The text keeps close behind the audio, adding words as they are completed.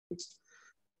So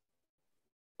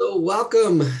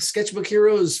welcome, Sketchbook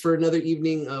Heroes, for another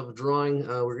evening of drawing.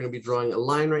 We're going to be drawing a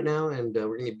line right now, and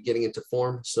we're going to be getting into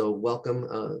form. So welcome.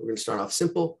 We're going to start off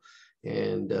simple,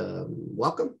 and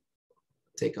welcome.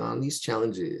 Take on these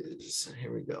challenges.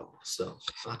 Here we go. So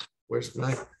where's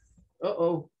my,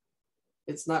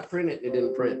 it's not printed. It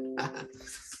didn't print.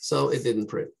 So it didn't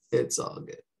print. It's all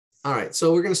good. All right,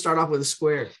 so we're going to start off with a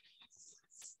square.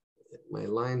 My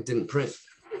line didn't print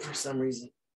for some reason.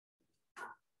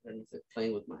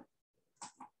 Playing with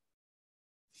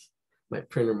my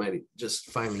printer might have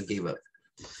just finally gave up.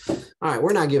 All right,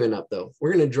 we're not giving up though.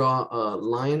 We're going to draw a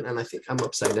line, and I think I'm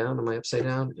upside down. Am I upside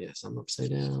down? Yes, I'm upside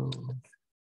down.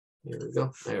 Here we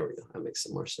go. There we go. That makes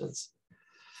some more sense.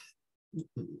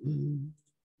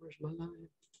 Where's my line?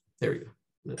 There we go.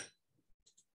 No.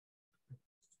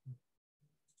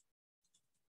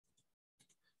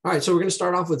 All right, so we're going to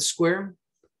start off with square.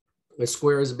 A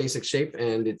square is a basic shape,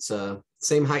 and it's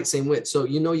same height, same width. So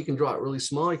you know you can draw it really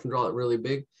small, you can draw it really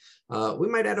big. We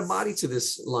might add a body to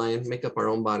this line, make up our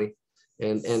own body,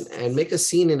 and make a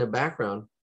scene in the background.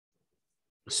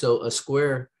 So a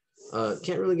square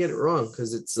can't really get it wrong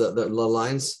because it's the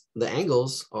lines, the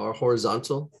angles are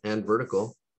horizontal and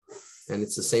vertical, and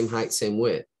it's the same height, same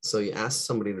width. So you ask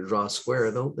somebody to draw a square,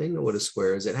 they know what a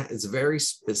square is. It's very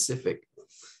specific.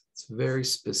 It's very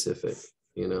specific.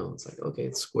 You know, it's like, okay,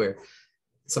 it's square.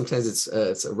 Sometimes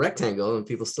it's a rectangle and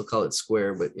people still call it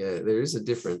square, but yeah, there is a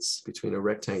difference between a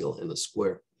rectangle and a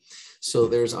square. So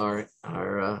there's our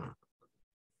and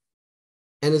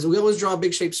as we always draw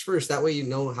big shapes first, that way you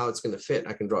know how it's going to fit.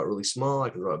 I can draw it really small, I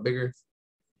can draw it bigger.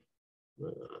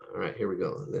 All right, here we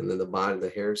go. And then the body, the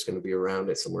hair is going to be around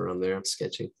it, somewhere around there. I'm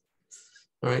sketching.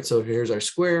 All right, so here's our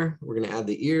square. We're going to add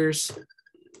the ears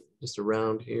just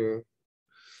around here.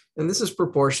 And this is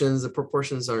proportions. The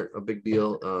proportions aren't a big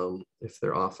deal if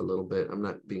they're off a little bit. I'm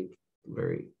not being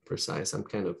very precise. I'm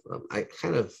kind of, I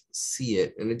kind of see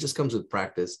it, and it just comes with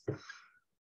practice.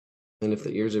 And if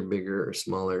the ears are bigger or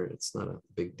smaller, it's not a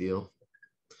big deal.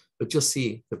 But you'll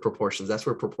see the proportions. That's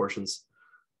where proportions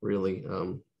really,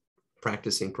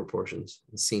 practicing proportions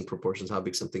and seeing proportions, how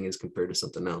big something is compared to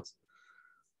something else.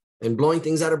 And blowing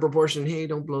things out of proportion. Hey,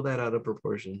 don't blow that out of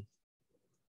proportion.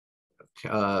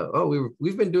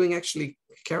 We've been doing actually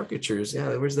caricatures.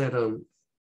 Yeah, where's that? I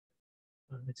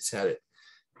just had it.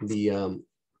 The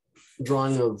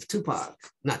drawing of Tupac,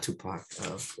 not Tupac.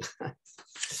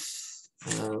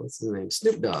 What's his name?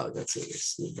 Snoop Dogg. That's it.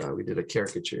 Snoop Dogg. We did a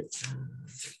caricature.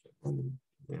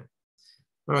 Yeah.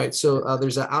 All right. So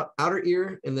there's an outer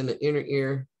ear and then an inner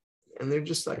ear, and they're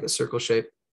just like a circle shape.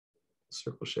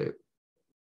 Circle shape.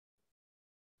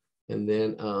 And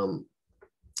then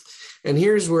and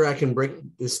here's where I can break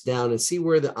this down and see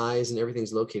where the eyes and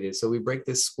everything's located. So we break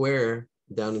this square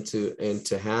down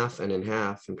into half and in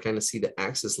half and kind of see the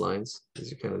axis lines.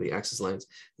 These are kind of the axis lines.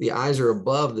 The eyes are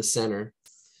above the center.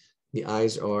 The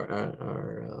eyes are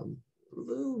a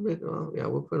little bit, yeah,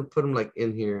 we'll put them like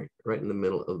in here, right in the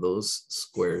middle of those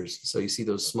squares. So you see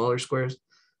those smaller squares,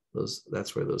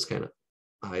 that's where those kind of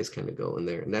eyes kind of go in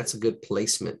there. And that's a good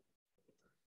placement.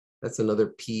 That's another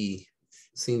P.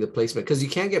 Seeing the placement, because you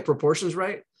can't get proportions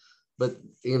right, but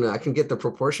you know, I can get the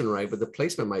proportion right, but the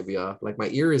placement might be off. Like my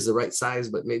ear is the right size,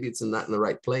 but maybe it's not in the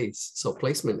right place. So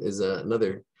placement is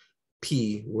another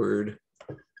P word,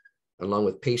 along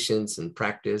with patience and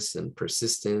practice and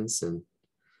persistence and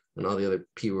all the other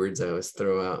P words I always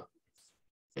throw out.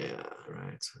 Yeah,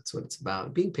 right. So that's what it's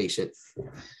about. Being patient.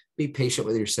 Be patient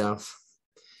with yourself.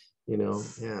 You know,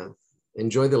 yeah.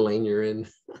 Enjoy the lane you're in.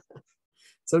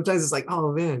 Sometimes it's like,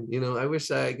 oh man, you know, I wish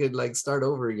I could like start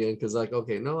over again, because like,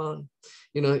 okay, no,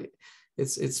 you know,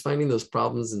 it's finding those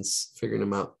problems and figuring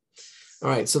them out. All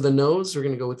right, so the nose, we're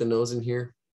gonna go with the nose in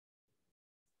here.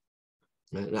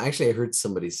 And actually, I heard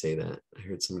somebody say that. I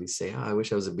heard somebody say, oh, I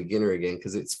wish I was a beginner again,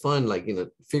 because it's fun, like, you know,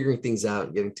 figuring things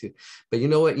out, getting to, but you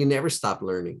know what? You never stop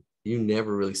learning. You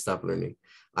never really stop learning.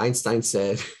 Einstein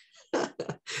said,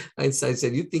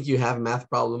 you think you have math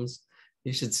problems?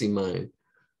 You should see mine.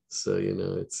 So, you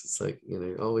know, it's like, you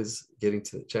know, always try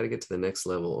to get to the next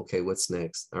level. Okay, what's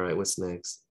next? All right, what's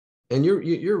next? And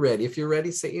you're ready. If you're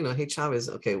ready, say, you know, hey, Chavez,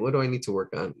 okay, what do I need to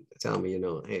work on? Tell me, you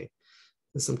know, hey,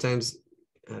 sometimes,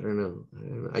 I don't know.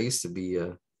 I used to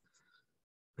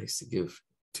give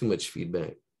too much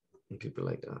feedback. And people are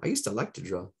like, oh, I used to like to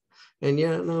draw. And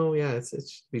yeah, no, yeah, it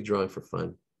should be drawing for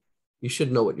fun. You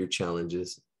should know what your challenge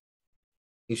is.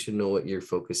 You should know what your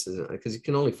focus is, because you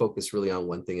can only focus really on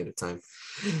one thing at a time.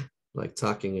 Like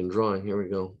talking and drawing. Here we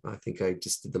go. I think I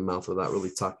just did the mouth without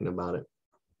really talking about it.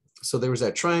 So there was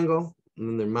that triangle and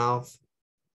then their mouth.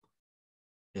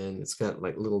 And it's got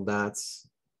like little dots.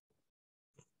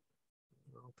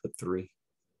 I'll put 3.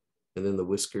 And then the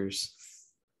whiskers,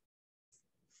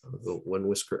 I'll go 1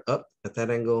 whisker up at that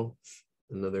angle,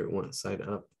 another one side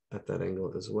up at that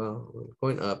angle as well.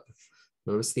 Going up,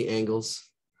 notice the angles,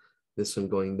 this one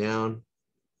going down,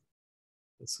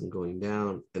 this one going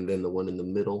down, and then the one in the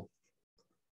middle,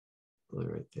 going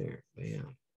right there,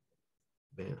 bam,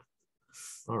 bam.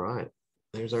 All right,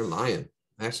 there's our lion.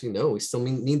 Actually, no, we still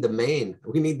need the main.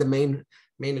 We need the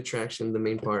main attraction, the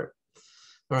main part.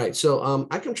 All right, so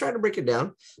I can try to break it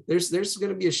down. There's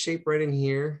going to be a shape right in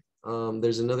here.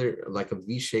 There's another like a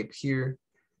V shape here,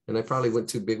 and I probably went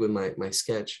too big with my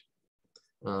sketch.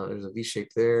 There's a V shape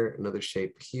there, another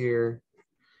shape here,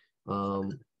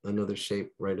 another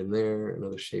shape right in there,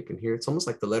 another shape in here. It's almost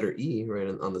like the letter E right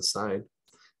on the side.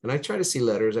 And I try to see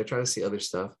letters. I try to see other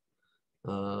stuff.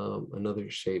 Another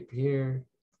shape here,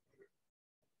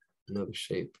 another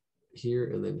shape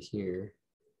here, and then here,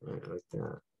 right, like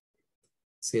that.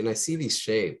 See, and I see these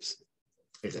shapes.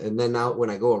 And then now when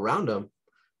I go around them,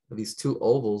 these 2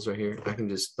 ovals right here, I can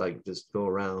just go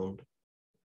around,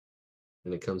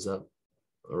 and it comes up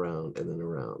around and then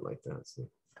around like that. See,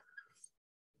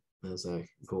 as I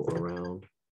go around.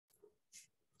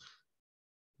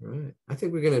 All right, I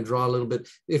think we're going to draw a little bit.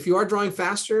 If you are drawing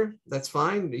faster, that's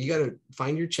fine. You got to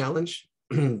find your challenge.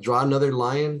 Draw another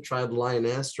lion, try the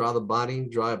lioness, draw the body,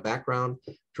 draw a background,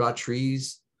 draw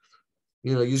trees.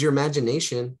 You know, use your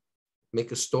imagination,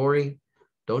 make a story.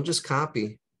 Don't just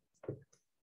copy.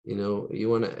 You know, you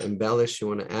want to embellish, you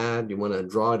want to add, you want to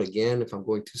draw it again. If I'm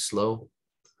going too slow,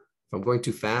 if I'm going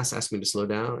too fast, ask me to slow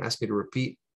down, ask me to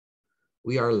repeat.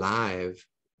 We are live.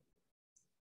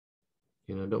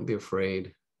 You know, don't be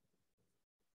afraid.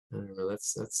 I don't know,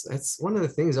 that's one of the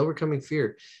things, overcoming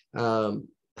fear.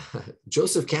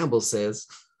 Joseph Campbell says,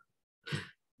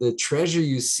 the treasure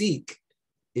you seek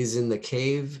is in the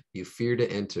cave you fear to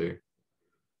enter.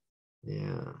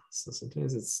 Yeah, so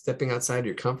sometimes it's stepping outside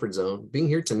your comfort zone. Being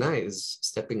here tonight is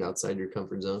stepping outside your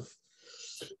comfort zone.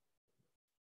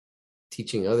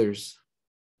 Teaching others,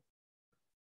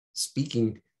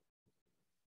 speaking,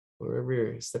 wherever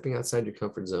you're stepping outside your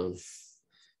comfort zone.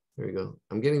 There we go.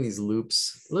 I'm getting these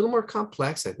loops a little more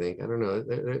complex, I think. I don't know.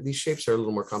 These shapes are a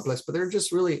little more complex, but they're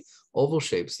just really oval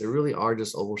shapes. They really are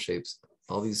just oval shapes.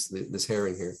 All this hair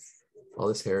in here, all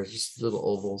this hair is just little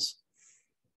ovals.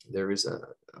 There is a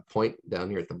point down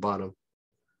here at the bottom,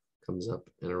 comes up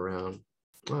and around.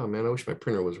 Oh man, I wish my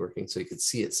printer was working so you could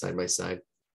see it side by side.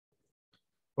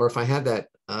 Or if I had that,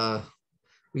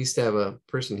 we used to have a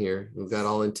person here who got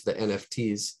all into the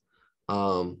NFTs.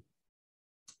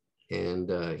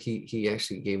 He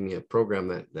actually gave me a program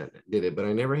that did it, but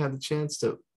I never had the chance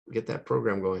to get that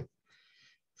program going.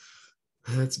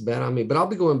 That's bad on me, but I'll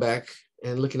be going back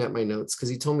and looking at my notes because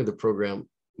he told me the program,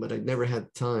 but I never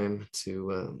had time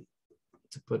to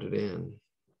put it in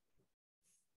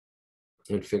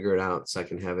and figure it out so I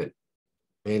can have it.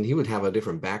 And he would have a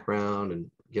different background and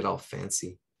get all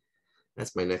fancy.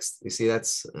 That's my next, you see,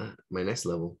 that's my next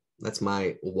level. That's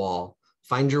my wall.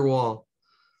 Find your wall.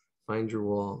 Find your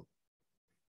wall.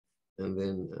 And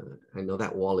then I know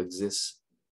that wall exists.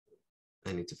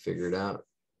 I need to figure it out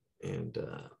and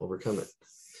overcome it.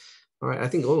 All right, I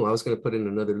think, I was going to put in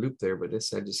another loop there, but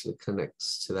this just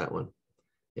connects to that one.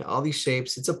 Yeah, all these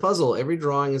shapes, it's a puzzle. Every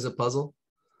drawing is a puzzle.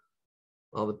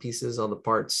 All the pieces, all the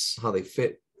parts, how they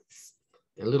fit.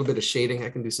 And a little bit of shading. I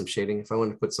can do some shading. If I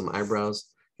want to put some eyebrows,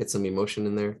 get some emotion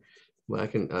in there. Well, I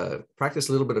can practice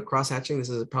a little bit of cross hatching. This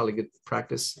is probably good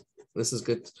practice. This is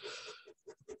good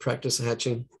practice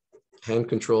hatching. Hand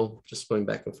control, just going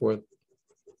back and forth.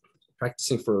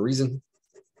 Practicing for a reason.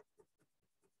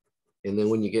 And then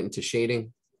when you get into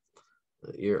shading,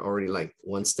 you're already like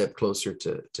one step closer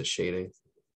to shading,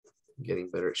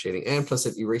 getting better at shading. And plus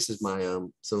it erases my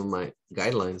some of my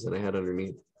guidelines that I had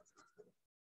underneath.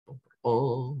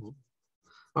 Oh,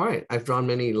 all right. I've drawn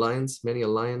many lions, many a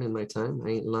lion in my time. I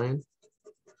ain't lying.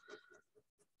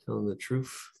 Telling the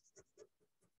truth.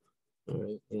 All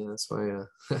right. Yeah, that's why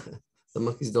the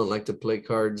monkeys don't like to play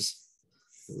cards.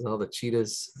 There's all the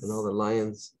cheetahs and all the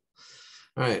lions.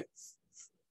 All right.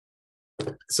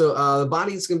 So the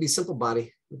body is going to be simple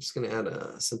body. I'm just going to add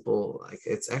a simple, like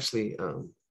it's actually,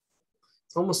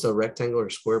 it's almost a rectangle or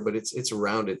square, but it's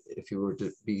rounded. If you were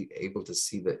to be able to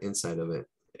see the inside of it,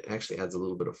 it actually adds a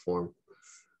little bit of form.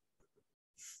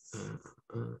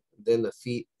 Then the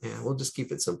feet, yeah, we'll just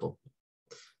keep it simple.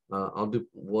 I'll do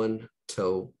one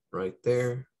toe right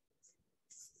there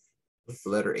with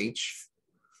the letter H.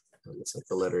 It looks like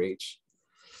the letter H.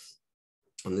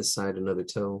 On this side, another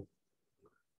toe.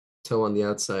 Toe on the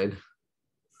outside,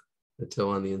 the toe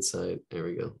on the inside. There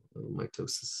we go.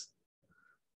 Mitosis.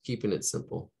 Keeping it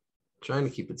simple. Trying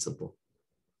to keep it simple.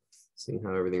 Seeing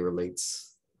how everything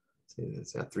relates. See,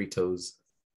 it's got 3 toes.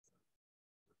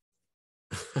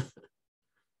 There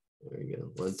we go.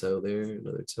 1 toe there,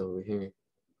 another toe over here.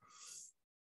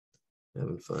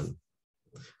 Having fun.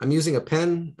 I'm using a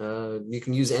pen. You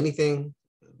can use anything.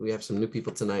 We have some new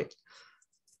people tonight.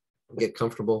 Get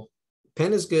comfortable.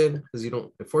 Pen is good because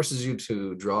it forces you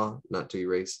to draw, not to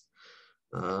erase.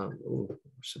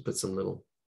 Should put some little,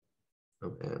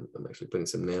 and I'm actually putting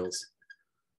some nails.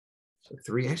 So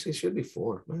 3, actually it should be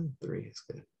 4. Well, 3 is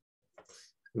good.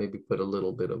 Maybe put a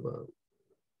little bit of that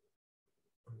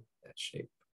shape.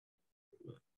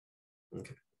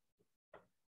 Okay.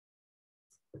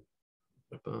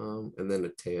 And then a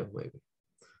tail maybe.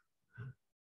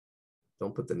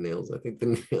 Don't put the nails. I think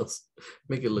the nails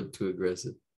make it look too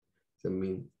aggressive. I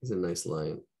mean, it's a nice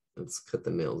line. Let's cut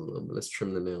the nails a little bit. Let's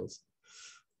trim the nails.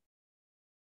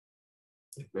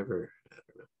 I don't know.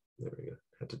 There we go.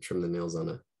 Had to trim the nails on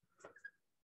a.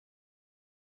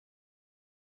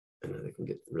 And then they can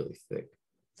get really thick.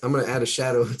 I'm going to add a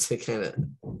shadow to kind of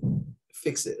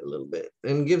fix it a little bit,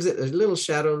 and gives it a little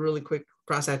shadow really quick.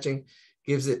 Cross hatching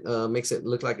gives it, makes it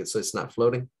look like it so it's not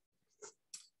floating.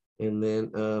 And then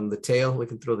the tail, we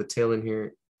can throw the tail in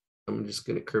here. I'm just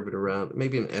going to curve it around,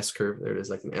 maybe an S curve. There it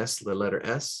is, like an S, the letter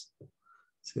S.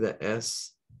 See that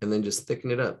S? And then just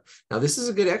thicken it up. Now this is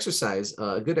a good exercise.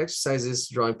 A good exercise is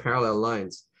drawing parallel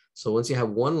lines. So once you have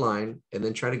one line and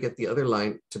then try to get the other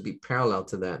line to be parallel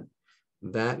to that,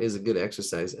 that is a good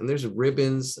exercise. And there's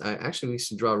ribbons. Actually, we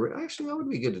should draw. Actually, that would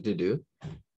be good to do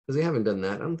because we haven't done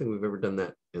that. I don't think we've ever done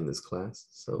that in this class.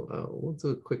 So we'll do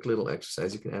a quick little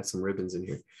exercise. You can add some ribbons in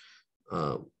here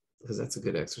because that's a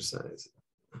good exercise.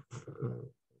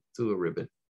 Do a ribbon.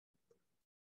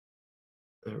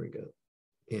 There we go.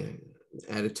 Yeah,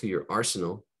 add it to your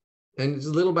arsenal. And just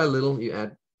little by little, you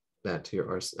add that to your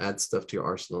arsenal, add stuff to your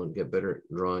arsenal and get better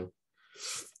at drawing.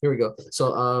 Here we go.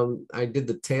 So I did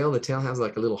the tail. The tail has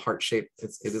like a little heart shape.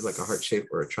 It is like a heart shape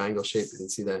or a triangle shape. You can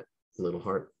see that little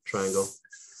heart triangle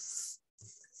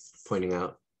pointing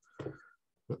out.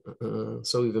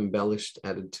 So we've embellished,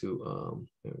 added to,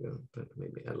 there we go, but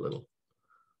maybe add a little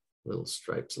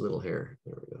stripes, a little hair,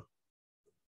 there we go,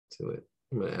 to it.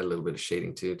 I'm gonna add a little bit of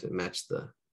shading too to match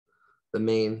the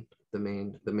main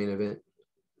event.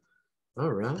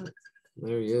 All right,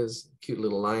 there he is, cute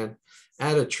little lion.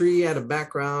 Add a tree, add a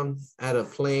background, add a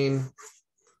plane,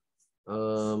 add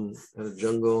a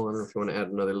jungle. I don't know if you want to add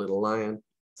another little lion.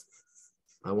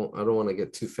 I don't want to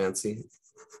get too fancy,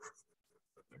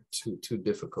 too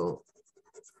difficult.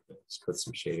 Let's put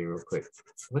some shading real quick.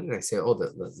 What did I say? Oh,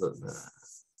 the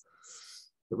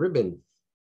ribbon.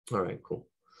 All right, cool.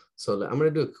 So I'm going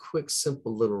to do a quick,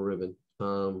 simple little ribbon.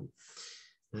 The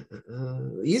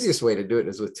easiest way to do it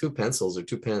is with 2 pencils or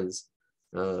 2 pens,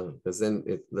 because then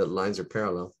the lines are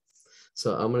parallel.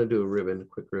 So I'm going to do a ribbon, a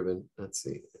quick ribbon. Let's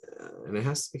see. And it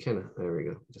has to be kind of, there we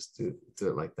go. Just do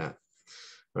it like that.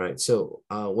 All right. So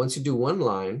once you do one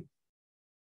line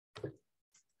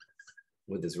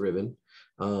with this ribbon,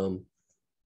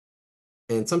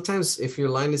 and sometimes if your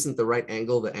line isn't the right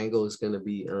angle, the angle is going to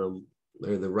be, or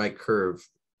the right curve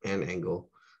and angle,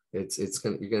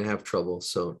 you're gonna have trouble.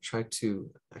 So try to,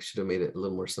 I should have made it a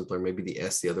little more simpler. Maybe the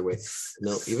S the other way.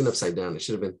 No, even upside down. It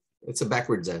should have been, it's a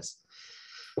backwards S.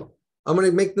 I'm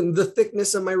gonna make the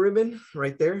thickness of my ribbon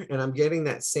right there, and I'm getting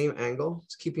that same angle,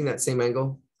 just keeping that same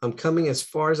angle. I'm coming as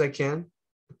far as I can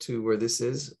to where this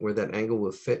is, where that angle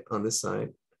will fit on this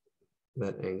side.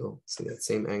 That angle, see that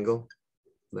same angle,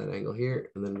 that angle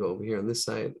here, and then go over here on this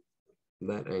side,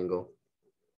 that angle.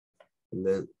 And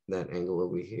then that angle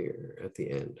over here at the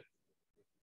end.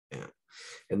 Yeah.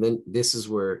 And then this is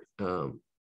where you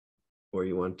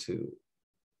want to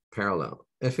parallel.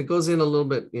 If it goes in a little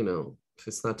bit, you know, if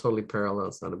it's not totally parallel,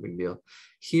 it's not a big deal.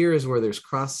 Here is where there's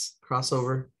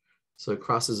crossover. So it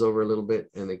crosses over a little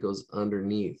bit and it goes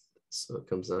underneath. So it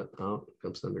comes out,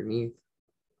 comes underneath,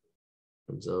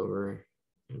 comes over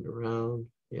and around.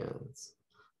 Yeah, it's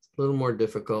a little more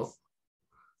difficult.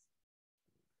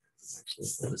 Actually,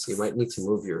 so you might need to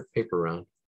move your paper around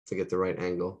to get the right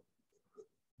angle.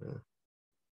 There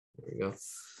we go.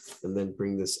 And then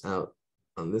bring this out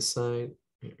on this side.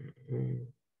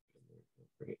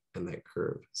 And that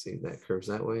curve. See, that curves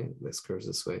that way. This curves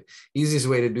this way. Easiest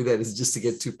way to do that is just to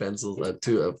get 2 pencils,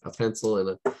 a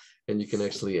pencil and you can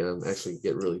actually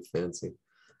get really fancy.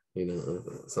 You know,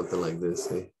 something like this.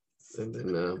 See? And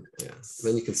then yeah,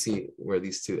 then you can see where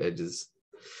these 2 edges.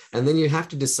 And then you have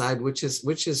to decide which way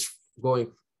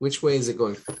is it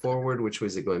going forward, which way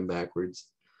is it going backwards.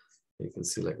 You can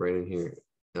see like right in here,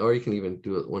 or you can even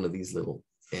do one of these little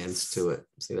ends to it.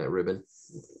 See that ribbon?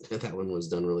 That one was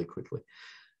done really quickly.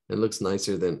 It looks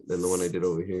nicer than the one I did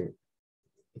over here.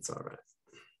 It's all right.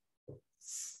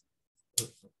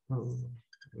 Oh,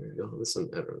 there you go. This one,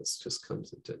 this just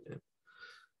comes into it.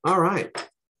 All right.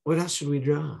 What else should we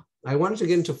draw? I wanted to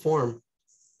get into form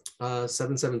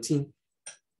 717.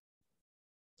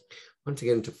 I want to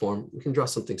get into form. We can draw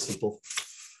something simple.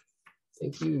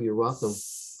 Thank you. You're welcome.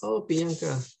 Oh,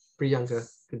 Priyanka,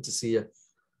 good to see you.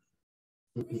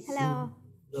 Hello.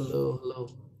 Hello.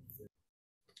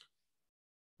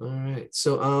 All right.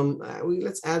 So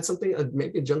let's add something.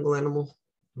 Maybe a jungle animal.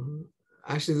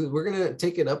 Actually, we're gonna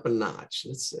take it up a notch.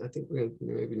 I think we're gonna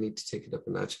maybe need to take it up a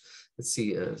notch. Let's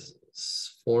see.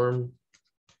 Form.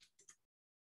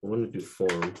 I want to do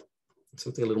form.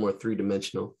 Something a little more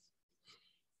three-dimensional.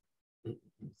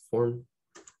 Form,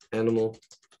 animal,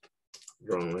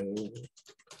 drawing.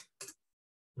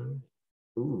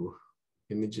 Ooh,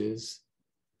 images.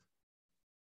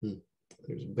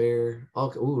 There's a bear.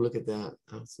 Okay. Ooh, look at that.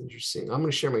 That's interesting. I'm going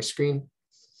to share my screen.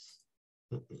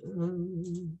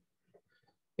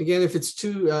 Again, if it's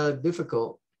too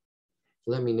difficult,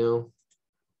 let me know.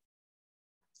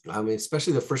 I mean,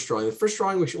 especially the first drawing. The first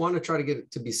drawing, we should want to try to get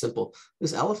it to be simple.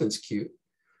 This elephant's cute.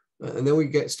 And then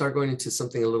we start going into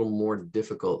something a little more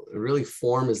difficult. Really,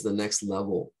 form is the next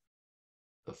level.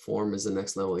 The form is the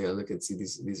next level. Yeah, look at, see,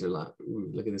 these are a lot. Ooh,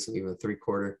 look at this one, even a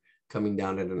 3/4 coming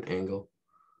down at an angle.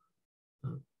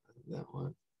 That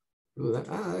one. Ooh,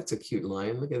 that's a cute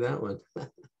line. Look at that one.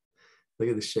 Look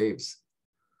at the shapes.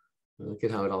 Look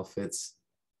at how it all fits.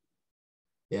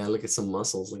 Yeah, look at some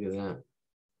muscles. Look at that.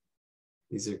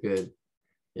 These are good.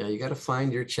 Yeah, you got to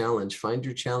find your challenge. Find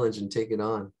your challenge and take it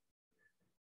on.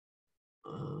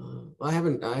 I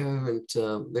haven't,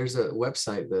 there's a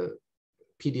website, the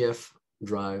PDF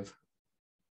drive.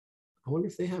 I wonder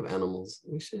if they have animals.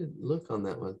 We should look on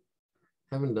that one.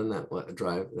 Haven't done that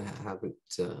drive. I haven't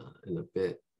in a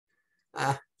bit.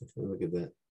 Look at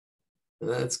that.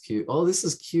 That's cute. Oh, this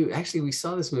is cute. Actually, we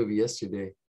saw this movie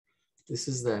yesterday. This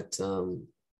is that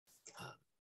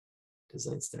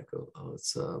Design Stacko. Oh,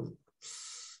 it's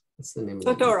what's the name of it?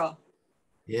 Totoro.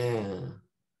 Yeah.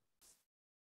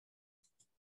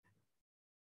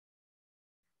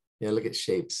 Yeah, look at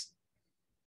shapes.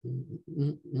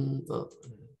 Oh,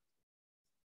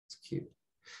 it's cute.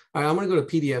 All right, I'm gonna go to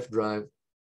PDF drive.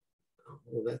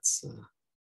 Oh, that's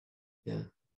yeah.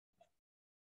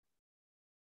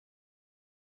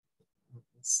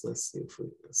 Let's see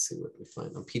what we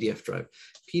find on PDF drive.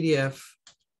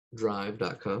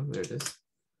 PDFdrive.com. There it is.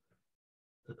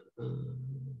 Let's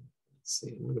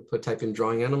see. I'm gonna type in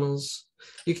drawing animals.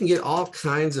 You can get all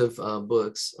kinds of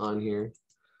books on here.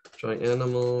 Drawing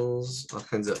animals, all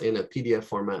kinds of in a PDF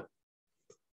format.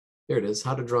 Here it is.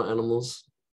 How to draw animals.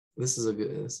 This is a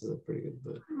pretty good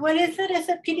book. What is it? Is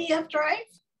it PDF drive?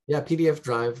 Yeah,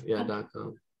 PDFdrive. Yeah,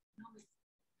 .com.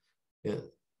 Yeah.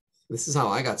 This is how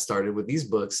I got started with these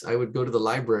books. I would go to the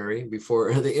library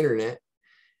before the internet.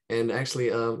 And actually,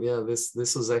 yeah, this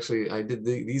was actually, I did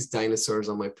these dinosaurs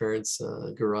on my parents'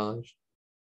 garage.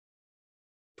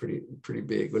 Pretty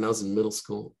big when I was in middle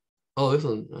school. Oh, this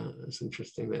one is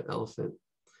interesting, that elephant.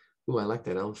 Ooh, I like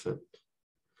that elephant.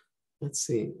 Let's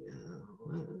see,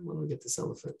 when do we get this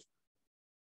elephant?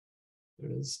 There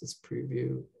it is, let's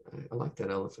preview. I like that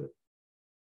elephant.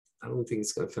 I don't think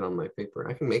it's gonna fit on my paper.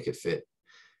 I can make it fit.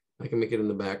 I can make it in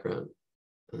the background.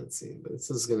 Let's see, but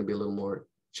this is gonna be a little more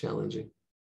challenging.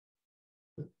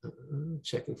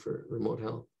 Checking for remote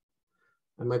help.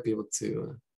 I might be able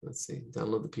to, let's see,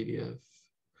 download the PDF.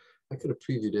 I could have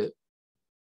previewed it.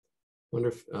 Wonder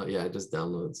if, yeah, it just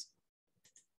downloads.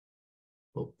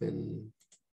 Open.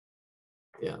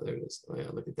 Yeah, there it is. Oh yeah,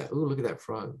 look at that. Ooh, look at that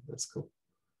frog. That's cool.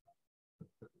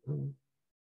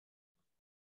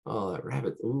 Oh, that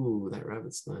rabbit. Ooh, that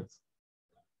rabbit's nice.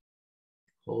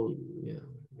 Holy, yeah, there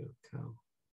we go. Cow.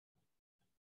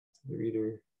 The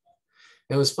reader.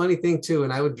 It was a funny thing too,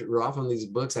 and I would draw from these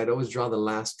books, I'd always draw the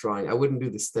last drawing. I wouldn't do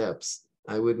the steps.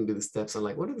 I'm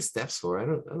like, what are the steps for? I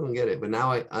don't get it. But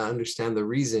now I understand the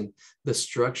reason, the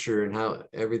structure, and how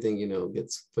everything,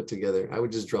 gets put together. I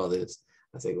would just draw this.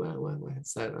 I think, well,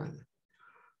 what's that?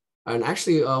 And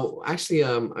actually,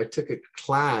 I took a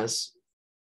class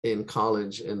in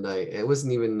college, and it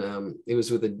wasn't even, it was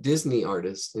with a Disney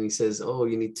artist, and he says, oh,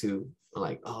 you need to, I'm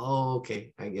like, oh,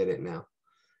 okay, I get it now.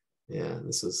 Yeah,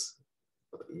 this was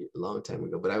a long time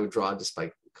ago, but I would draw just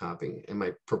by copying, and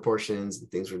my proportions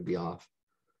and things would be off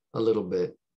a little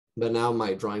bit. But now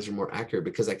my drawings are more accurate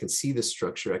because I can see the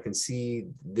structure. I can see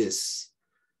this,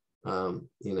 and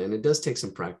it does take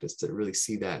some practice to really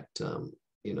see that,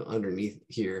 underneath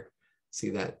here, see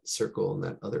that circle and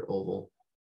that other oval.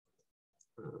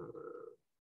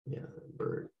 Yeah,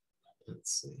 bird.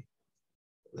 Let's see.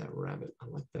 That rabbit. I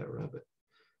like that rabbit.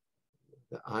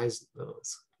 The eyes. Oh,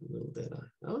 it's a little dead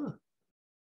eye.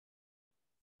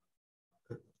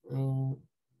 Oh,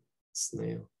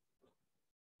 snail,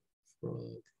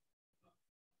 frog.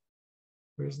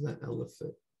 Where's that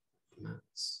elephant?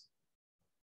 Mouse,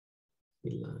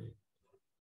 feline.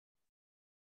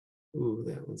 Ooh,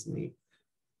 that one's neat.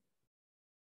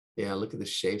 Yeah, look at the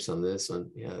shapes on this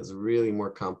one. Yeah, it's really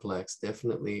more complex.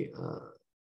 Definitely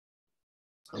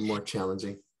more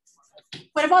challenging.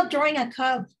 What about drawing a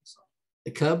cub?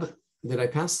 The cub,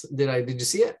 did you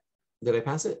see it? Did I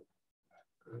pass it?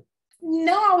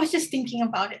 No, I was just thinking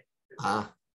about it.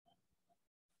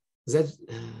 Is that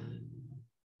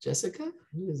Jessica?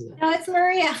 Who is that? No, it's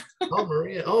Maria. Oh,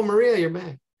 Maria. Oh, Maria, you're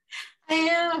back. I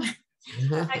am.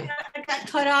 I got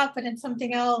caught up in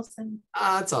something else. And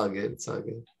it's all good. It's all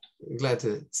good. I'm glad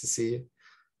to see you.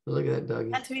 Look at that doggy.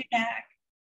 glad to be back.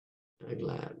 I'm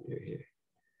glad you're here.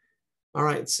 All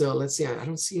right, so let's see. I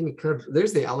don't see any cubs.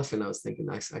 There's the elephant I was thinking.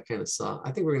 I kind of saw.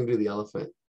 I think we're going to do the elephant.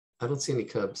 I don't see any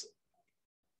cubs.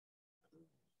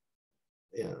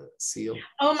 Yeah, seal.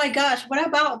 Oh my gosh. What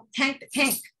about Hank the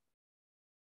Tank?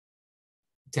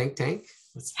 Tank?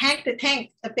 Hank the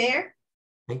Tank, the bear?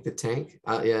 Hank the Tank?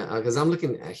 Yeah, because I'm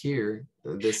looking at here.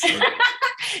 This. You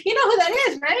know who that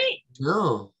is, right?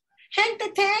 No. Hank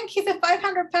the Tank. He's a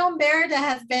 500-pound bear that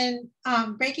has been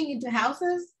breaking into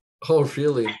houses. Oh,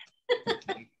 really?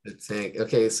 The tank.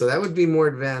 Okay, so that would be more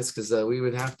advanced because we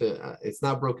would have to. It's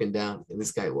not broken down. And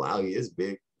this guy, wow, he is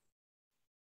big.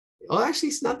 Oh, actually,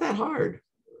 it's not that hard.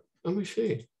 Let me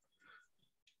see.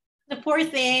 The poor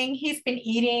thing. He's been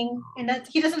eating, and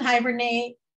he doesn't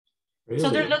hibernate. Really? So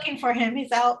they're looking for him.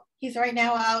 He's out. He's right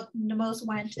now out in the most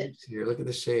wanted. Here, look at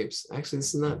the shapes. Actually,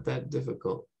 this is not that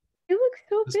difficult. He looks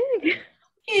so big.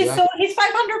 He's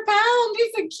 500 pounds.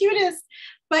 He's the cutest.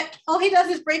 But all he does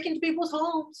is break into people's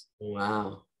homes.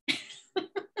 Wow.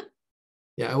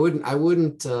 Yeah, I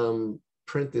wouldn't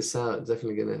print this out.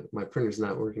 Definitely my printer's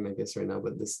not working, I guess, right now,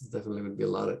 but this definitely would be a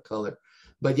lot of color.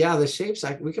 But yeah, the shapes,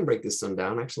 we can break this one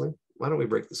down, actually. Why don't we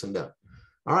break this one down?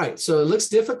 All right, so it looks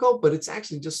difficult, but it's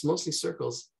actually just mostly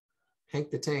circles.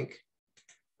 Hank the Tank.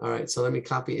 All right, so let me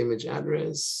copy image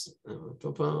address,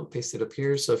 paste it up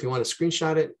here. So if you want to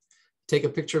screenshot it, take a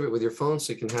picture of it with your phone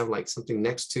so you can have like something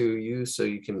next to you so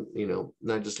you can,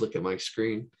 not just look at my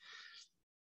screen.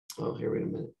 Oh, here, wait a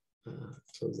minute.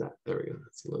 Close that. There we go.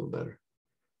 That's a little better.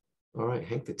 All right,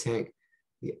 Hank the Tank.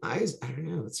 The eyes, I don't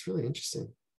know. It's really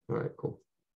interesting. All right, cool.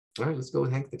 All right, let's go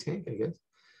with Hank the Tank, I guess.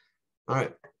 All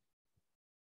right.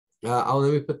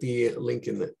 Let me put the link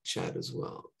in the chat as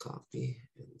well. Copy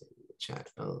and then the chat.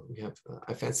 Oh, we have,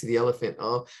 I fancy the elephant.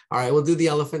 Oh, all right, we'll do the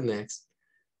elephant next.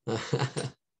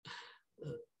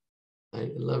 I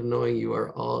love knowing you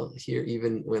are all here,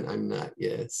 even when I'm not.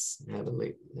 Yes, have a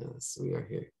late. Yes, we are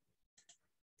here.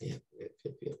 Yep.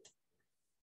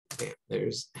 Bam,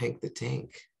 there's Hank the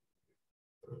Tank.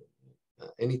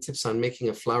 Any tips on making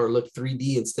a flower look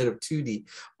 3D instead of 2D?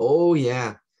 Oh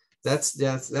yeah, that's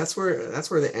where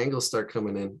the angles start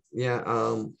coming in.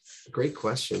 Yeah, great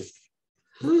question.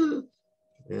 Yeah.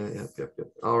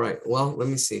 All right. Well, let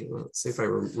me see. Let's see if I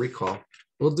recall.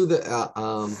 We'll do the.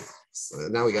 So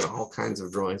now we got all kinds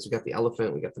of drawings. We got the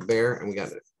elephant, we got the bear, and we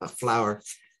got a flower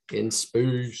in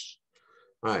space.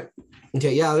 All right.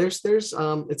 Okay. Yeah. There's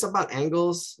it's about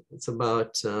angles. It's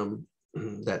about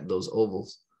those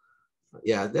ovals.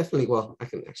 Yeah, definitely. Well, I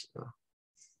can actually.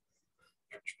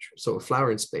 So a flower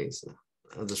in space.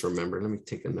 I'll just remember. Let me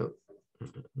take a note.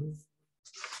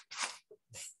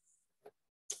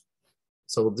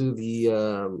 So we'll do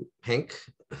the Hank.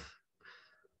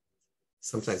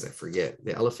 Sometimes I forget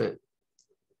the elephant,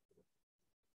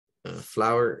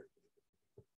 flower,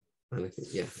 and I think,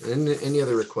 yeah, and any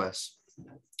other requests.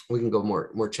 We can go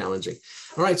more challenging.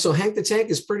 All right, so Hank the Tank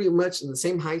is pretty much the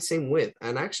same height, same width,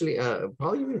 and actually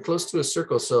probably even close to a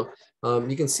circle. So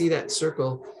you can see that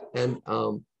circle, and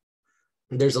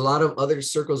there's a lot of other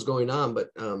circles going on, but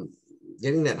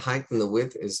getting that height and the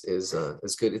width is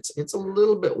good. It's a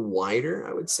little bit wider,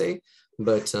 I would say,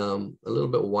 but a little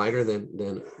bit wider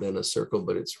than a circle,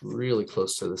 but it's really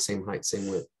close to the same height, same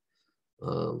width.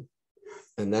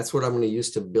 And that's what I'm going to use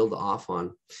to build off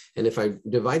on. And if I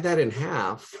divide that in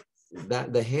half,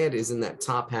 that the head is in that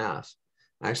top half.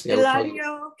 Actually,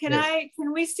 Eladio,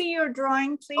 can we see your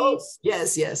drawing, please? Oh,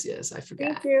 yes. I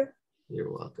forgot. Thank you.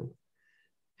 You're welcome.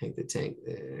 Hank the Tank.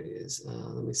 There it is.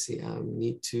 Let me see. I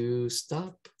need to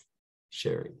stop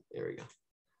sharing. There we go.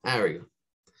 There we go.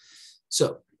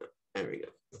 So there we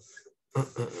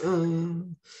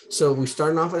go. So we're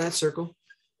starting off with that circle.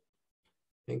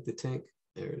 Hank the Tank.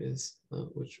 There it is.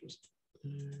 Which was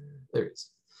there it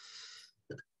is.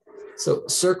 So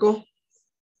circle.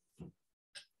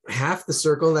 half the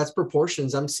circle, that's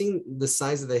proportions. I'm seeing the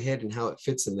size of the head and how it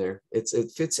fits in there. It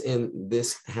fits in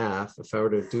this half. If I were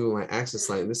to do my axis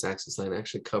line, this axis line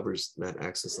actually covers that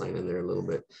axis line in there a little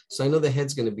bit. So I know the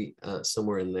head's going to be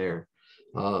somewhere in there.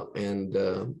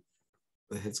 The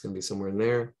head's going to be somewhere in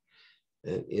there.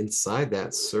 And inside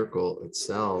that circle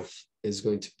itself is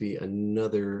going to be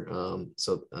another,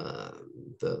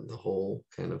 the whole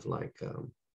kind of like,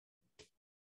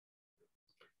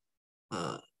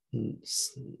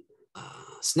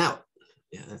 snout.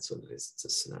 Yeah, that's what it is. It's a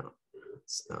snout.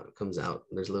 Snout, it comes out.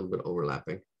 There's a little bit of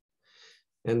overlapping.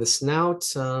 And the snout,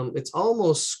 it's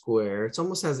almost square. It's a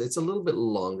little bit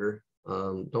longer.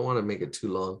 Don't want to make it too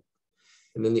long.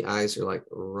 And then the eyes are like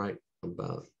right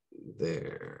about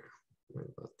there. Right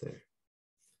about there.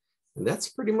 And that's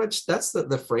pretty much, that's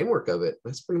the framework of it.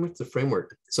 That's pretty much the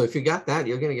framework. So if you got that,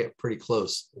 you're going to get pretty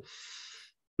close.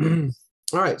 All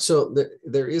right, so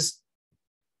there is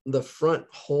the front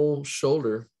whole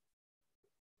shoulder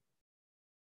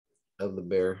of the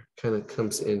bear kind of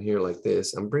comes in here like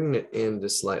this. I'm bringing it in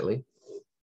just slightly.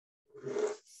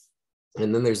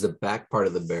 And then there's the back part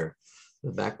of the bear.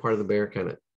 The back part of the bear kind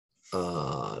of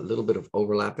a little bit of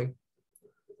overlapping.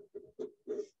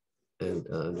 And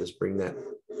just bring that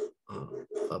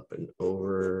up and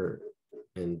over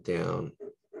and down.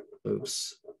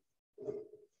 Oops.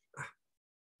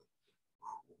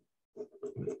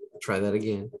 Try that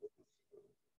again.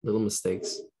 Little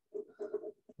mistakes.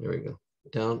 There we go.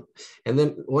 Down. And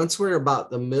then once we're about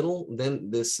the middle,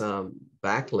 then this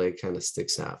back leg kind of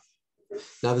sticks out.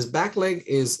 Now this back leg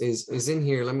is in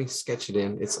here. Let me sketch it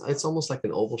in. It's almost like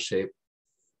an oval shape.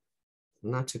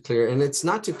 Not too clear. And it's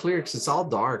not too clear because it's all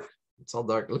dark. It's all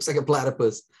dark. It looks like a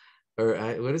platypus. Or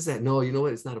what is that? No, you know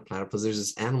what? It's not a platypus. There's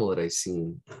this animal that I've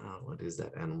seen. What is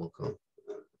that animal called?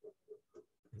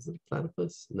 Is it a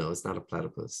platypus? No, it's not a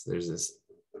platypus. There's this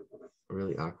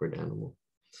really awkward animal.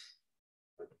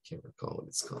 I can't recall what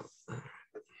it's called.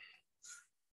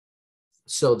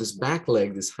 So this back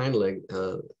leg, this hind leg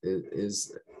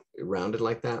is rounded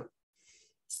like that.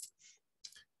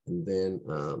 And then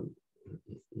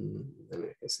I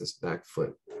guess this back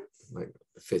foot like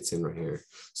fits in right here.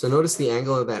 So notice the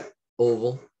angle of that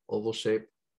oval shape.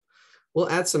 We'll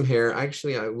add some hair.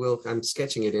 Actually, I'm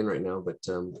sketching it in right now, but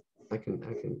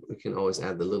we can always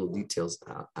add the little details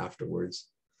afterwards,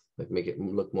 like make it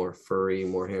look more furry,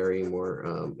 more hairy, more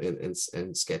and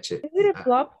sketch it. Is it a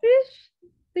blobfish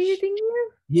that you're thinking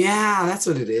of? Yeah, that's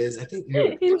what it is. I think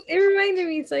It reminded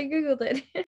me, so I googled it.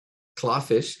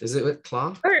 clawfish. Is it with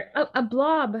claw? Or a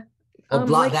blob. Oh, blob.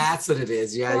 Like that's what it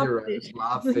is. Yeah, you're right. blobfish.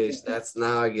 Blobfish. That's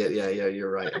now I get. Yeah,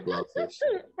 you're right. A blobfish.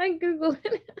 I googled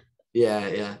it.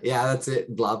 Yeah. That's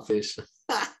it. Blobfish.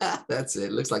 That's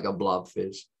it. Looks like a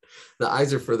blobfish. The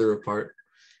eyes are further apart,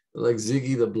 like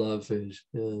Ziggy the blobfish.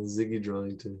 Yeah, Ziggy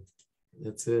drawing too.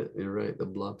 That's it. You're right. The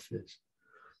blobfish.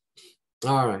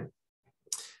 All right.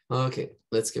 Okay.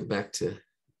 Let's get back to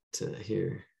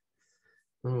here.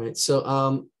 All right.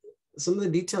 So some of the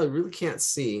detail I really can't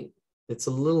see. It's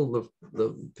a little,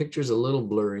 the picture's a little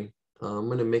blurry. I'm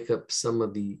going to make up some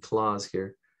of the claws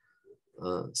here.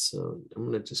 So I'm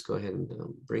going to just go ahead and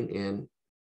bring in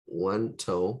one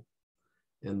toe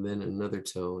and then another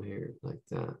toe here like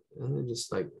that. And then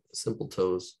just like simple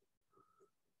toes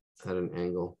at an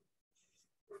angle.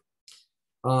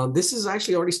 This is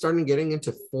actually already starting getting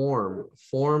into form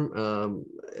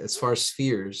as far as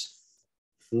spheres,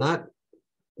 not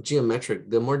geometric.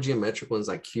 The more geometric ones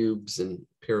like cubes and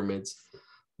pyramids,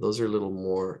 those are a little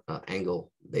more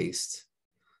angle based.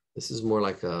 This is more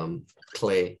like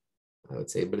clay, I would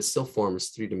say, but it still forms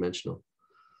three-dimensional.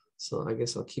 So I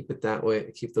guess I'll keep it that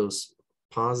way. Keep those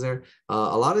paws there.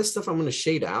 A lot of this stuff I'm going to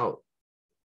shade out.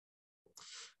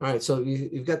 All right, so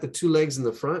you've got the two legs in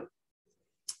the front.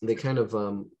 They kind of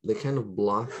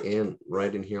block in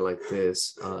right in here like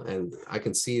this, and I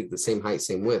can see the same height,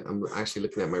 same width. I'm actually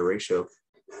looking at my ratio.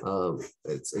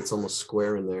 It's almost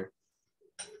square in there,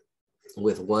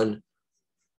 with one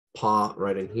paw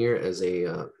right in here as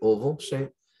a oval shape,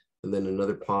 and then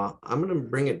another paw. I'm going to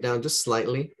bring it down just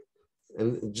slightly,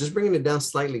 and just bringing it down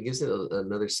slightly gives it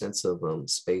another sense of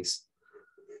space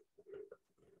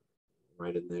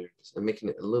right in there. I'm making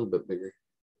it a little bit bigger.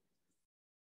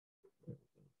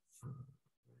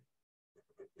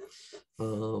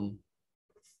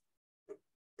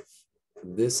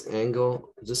 This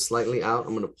angle just slightly out.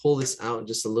 I'm going to pull this out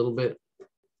just a little bit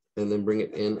and then bring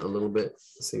it in a little bit.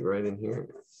 See right in here,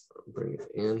 bring it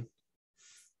in,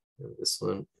 and this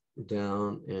one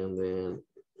down and then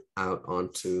out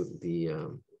onto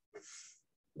the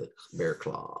bear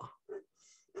claw.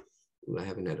 Ooh, I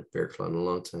haven't had a bear claw in a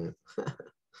long time.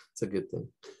 It's a good thing.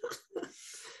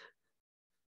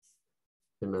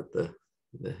 not the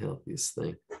healthiest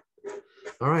thing.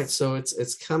 All right, so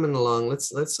it's coming along.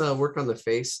 Let's work on the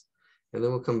face, and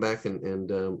then we'll come back and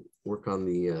work on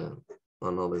the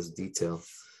on all this detail.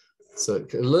 So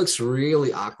it looks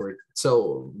really awkward.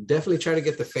 So definitely try to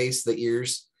get the face, the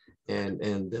ears,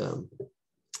 and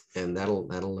that'll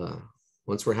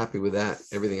once we're happy with that,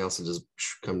 everything else will just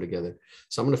come together.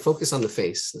 So I'm going to focus on the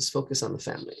face. Let's focus on the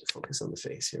family. Focus on the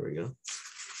face. Here we go.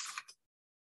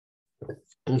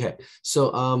 Okay,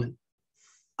 so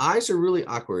eyes are really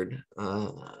awkward.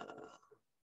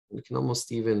 We can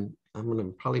almost even, I'm going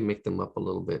to probably make them up a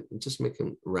little bit and just make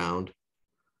them round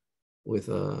with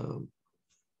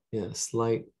yeah,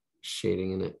 slight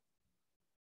shading in it.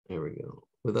 There we go,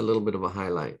 with a little bit of a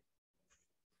highlight.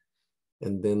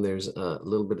 And then there's a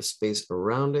little bit of space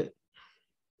around it.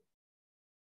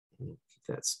 Keep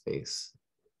that space.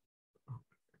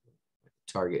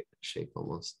 Target shape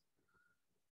almost.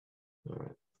 All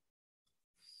right.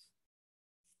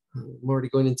 I'm already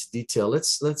going into detail.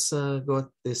 Let's go at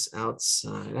this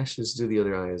outside. Actually, let's do the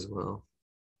other eye as well.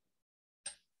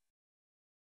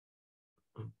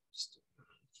 Just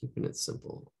keeping it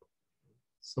simple.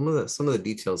 Some of the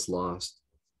details lost.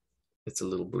 It's a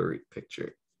little blurry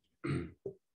picture. And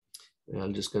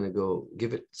I'm just gonna go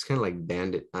give it. It's kind of like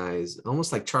bandit eyes,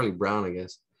 almost like Charlie Brown, I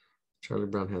guess. Charlie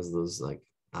Brown has those like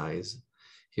eyes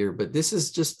here, but this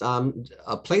is just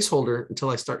a placeholder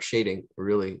until I start shading,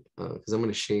 really, because I'm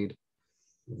going to shade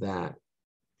that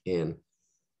in.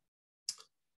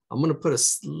 I'm going to put a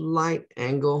slight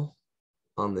angle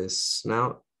on this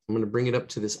snout. I'm going to bring it up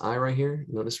to this eye right here.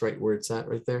 Notice right where it's at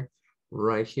right there,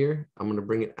 right here. I'm going to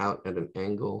bring it out at an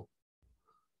angle,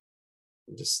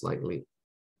 just slightly,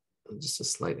 just a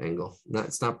slight angle.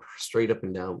 It's not straight up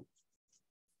and down.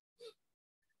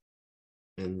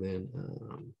 And then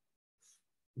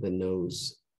the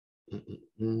nose.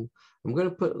 I'm going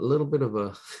to put a little bit of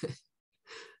a,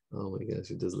 oh my gosh,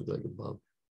 it does look like a bob.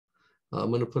 I'm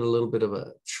going to put a little bit of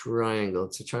a triangle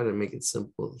to try to make it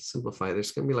simplify.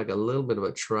 There's going to be like a little bit of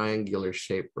a triangular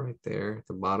shape right there at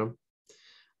the bottom.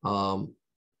 And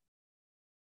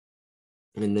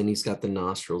then he's got the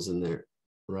nostrils in there,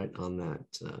 right on that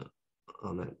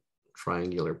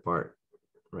triangular part,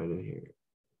 right in here.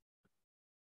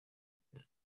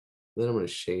 Then I'm going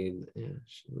to shade, yeah,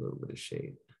 a little bit of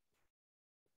shade.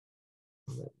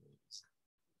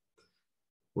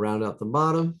 Round out the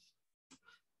bottom.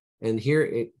 And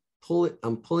here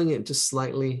I'm pulling it just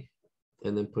slightly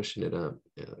and then pushing it up.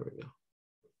 Yeah, there we go.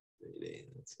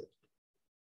 That's it.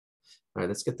 All right,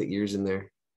 let's get the ears in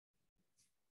there.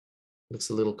 Looks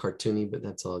a little cartoony, but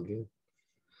that's all good.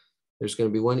 There's going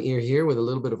to be one ear here with a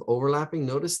little bit of overlapping.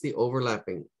 Notice the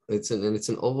overlapping. It's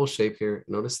an oval shape here.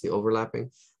 Notice the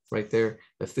overlapping right there.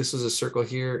 If this was a circle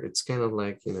here, it's kind of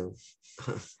like, you know,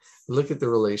 look at the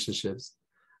relationships.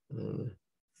 And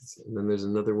then there's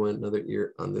another one, another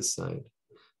ear on this side.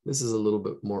 This is a little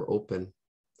bit more open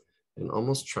and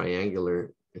almost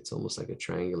triangular. It's almost like a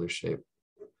triangular shape.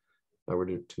 If I were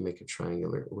to make a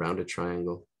triangular, rounded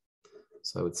triangle.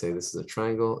 So I would say this is a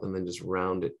triangle and then just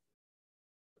round it.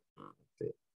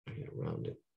 Round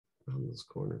it around those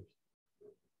corners.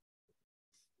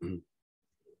 Yeah,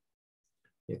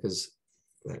 because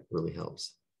that really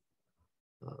helps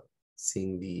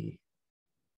seeing the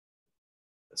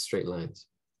straight lines.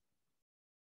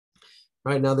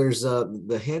 All right, now there's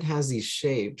the head has these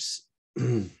shapes.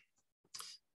 The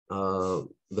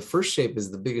first shape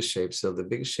is the biggest shape. So the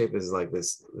biggest shape is like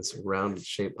this rounded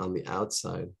shape on the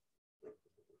outside.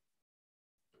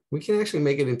 We can actually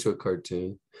make it into a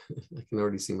cartoon. I can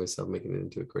already see myself making it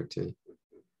into a cartoon.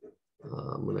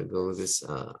 I'm gonna go with this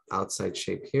outside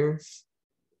shape here.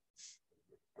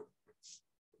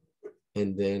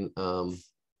 And then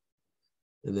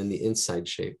the inside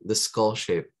shape, the skull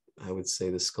shape, I would say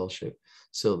the skull shape.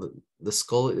 So the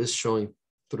skull is showing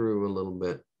through a little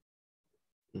bit.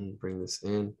 And bring this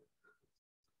in.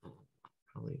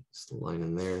 Probably just a line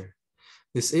in there.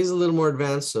 This is a little more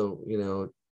advanced, so you know,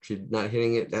 if you're not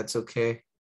hitting it, that's okay.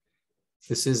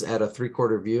 This is at a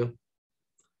 3/4 view,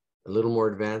 a little more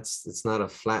advanced. It's not a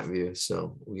flat view,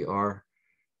 so we are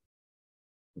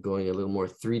going a little more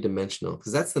 3-dimensional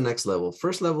because that's the next level.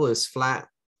 First level is flat.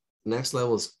 Next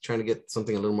level is trying to get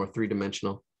something a little more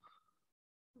 3-dimensional.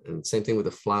 And same thing with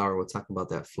the flower. We'll talk about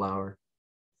that flower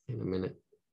in a minute.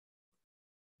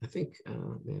 I think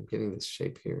I'm getting this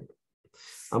shape here.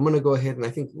 I'm going to go ahead and I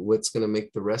think what's going to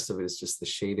make the rest of it is just the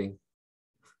shading.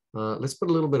 Let's put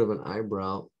a little bit of an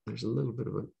eyebrow. There's a little bit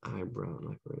of an eyebrow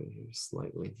like right here,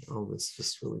 slightly. All this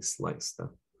just really slight stuff.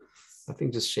 I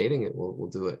think just shading it will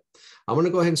do it. I'm going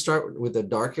to go ahead and start with the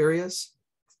dark areas.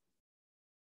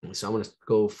 So I'm going to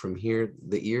go from here,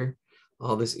 the ear,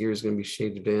 All this ear is going to be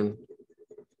shaded in.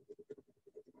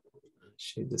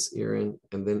 Shade this ear in,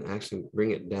 and then actually bring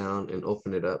it down and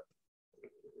open it up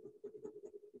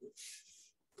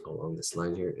along this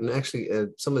line here. And actually,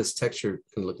 some of this texture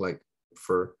can look like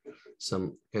fur,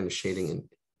 some kind of shading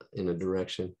in a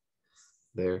direction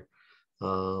there.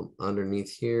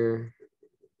 Underneath here,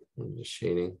 I'm just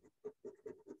shading.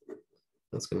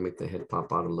 That's going to make the head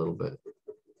pop out a little bit.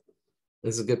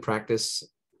 This is a good practice.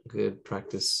 Good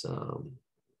practice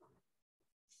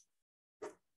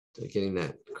to getting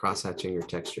that cross hatching or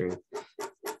texturing. I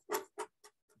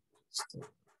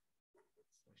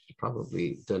should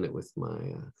probably done it with my,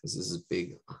 because this is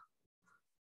big.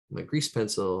 My grease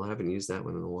pencil, I haven't used that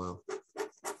one in a while.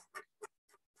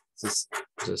 This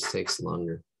just takes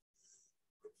longer.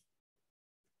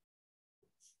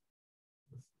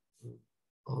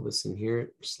 All this in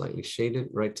here, slightly shaded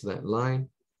right to that line.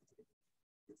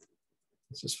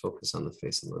 Let's just focus on the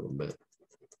face a little bit.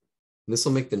 This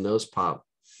will make the nose pop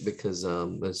because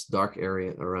there's dark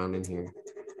area around in here.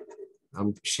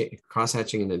 I'm cross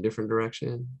hatching in a different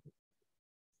direction.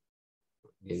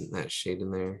 Getting that shade in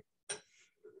there.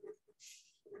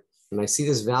 And I see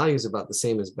this value is about the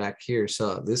same as back here.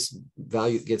 So this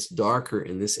value gets darker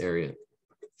in this area.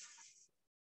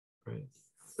 Right.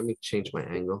 Let me change my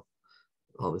angle.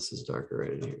 All this is darker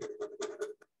right in here.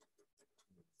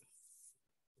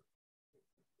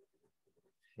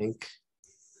 Hank.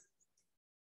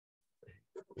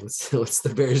 What's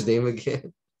the bear's name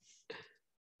again?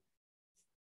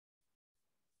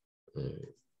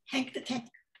 Hank the Tank.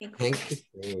 Hank the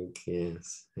Tank,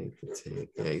 yes. Hank the Tank.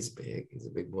 Yeah, he's big. He's a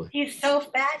big boy. He's so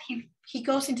fat, he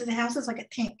goes into the houses like a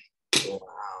tank. Wow.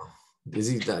 Is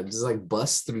he just like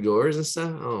bust through doors and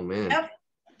stuff? Oh man. Yep.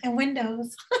 And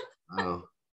windows. Wow.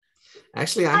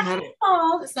 Actually, I had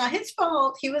It's not his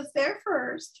fault. He was there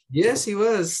first. Yes, he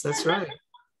was. That's right.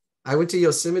 I went to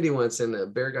Yosemite once and a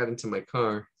bear got into my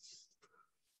car.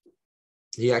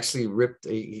 He actually ripped,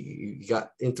 he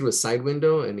got in through a side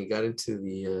window and he got into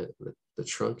the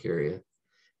trunk area.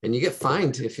 And you get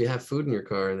fined if you have food in your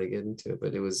car and they get into it.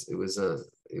 But it was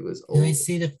old. Can I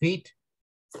see the feet?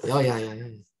 Oh yeah.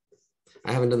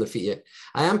 I haven't done the feet yet.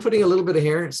 I am putting a little bit of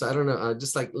hair, so I don't know,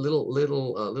 just like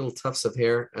little tufts of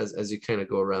hair as you kind of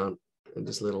go around, and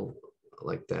just little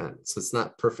like that. So it's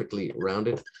not perfectly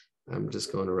rounded. I'm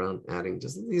just going around adding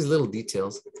just these little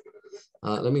details.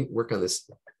 Let me work on this.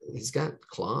 He's got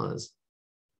claws.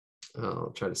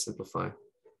 I'll try to simplify.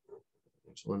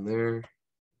 There's one there.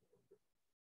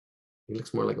 He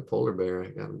looks more like a polar bear. I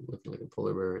got him looking like a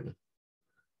polar bear right now.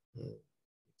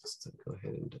 Just go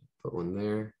ahead and put one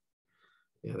there.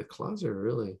 Yeah, the claws are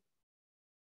really,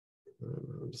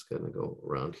 I'm just gonna go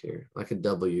around here, like a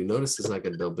W. Notice there's like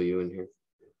a W in here.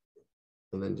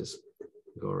 And then just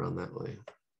go around that way.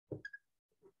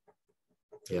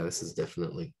 Yeah, this is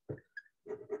definitely,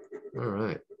 all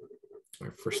right.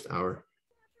 Our first hour.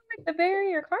 Like the bear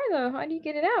in your car though, how do you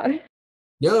get it out?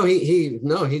 No, he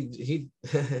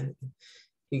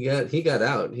he got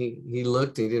out. He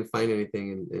looked, he didn't find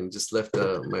anything and just left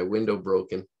my window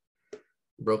broken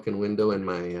window, and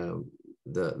my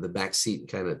the back seat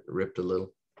kind of ripped a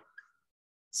little,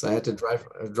 so I had to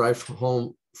drive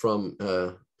home from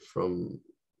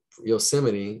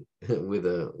Yosemite with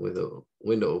a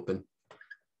window open,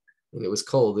 and it was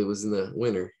cold. It was in the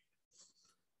winter.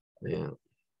 Yeah.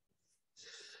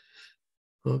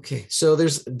 Okay, so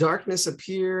there's darkness up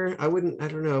here. I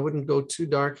wouldn't go too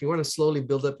dark. You want to slowly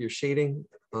build up your shading.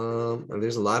 And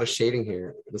there's a lot of shading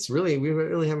here. We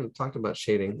really haven't talked about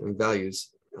shading and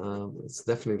values. It's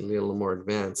definitely a little more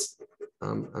advanced.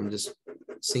 I'm just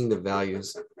seeing the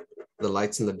values, the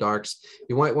lights and the darks.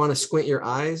 You might want to squint your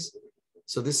eyes.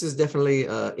 So this is definitely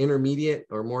intermediate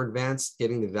or more advanced,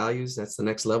 getting the values. That's the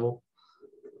next level.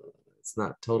 It's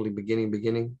not totally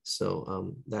beginning.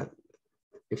 So that,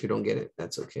 if you don't get it,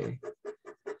 that's okay.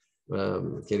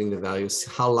 Getting the values,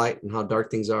 how light and how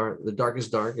dark things are. The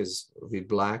darkest dark will be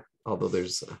black, although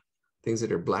there's things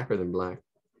that are blacker than black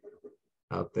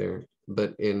out there.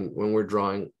 But when we're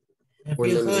drawing, Have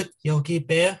you heard Yogi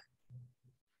Bear?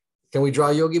 Can we draw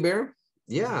Yogi Bear?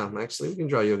 Yeah, actually, we can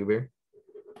draw Yogi Bear.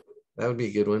 That would be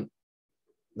a good one.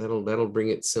 That'll bring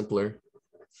it simpler.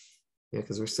 Yeah,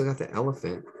 because we still got the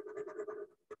elephant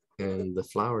and the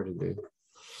flower to do.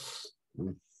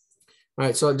 All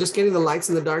right, so I'm just getting the lights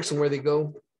and the darks and where they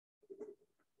go.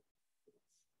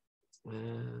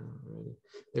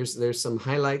 There's some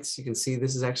highlights. You can see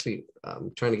this is actually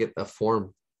trying to get a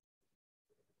form.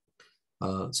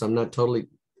 So I'm not totally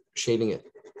shading it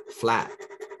flat.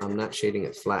 I'm not shading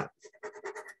it flat.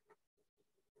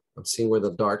 I'm seeing where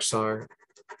the darks are.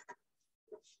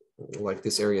 like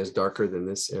this area is darker than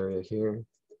this area here.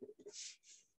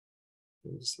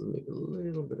 And just make a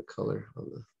little bit of color on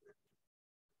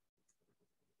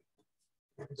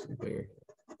the bear.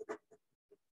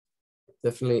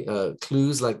 Definitely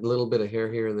clues like a little bit of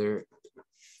hair here and there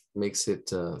makes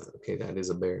it, okay, that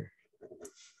is a bear.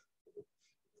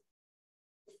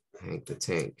 Hank the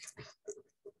Tank.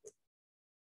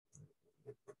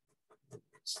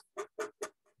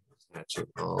 Hatch it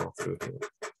all through here.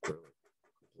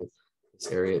 This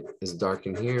area is dark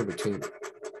in here between the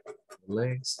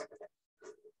legs.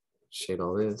 Shade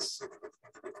all this.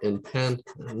 In pen,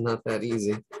 not that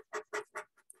easy.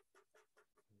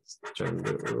 Just trying to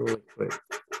do it really quick.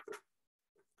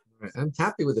 All right, I'm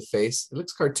happy with the face. It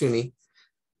looks cartoony,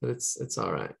 but it's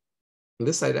all right. And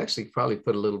this I'd actually probably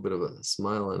put a little bit of a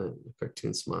smile on it, a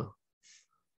cartoon smile.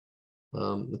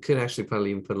 We could actually probably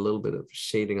even put a little bit of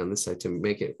shading on this side to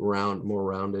make it round, more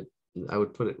rounded. I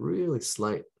would put it really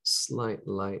slight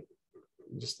light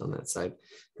just on that side.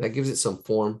 That gives it some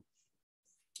form.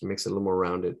 It makes it a little more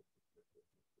rounded.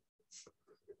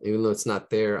 Even though it's not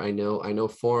there, I know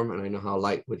form and I know how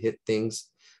light would hit things,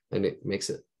 and it makes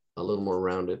it a little more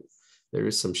rounded. There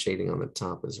is some shading on the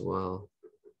top as well.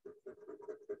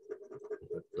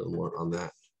 A little more on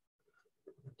that.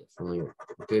 Definitely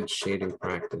good shading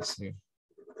practice here.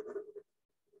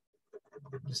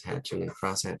 Just hatching and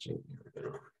cross hatching.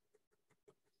 There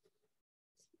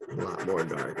we go. A lot more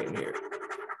dark in here.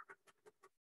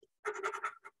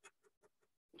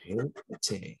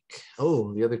 Take.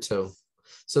 Oh, the other toe.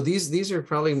 So these are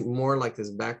probably more like this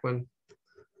back one.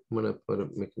 I'm gonna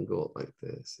make them go up like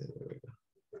this. Yeah, there we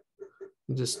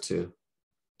go. Just two.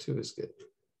 Two is good.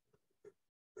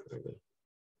 There we go.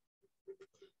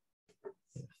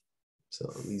 Yeah.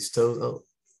 So these toes, oh,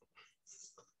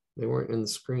 they weren't in the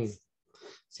screen.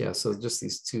 Yeah, so just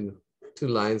these two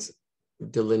lines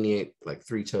delineate like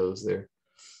 3 toes there.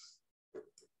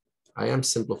 I am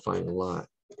simplifying a lot,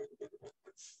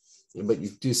 but you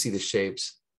do see the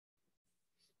shapes.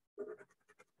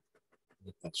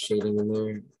 Get that shading in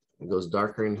there. It goes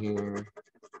darker in here.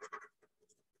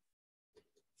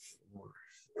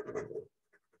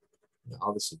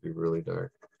 All this would be really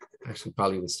dark. Actually,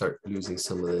 probably even start losing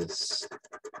some of this.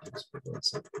 Just put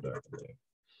something dark in there.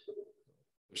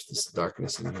 There's this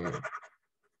darkness in here.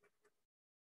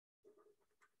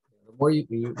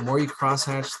 The more you cross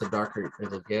hatch, the darker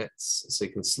it'll get. So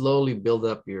you can slowly build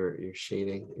up your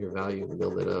shading, your value, and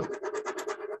build it up.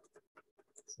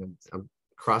 So I'm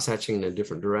cross hatching in a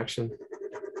different direction.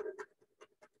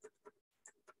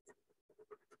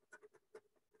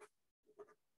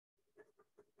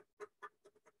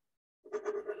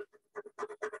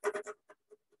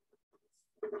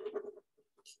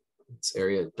 This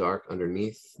area dark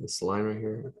underneath this line right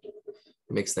here.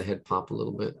 It makes the head pop a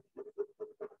little bit.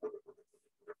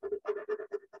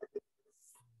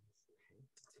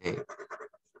 Okay.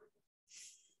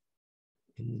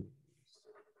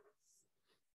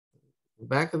 The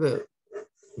back of the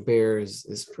bear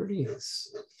is pretty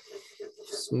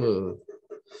smooth.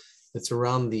 It's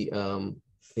around the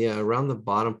around the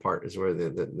bottom part is where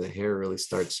the hair really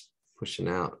starts pushing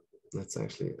out. That's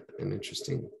actually an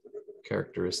interesting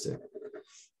characteristic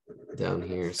down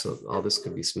here. So all this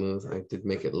could be smooth. I did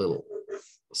make it a little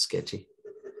sketchy.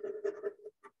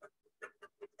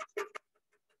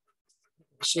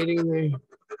 Shading in there.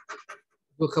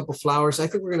 Do a couple flowers. I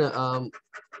think we're gonna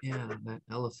yeah, that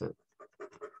elephant.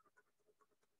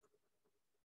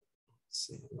 Let's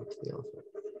see, what's the elephant?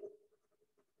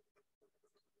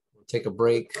 We'll take a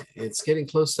break. It's getting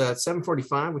close to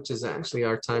 7:45, which is actually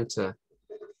our time to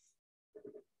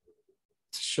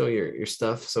show your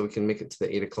stuff, so we can make it to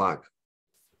the 8 o'clock.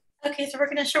 Okay, so we're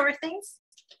gonna show her things.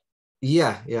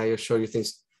 Yeah, you'll show you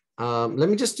things. Let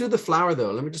me just do the flower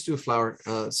though. Let me just do a flower.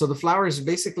 So the flower is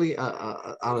basically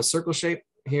on a circle shape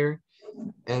here,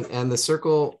 and the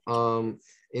circle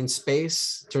in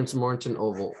space turns more into an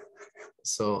oval.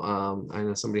 So I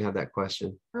know somebody had that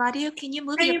question. Mario, can you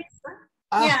move Can your you-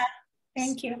 Yeah,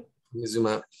 thank you. Let me zoom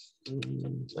out.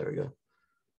 There we go.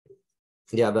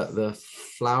 Yeah, the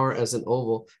flower as an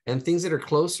oval, and things that are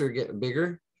closer get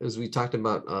bigger, as we talked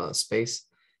about space,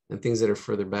 and things that are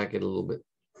further back get a little bit,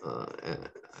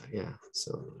 yeah,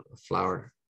 so a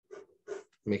flower,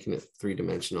 making it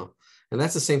 3-dimensional. And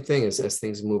that's the same thing as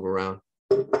things move around.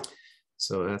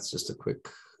 So that's just a quick,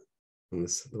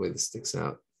 the way this sticks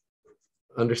out.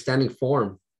 Understanding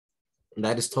form,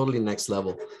 that is totally next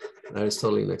level. That is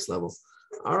totally next level.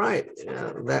 All right,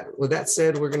 with that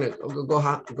said, we're gonna go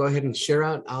ahead and share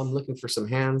out. I'm looking for some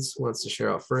hands. Who wants to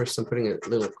share out first? I'm putting a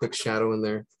little quick shadow in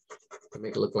there to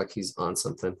make it look like he's on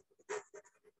something.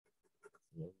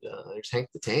 And, there's Hank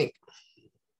the Tank.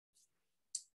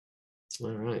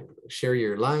 All right. Share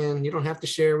your lion. You don't have to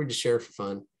share. We just share for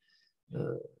fun.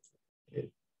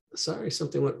 Sorry,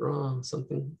 something went wrong.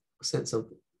 Something sent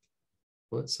something.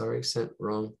 What? Sorry, sent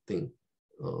wrong thing.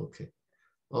 Oh, okay.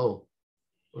 Oh,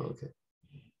 okay.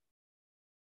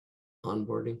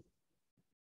 Onboarding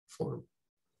form.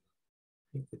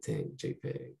 The tank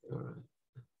JPEG. All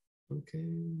right. Okay.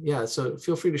 Yeah. So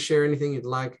feel free to share anything you'd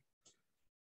like.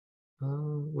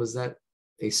 Was that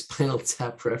a Spinal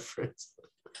Tap reference?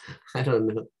 I don't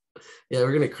know. Yeah,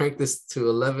 we're gonna crank this to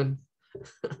 11.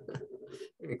 We're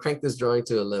gonna crank this drawing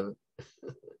to 11.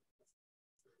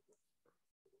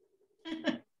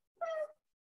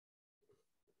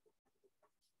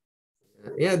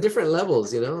 Yeah, different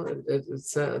levels, you know,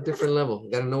 it's a different level.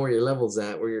 You got to know where your level's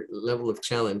at, where your level of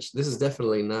challenge. This is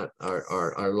definitely not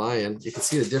our lion. You can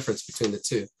see the difference between the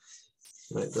two,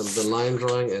 right? The lion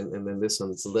drawing and then this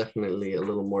one's definitely a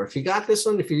little more. If you got this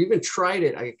one, if you even tried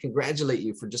it, I congratulate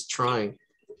you for just trying,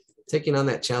 taking on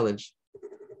that challenge.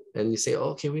 And you say,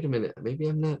 oh, okay, wait a minute, maybe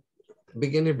I'm not a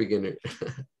beginner.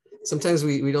 Sometimes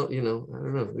we don't, you know, I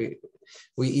don't know,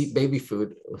 we eat baby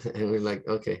food and we're like,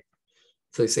 okay.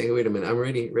 So you say, hey, wait a minute, I'm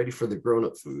ready for the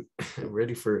grown-up food. I'm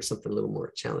ready for something a little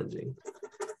more challenging,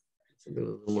 something a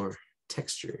little more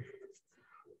texture.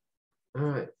 All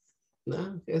right.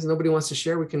 No, guys, nobody wants to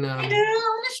share. We can. I do. I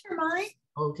want to share mine.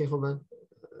 Okay, hold on.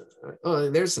 Oh,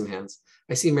 there's some hands.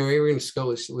 I see Mary. We're going to go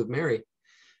with Mary.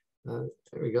 There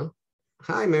we go.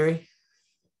 Hi, Mary.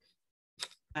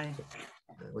 Hi.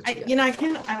 What you got? You know,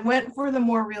 I went for the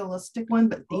more realistic one,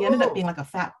 but he ended up being like a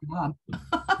fat blob.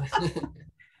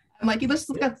 I'm like, he looks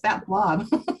like a fat blob.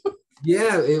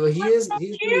 Yeah, he is.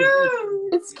 He's Cute.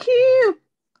 It's cute.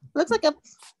 Looks like a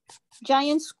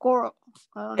giant squirrel.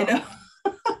 I don't know.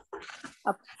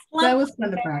 That was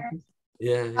fun to practice.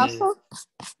 Yeah. Also,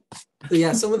 So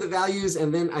yeah, some of the values,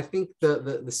 and then I think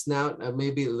the snout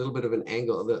maybe a little bit of an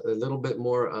angle, a little bit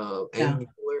more angular.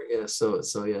 Yeah. So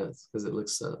yeah, because it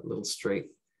looks a little straight.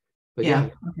 But yeah,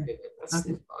 Okay. that's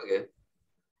Okay. all good.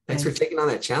 Thanks for taking on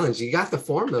that challenge. You got the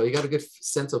form though. You got a good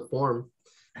sense of form,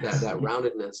 that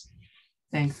roundedness.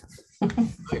 Thanks.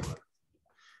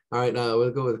 All right,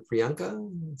 we'll go with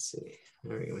Priyanka. Let's see.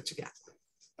 There we go. What you got?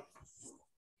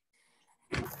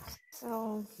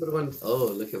 So Good one. Oh,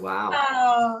 look at wow.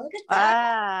 Oh, look at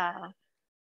that.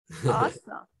 wow.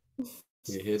 Awesome.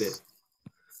 You hit it.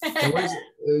 And where's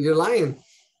your lion?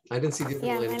 I didn't see the other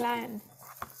yeah, lion. my lion.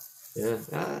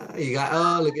 Yeah. You got.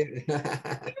 Oh, look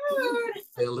at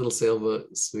a little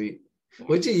sailboat. Sweet.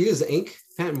 What'd you use? Ink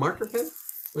pen, marker pen?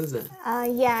 What is that?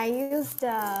 Yeah, I used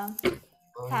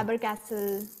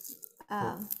Faber-Castell.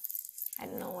 I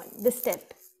don't know what this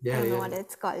tip. Yeah, I don't know what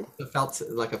it's called. A felt,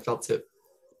 like a felt tip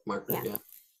marker. Yeah. Yeah.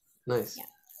 Nice. Yeah.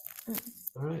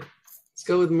 All right. Let's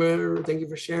go with Maria. Thank you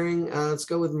for sharing. Let's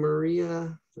go with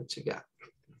Maria. What you got?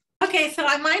 Okay, so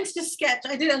mine's just sketch.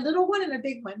 I did a little one and a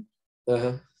big one.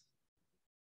 Uh-huh.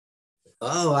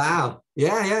 Oh wow.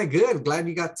 Yeah, good. Glad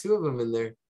you got two of them in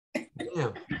there.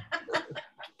 Yeah.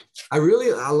 I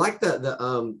like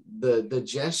the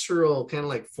gestural kind of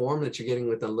like form that you're getting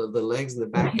with the legs and the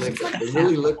back legs. It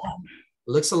really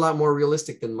looks a lot more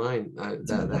realistic than mine.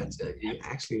 You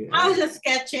actually. I was just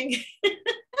sketching.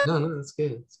 No, that's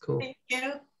good. It's cool. Thank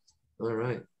you. All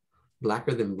right.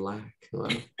 Blacker than black. Wow.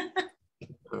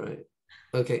 All right.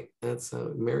 Okay, that's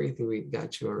Mary. I think we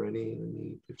got you already. Let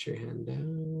me put your hand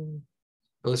down.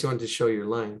 Unless you wanted to show your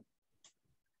line.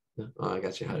 No? Oh, I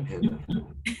got your hand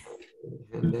down.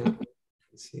 Hand down.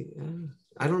 Let's see. All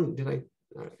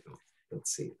right.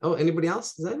 Let's see. Oh, anybody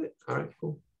else? Is that it? All right,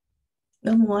 cool.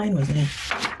 No line was in.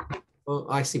 Oh,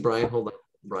 I see Brian. Hold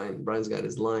on. Brian's got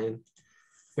his line.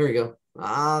 There we go.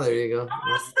 There you go.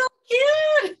 Oh, so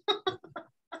cute.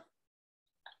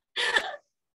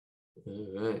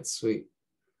 All right, sweet.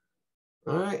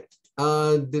 All right.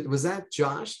 Was that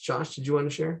Josh? Josh, did you want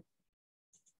to share?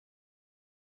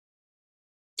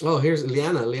 Oh, here's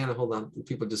Liana. Liana, hold on.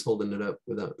 People just holding it up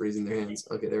without raising their hands.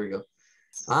 Okay, there we go.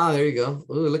 There you go.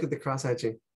 Ooh, look at the cross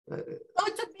hatching. Oh,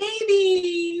 it's a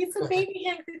baby. It's a baby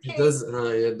Hanky It Tank. does.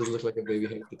 It does look like a baby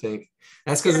Hanky Tank.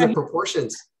 That's because of the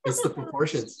proportions. It's the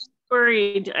proportions.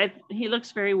 Worried. He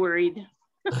looks very worried.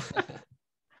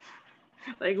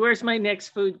 Like, where's my next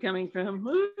food coming from?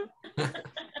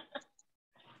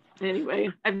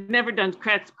 Anyway, I've never done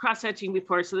cross-hatching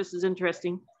before, so this is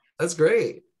interesting. That's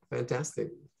great. Fantastic.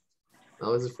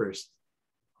 Always a first.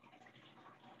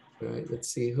 All right, let's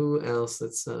see who else.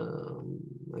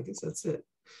 I guess that's it.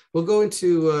 We'll go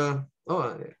into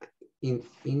Ine.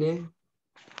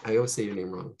 I always say your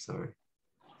name wrong. Sorry.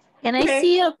 Can I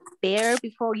see a bear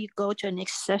before you go to the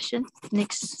next session,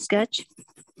 next sketch?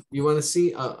 You want to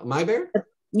see my bear?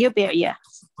 Your bear, yeah.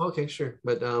 Okay, sure.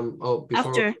 But oh,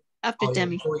 before After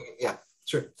Demi. Yeah,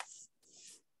 sure.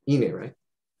 Ine, right?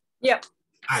 Yep.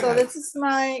 I So got it. this is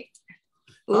my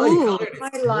Oh, you Ooh. colored it.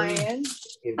 my lion.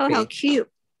 In Oh, how pink. cute.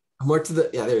 More to the,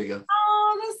 yeah, there you go.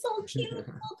 Oh, that's so cute. All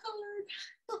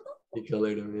colored. You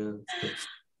colored him, yeah.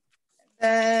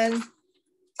 And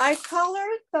I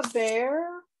colored the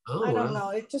bear. Oh, I don't wow. know.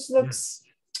 It just looks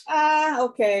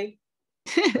okay.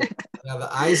 Yeah, the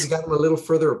eyes got them a little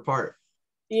further apart.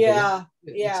 Yeah,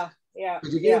 It's- yeah.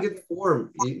 But you're getting good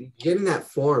form. You're getting that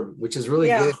form, which is really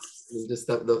Yeah. good. And just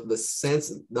the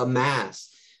sense, the mass.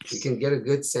 You can get a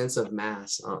good sense of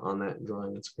mass on that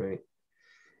drawing. That's great.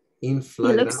 He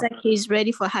looks like he's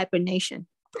ready for hibernation.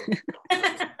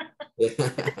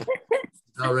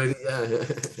 Already, yeah.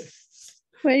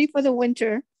 Ready for the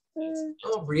winter.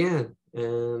 Oh, Brienne.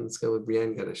 And let's go with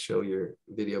Brienne. Got to show your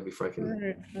video before I can.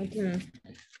 Alright, okay.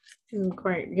 Didn't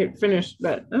quite get finished,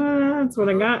 but that's what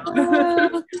I got.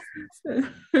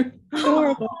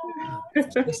 Adorable.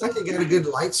 Looks like you got a good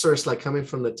light source, like coming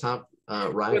from the top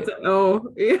right. Oh,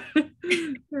 yeah.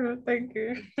 Yeah, thank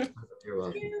you. You're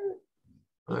welcome.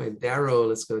 All right, Darrow.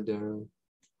 Let's go, Darrow.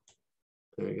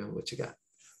 There you go. What you got?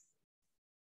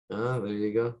 Ah, there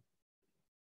you go.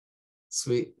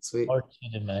 Sweet, sweet. More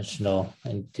two-dimensional.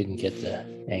 I didn't get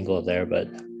the angle there, but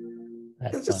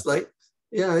It's just like,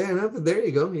 yeah, no, but there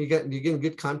you go. You're getting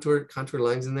good contour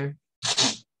lines in there.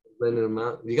 Blending them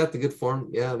out. You got the good form.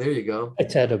 Yeah, there you go.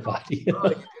 it's had a body.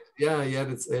 Oh, yeah,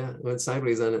 went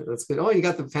sideways on it. That's good. Oh, you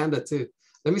got the panda too.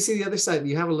 Let me see the other side.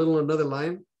 You have another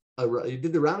line. You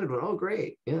did the rounded one. Oh,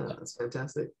 great. Yeah, that's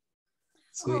fantastic.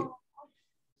 Sweet.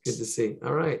 Good to see.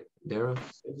 All right, Darrow.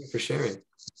 Thank you for sharing.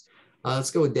 Let's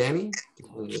go with Danny.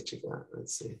 What you got?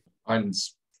 Let's see.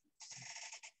 Mine's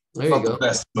There not you go. the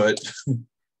best, but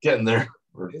getting there.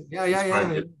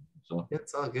 Yeah. So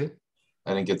It's all good.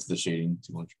 I didn't get to the shading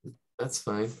too much. That's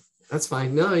fine. That's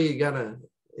fine. No, you gotta,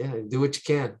 do what you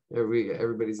can.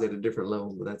 Everybody's at a different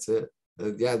level, but that's it.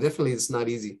 Yeah, definitely, it's not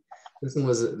easy. This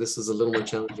was a little more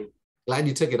challenging. Glad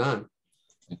you took it on.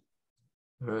 All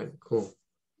right, cool.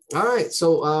 All right,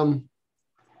 so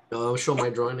I'll show my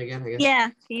drawing again, I guess. Yeah,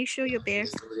 can you show your bear?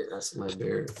 That's my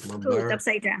bear. Oh, it's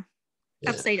upside down. Yeah.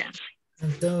 Upside down.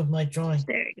 I'm done with my drawing.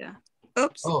 There you go.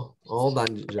 Oops. Oh, hold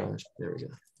on, Josh. There we go.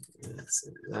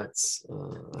 That's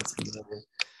better.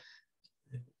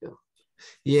 There we go.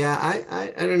 Yeah,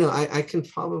 I don't know. I can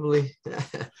probably.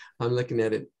 I'm looking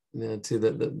at it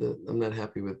too. I'm not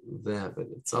happy with that, but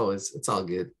it's all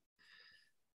good.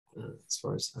 As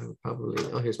far as I would probably.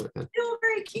 Oh, here's my pen. Still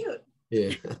very cute.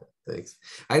 Yeah, thanks.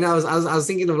 I know. I was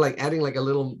thinking of like adding like a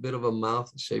little bit of a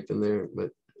mouth shape in there,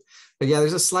 but yeah,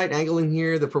 there's a slight angle in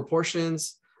here. The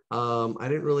proportions. I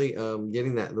didn't really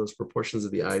getting those proportions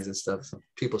of the eyes and stuff.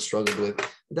 People struggled with. But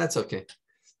that's okay.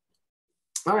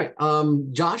 All right.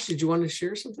 Josh, did you want to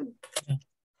share something? Yeah.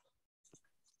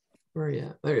 Where are you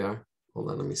at? There you are.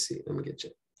 Hold on. Let me see. Let me get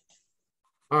you.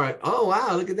 All right. Oh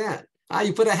wow! Look at that.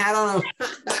 You put a hat on him.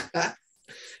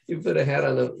 You put a hat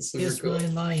on him. Super Here's cool. my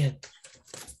lion.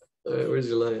 All right, where's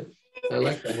your lion? I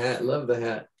like the hat. Love the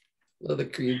hat. Love the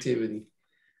creativity.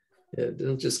 Yeah,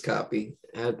 don't just copy.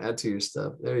 Add to your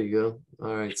stuff. There you go.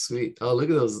 All right, sweet. Oh, look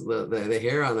at those. The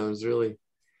hair on him is really,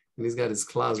 and he's got his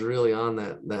claws really on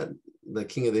the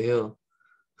king of the hill.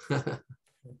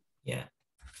 Yeah.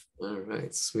 All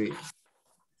right, sweet.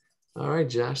 All right,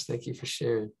 Josh, thank you for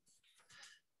sharing.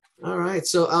 All right,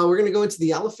 so we're going to go into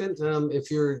the elephant. If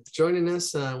you're joining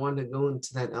us, I wanted to go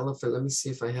into that elephant. Let me see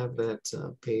if I have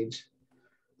that page.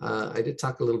 I did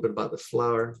talk a little bit about the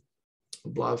flower,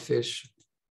 blobfish.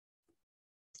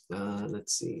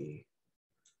 Let's see.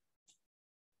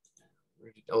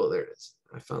 Oh, there it is.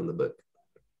 I found the book.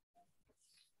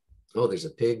 Oh, there's a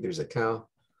pig. There's a cow.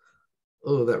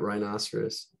 Oh, that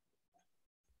rhinoceros.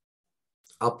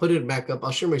 I'll put it back up.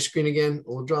 I'll share my screen again.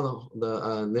 We'll draw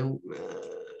then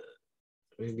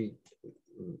maybe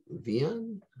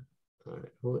Vian. All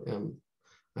right. Who am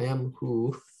I? Am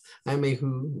who? I'm a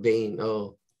who vein. Oh,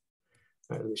 all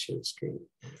right. Let me share the screen.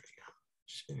 There we go.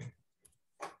 Share.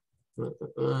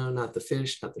 Not the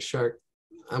fish, not the shark.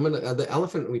 I'm gonna the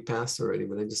elephant we passed already,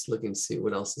 but I'm just looking to see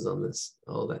what else is on this.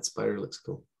 Oh, that spider looks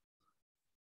cool.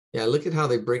 Yeah, look at how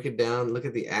they break it down. Look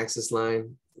at the axis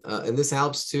line. And this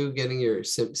helps too, getting your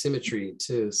symmetry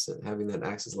too, so having that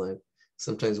axis line.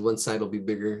 Sometimes one side will be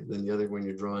bigger than the other when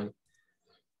you're drawing.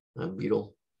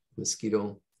 Beetle,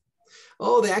 mosquito.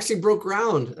 Oh, they actually broke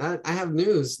ground. I have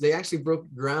news. They actually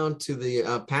broke ground to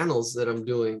the panels that I'm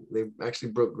doing. They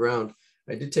actually broke ground.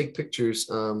 I did take pictures.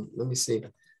 Let me see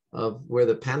of where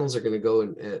the panels are going to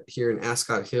go here in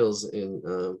Ascot Hills in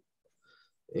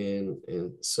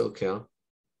SoCal.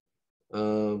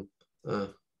 Hold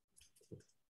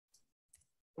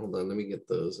on, let me get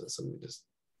those. Somebody just.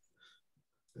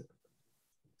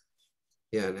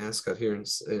 Yeah, in Ascot here,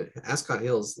 Ascot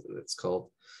Hills, it's called.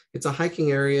 It's a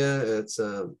hiking area. It's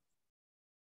let's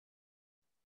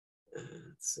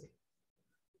see.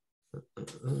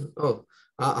 Oh,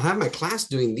 I have my class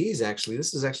doing these actually.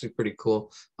 This is actually pretty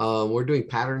cool. We're doing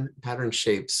pattern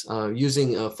shapes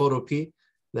using Photopea,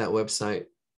 that website.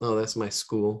 Oh, that's my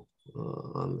school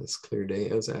on this clear day.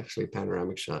 It was actually a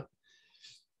panoramic shot.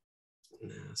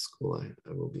 School,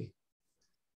 I will be.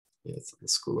 Yeah, it's the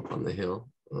school up on the hill.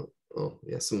 Oh,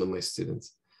 yeah, some of my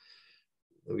students.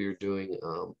 We were doing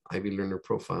Ivy Learner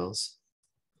profiles.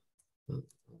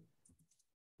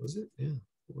 Was it? Yeah.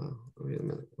 Wow. Wait a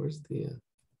minute. Where's the?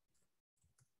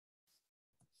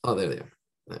 Oh, there they are.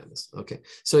 There it is. Okay.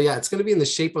 So yeah, it's going to be in the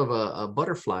shape of a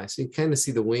butterfly. So you kind of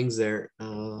see the wings there. I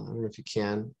don't know if you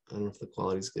can. I don't know if the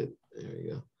quality's good. There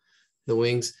you go. The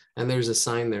wings, and there's a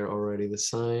sign there already. The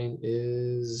sign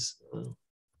is.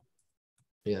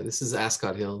 Yeah, this is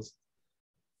Ascot Hills.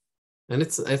 And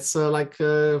it's like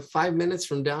 5 minutes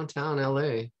from downtown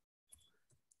LA.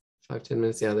 5-10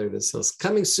 minutes. Yeah, there it is. So it's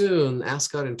coming soon.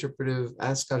 Ascot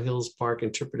Hills Park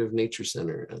Interpretive Nature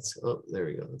Center. That's there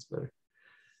we go. That's better.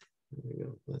 There we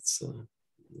go. That's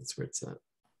where it's at.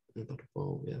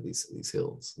 Oh, yeah, these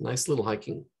hills. Nice little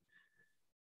hiking.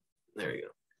 There you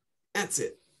go. That's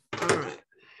it. All right.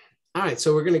 All right.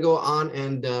 So we're gonna go on,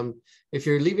 and if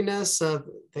you're leaving us,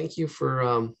 thank you for.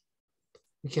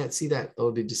 You can't see that.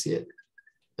 Oh, did you see it?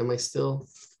 Am I still?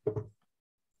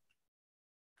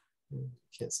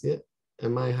 Can't see it.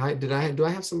 Am I high? Do I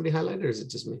have somebody highlighted, or is it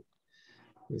just me?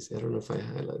 Let me see. I don't know if I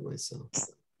highlight myself.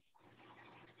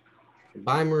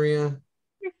 Bye, Maria.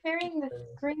 You're sharing the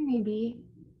screen, maybe.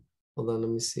 Hold on, let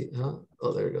me see. Huh?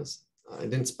 Oh, there it goes. I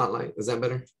didn't spotlight. Is that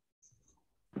better?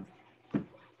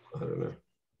 I don't know.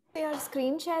 Your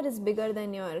screen share is bigger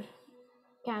than your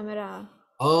camera.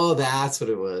 Oh, that's what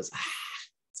it was.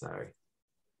 Sorry.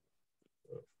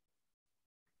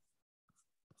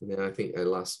 Yeah, I think I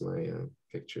lost my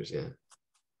pictures. Yeah.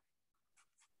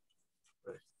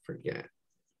 I forget.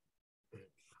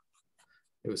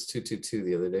 It was 222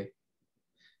 the other day.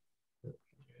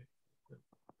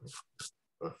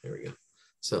 Oh, here we go.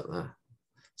 So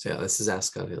yeah, this is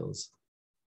Ascot Hills.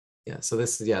 Yeah, so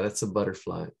this is, yeah, that's a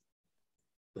butterfly.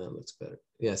 That looks better.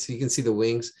 Yeah, so you can see the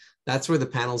wings. That's where the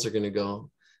panels are going to go.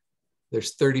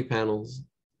 There's 30 panels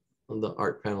on the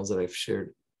art panels that I've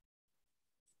shared.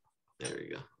 There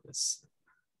you go.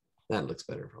 That looks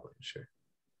better, probably, sure.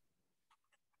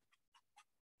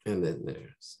 And then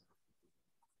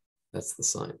that's the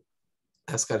sign.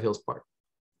 Ascot Hills Park.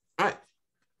 All right,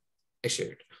 I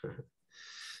shared.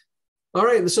 All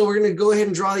right, so we're gonna go ahead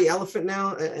and draw the elephant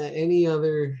now. Any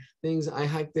other things? I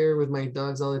hike there with my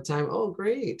dogs all the time. Oh,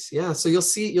 great. Yeah, so you'll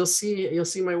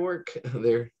see my work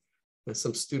there. There's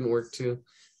some student work too.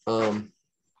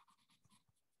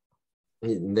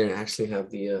 They actually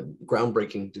have the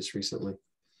groundbreaking just recently.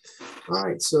 All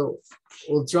right, so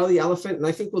we'll draw the elephant, and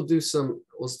I think we'll do some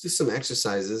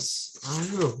exercises. I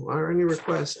don't know. Are any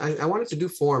requests? I wanted to do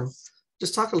form.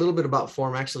 Just talk a little bit about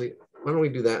form, actually. Why don't we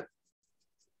do that?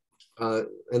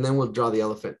 And then we'll draw the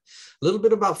elephant. A little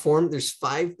bit about form. There's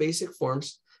 5 basic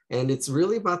forms, and it's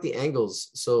really about the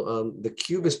angles. So the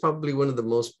cube is probably one of the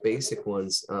most basic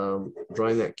ones.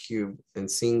 Drawing that cube and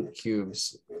seeing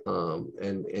cubes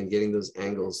and getting those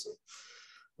angles.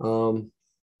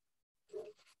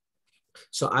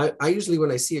 So I usually,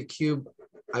 when I see a cube,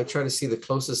 I try to see the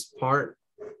closest part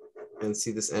and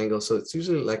see this angle. So it's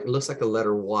usually like, it looks like a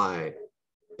letter Y,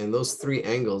 and those 3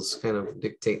 angles kind of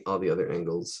dictate all the other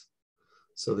angles.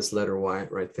 So this letter Y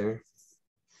right there,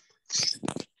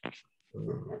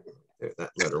 there's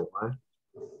that letter Y.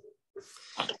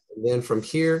 And then from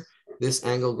here, this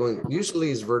angle going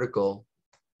usually is vertical.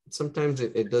 Sometimes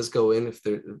it does go in if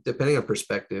they're, depending on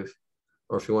perspective,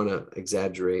 or if you want to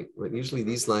exaggerate, but usually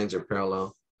these lines are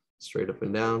parallel, straight up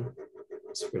and down,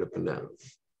 straight up and down.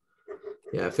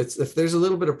 Yeah, if there's a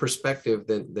little bit of perspective,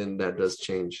 then that does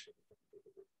change.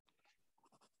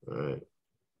 All right,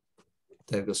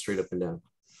 that goes straight up and down.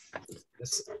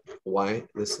 This Y,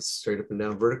 this is straight up and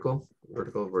down, vertical,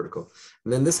 vertical, vertical.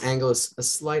 And then this angle is a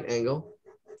slight angle.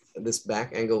 This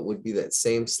back angle would be that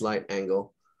same slight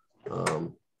angle.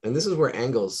 And this is where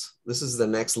angles, this is the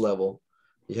next level.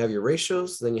 You have your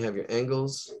ratios, then you have your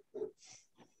angles,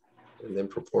 and then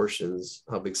proportions,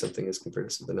 how big something is compared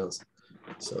to something else.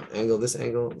 So angle, this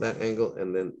angle, that angle,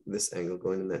 and then this angle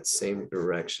going in that same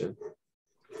direction.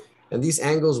 And these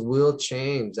angles will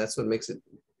change. That's what makes it,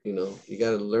 you know, you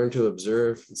got to learn to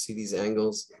observe and see these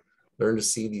angles, learn to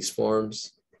see these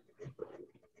forms.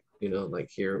 you know, like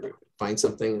here, find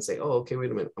something and say, oh, okay,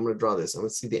 wait a minute, I'm gonna draw this. I'm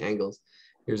gonna see the angles.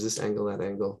 Here's this angle, that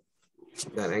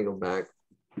angle back,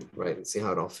 right? And see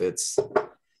how it all fits.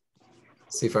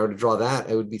 See, if I were to draw that,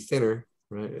 it would be thinner,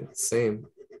 right? It's the same,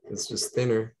 it's just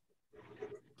thinner.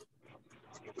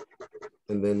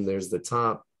 And then there's the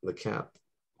top, the cap,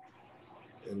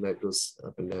 and that goes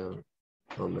up and down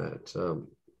on that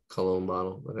cologne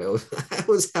bottle that I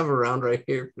always have around right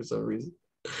here for some reason.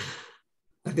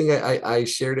 I think I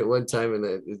shared it one time and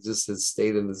it just has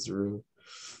stayed in this room.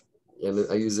 And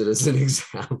I use it as an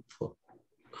example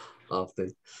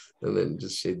often. And then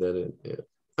just shade that in. Yeah.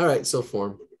 All right, so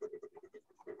form.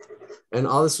 And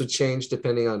all this would change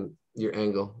depending on your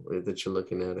angle that you're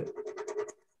looking at it.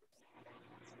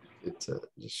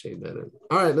 Just shade that in.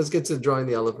 All right, let's get to drawing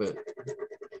the elephant.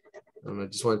 I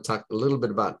just want to talk a little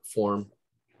bit about form.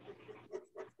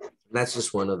 That's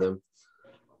just one of them.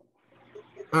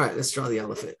 All right, let's draw the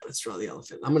elephant. Let's draw the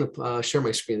elephant. I'm gonna share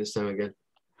my screen this time again.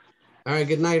 All right,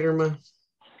 good night, Irma.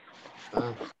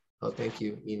 Oh, thank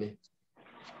you, Ine.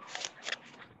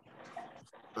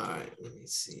 All right, let me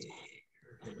see.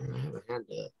 I have a hand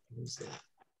up. Who's that?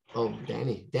 Oh,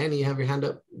 Danny. Danny, you have your hand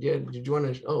up. Yeah, did you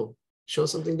want to, show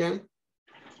something, Danny?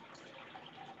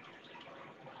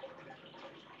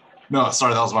 No,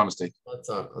 sorry, that was my mistake. That's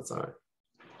all right.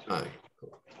 All right,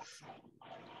 cool.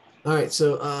 All right,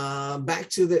 so back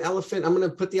to the elephant. I'm gonna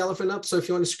put the elephant up. So if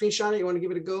you want to screenshot it, you want to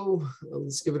give it a go.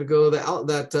 Let's give it a go.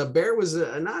 That bear was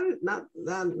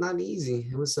not easy.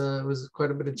 It was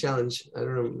quite a bit of challenge. I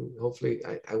don't know. Hopefully,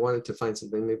 I wanted to find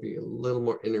something maybe a little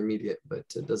more intermediate, but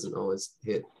it doesn't always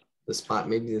hit the spot.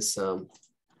 Maybe this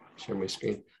share my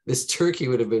screen. This turkey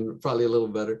would have been probably a little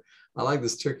better. I like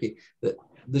this turkey.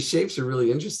 The shapes are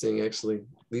really interesting, actually.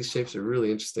 These shapes are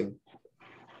really interesting.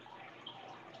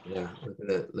 Yeah, look at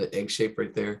that, the egg shape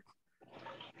right there.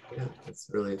 Yeah, that's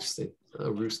really interesting.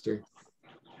 A rooster.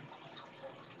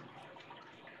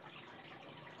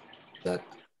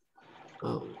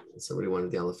 Somebody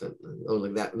wanted the elephant. Oh,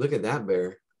 look at that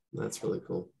bear. That's really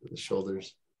cool. The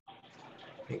shoulders.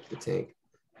 Tank to tank.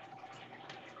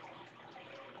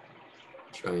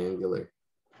 Triangular.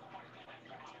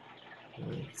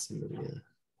 That's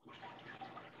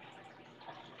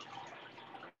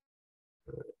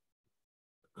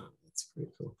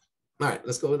pretty cool. All right,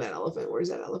 let's go with that elephant. Where's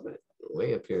that elephant?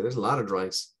 Way up here. There's a lot of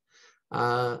drawings.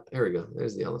 There we go.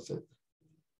 There's the elephant.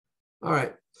 All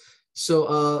right. So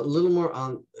a little more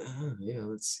on, yeah,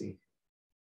 let's see.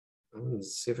 I'm going to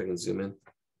see if I can zoom in.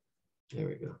 There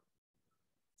we go.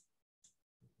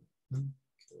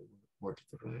 Okay, more to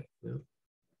the right. No.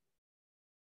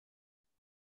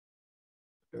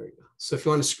 There we go. So if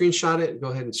you want to screenshot it, go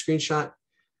ahead and screenshot.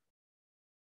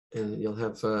 And you'll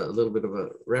have a little bit of a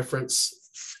reference.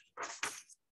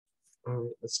 All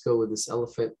right, let's go with this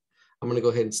elephant. I'm gonna go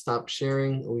ahead and stop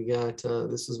sharing. We got,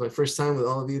 this was my first time with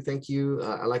all of you. Thank you.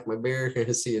 I like my bear.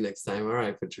 See you next time. All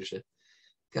right, Patricia.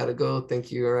 Gotta go.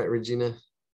 Thank you. All right, Regina.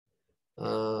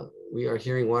 We are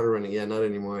hearing water running. Yeah, not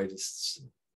anymore.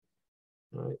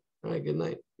 All right, good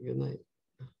night. Good night.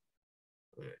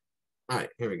 All right,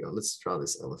 here we go. Let's draw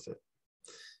this elephant.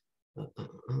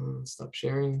 Stop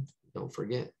sharing. Don't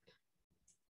forget.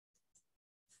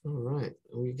 All right,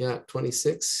 we got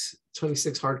 26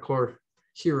 hardcore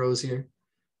heroes here.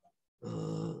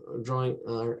 Drawing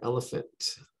our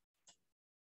elephant.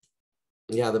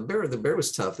 Yeah, the bear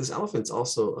was tough. This elephant's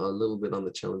also a little bit on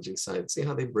the challenging side. See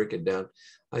how they break it down.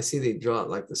 I see they draw it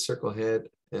like the circle head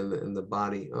and the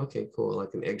body. Okay, cool,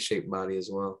 like an egg-shaped body as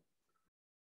well.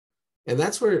 And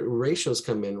that's where ratios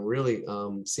come in, really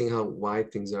seeing how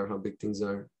wide things are, how big things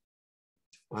are.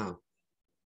 Wow.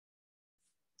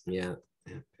 Yeah.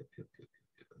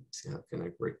 See how can I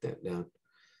break that down?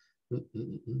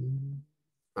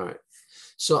 All right.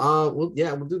 So we'll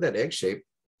do that egg shape.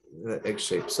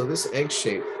 So this egg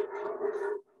shape.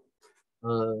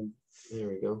 There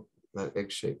we go. That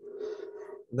egg shape.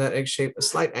 That egg shape, a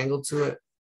slight angle to it.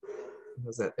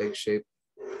 How's that egg shape?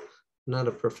 Not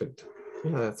a perfect.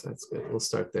 Yeah, that's good. We'll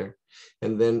start there.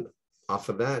 And then off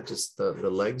of that, just the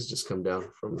legs just come down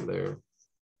from there.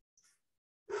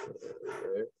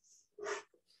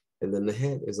 And then the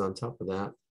head is on top of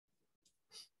that.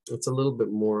 It's a little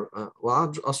bit more,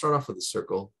 well, I'll start off with a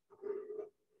circle.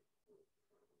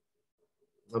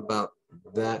 About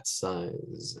that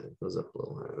size. It goes up a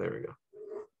little higher. There we go.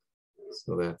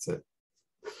 So that's it.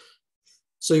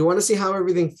 So you want to see how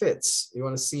everything fits. You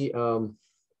want to see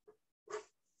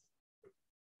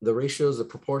the ratios, the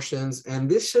proportions, and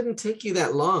this shouldn't take you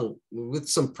that long. With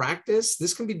some practice,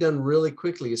 this can be done really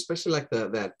quickly, especially like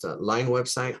that line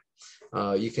website.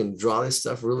 You can draw this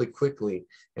stuff really quickly.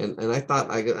 And I thought,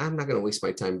 I'm not going to waste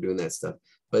my time doing that stuff.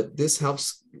 but this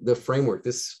helps the framework.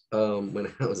 This,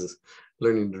 when I was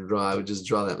learning to draw, I would just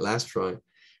draw that last drawing,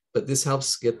 but this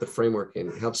helps get the framework in.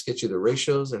 It helps get you the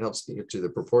ratios. It helps get you the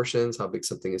proportions, how big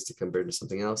something is to compare to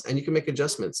something else. And you can make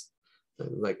adjustments.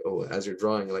 Like, oh, as you're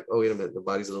drawing, like, oh, wait a minute, the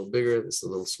body's a little bigger, this is a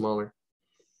little smaller.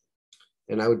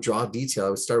 And I would draw detail. I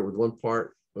would start with one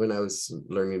part when I was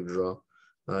learning to draw.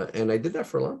 And I did that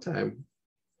for a long time.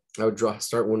 I would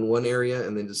start in one area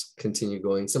and then just continue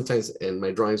going. Sometimes, and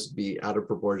my drawings would be out of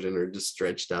proportion or just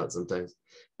stretched out sometimes.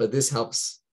 But this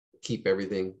helps keep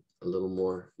everything a little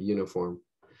more uniform.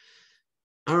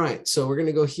 All right, so we're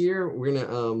gonna go here. We're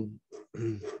gonna,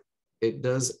 it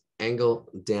does angle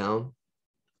down.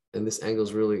 And this angle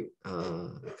is really,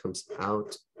 it comes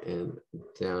out and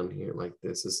down here like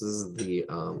this. This is the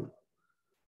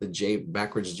J,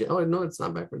 backwards J. Oh, no, it's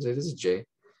not backwards. It is a J,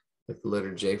 like the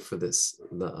letter J for this,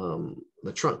 the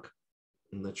trunk,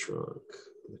 and the trunk,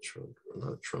 a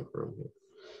lot of trunk room here.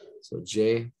 So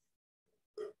J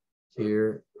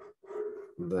here,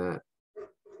 that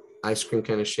ice cream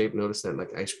kind of shape. Notice that,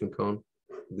 like ice cream cone,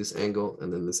 this angle,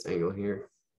 and then this angle here.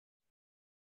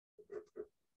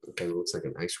 Okay, it looks like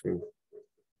an ice cream.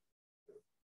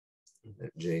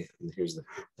 That J, and here's the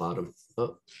bottom.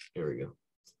 Oh, here we go.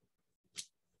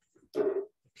 The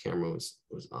camera was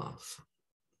off.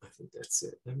 I think that's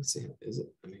it. Let me see. Is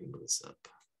it? Let me move this up.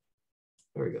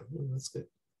 There we go. Oh, that's good.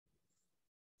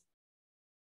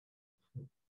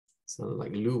 Sounded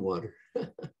like loo water.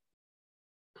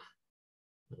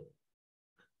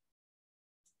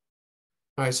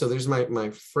 All right, so there's my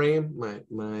frame,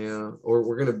 or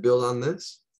we're gonna build on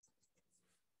this.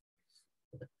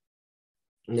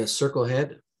 And a circle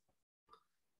head.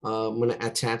 I'm gonna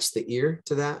attach the ear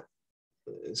to that.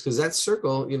 It's because that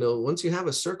circle, you know, once you have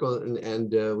a circle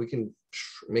and we can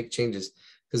make changes,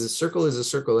 because a circle is a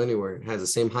circle anywhere. It has the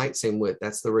same height, same width.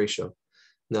 That's the ratio.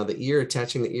 Now the ear,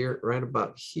 attaching the ear right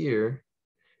about here,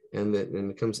 and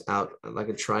then it comes out like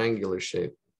a triangular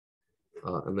shape,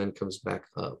 and then comes back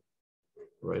up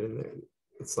right in there.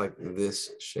 It's like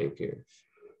this shape here,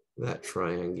 that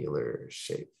triangular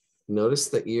shape. Notice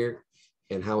the ear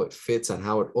and how it fits and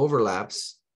how it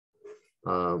overlaps.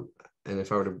 And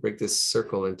if I were to break this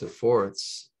circle into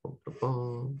fourths,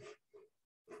 and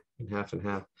half,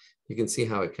 you can see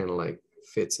how it kind of like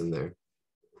fits in there,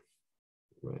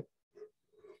 right?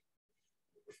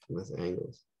 With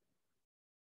angles.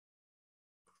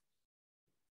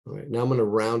 All right, now I'm gonna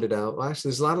round it out. Well, actually,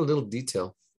 there's a lot of little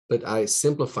detail, but I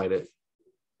simplified it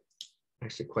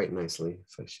actually quite nicely.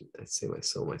 If I'd say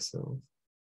myself.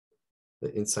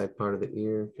 The inside part of the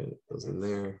ear kind of goes in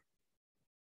there.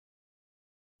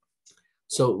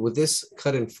 So with this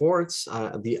cut in fourths,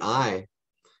 the eye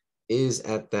is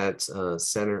at that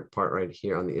center part right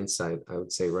here on the inside. I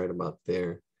would say right about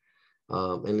there.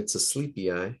 And it's a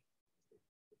sleepy eye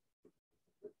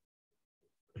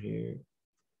here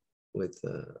with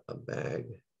a bag.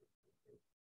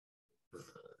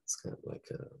 It's kind of like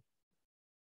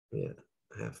a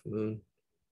half moon,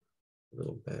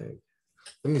 little bag.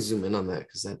 Let me zoom in on that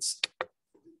because that's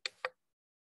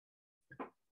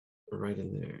right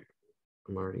in there.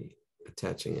 I'm already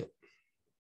attaching it,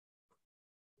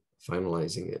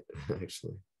 finalizing it,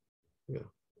 actually. Yeah.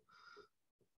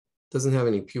 Doesn't have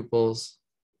any pupils.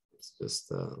 It's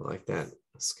just like that,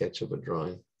 a sketch of a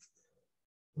drawing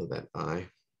of that eye,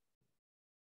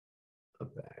 a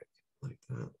bag like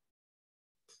that.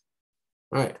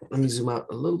 All right, let me zoom out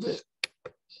a little bit.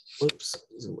 Whoops,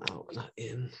 zoom out, not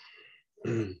in.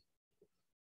 All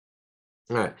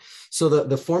right, so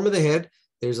the form of the head,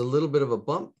 there's a little bit of a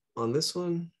bump on this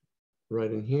one,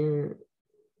 right in here,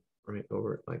 right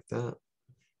over it like that.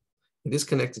 It is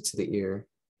connected to the ear,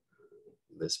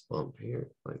 this bump here,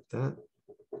 like that.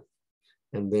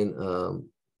 And then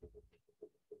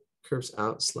curves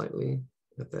out slightly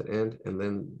at that end, and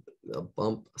then a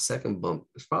bump, a second bump.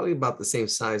 It's probably about the same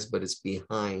size, but it's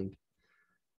behind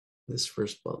this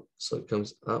first bump. So it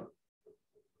comes up,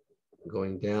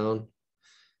 going down,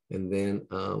 and then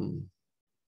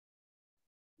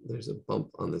there's a bump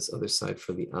on this other side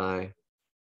for the eye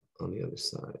on the other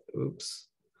side. Oops.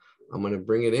 I'm going to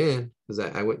bring it in because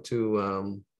I went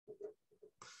to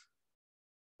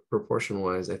proportion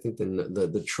wise. I think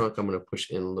the trunk I'm going to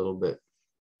push in a little bit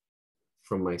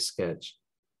from my sketch,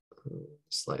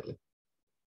 slightly.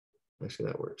 Actually,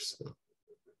 that works. So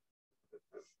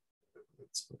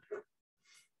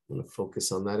I'm going to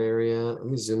focus on that area. Let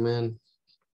me zoom in.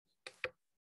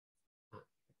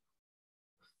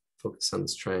 Focus on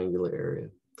this triangular area.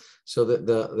 So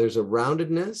there's a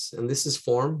roundedness, and this is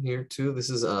form here too.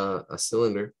 This is a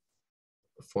cylinder,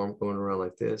 a form going around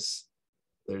like this.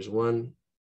 There's 1,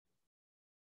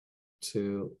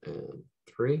 2, and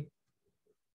pretty?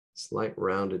 Slight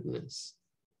roundedness.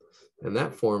 And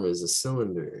that form is a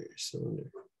cylinder.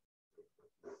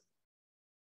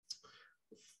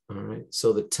 All right,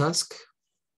 so the tusk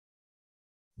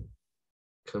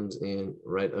comes in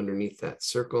right underneath that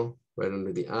circle, right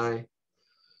under the eye.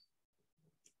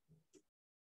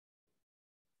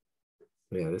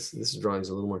 Yeah, this drawing is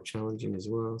a little more challenging as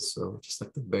well. So just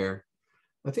like the bear,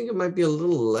 I think it might be a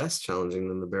little less challenging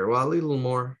than the bear. Well, a little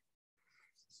more.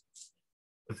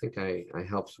 I think I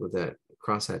helped with that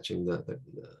cross-hatching the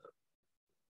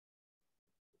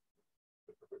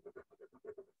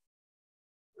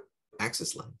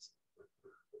axis lines.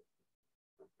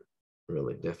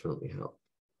 Really definitely help.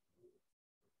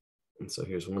 And so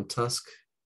here's one tusk.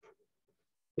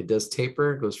 It does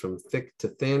taper, goes from thick to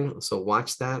thin. So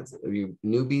watch that. You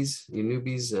newbies,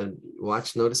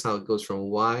 watch, notice how it goes from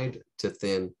wide to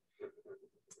thin,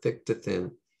 thick to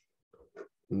thin.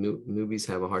 Newbies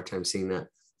have a hard time seeing that.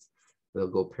 They'll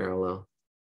go parallel.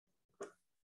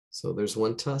 So there's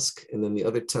one tusk, and then the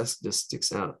other tusk just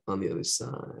sticks out on the other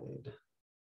side.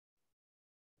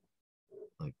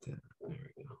 Like that.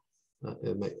 There we go.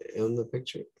 Am I in the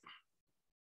picture?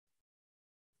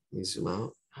 You zoom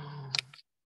out.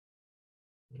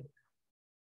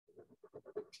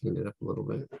 Clean it up a little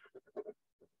bit.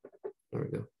 There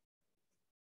we go.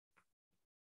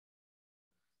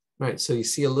 All right, so you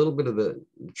see a little bit of the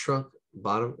trunk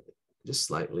bottom, just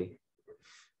slightly,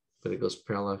 but it goes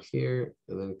parallel here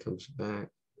and then it comes back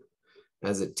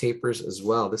as it tapers as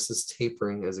well. This is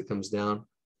tapering as it comes down.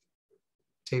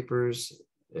 Tapers,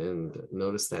 and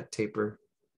notice that taper.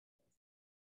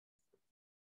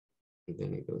 And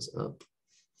then it goes up.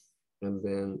 And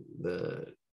then the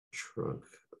trunk,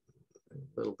 a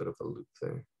little bit of a loop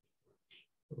there.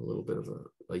 A little bit of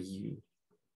a U,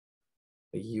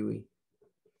 a U-y.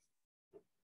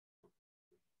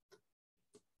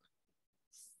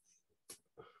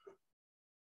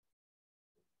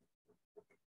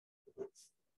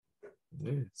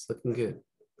 Yeah, it's looking good.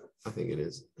 I think it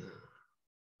is.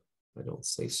 I don't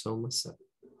say so myself.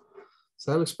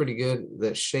 So that looks pretty good.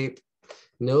 That shape.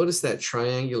 Notice that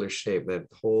triangular shape, that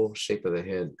whole shape of the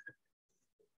head.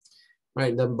 All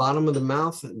right, the bottom of the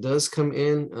mouth does come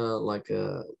in like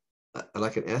an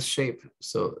S shape.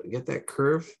 So get that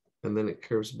curve, and then it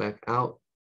curves back out.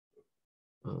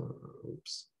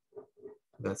 Oops,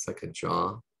 that's like a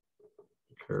jaw.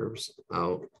 Curves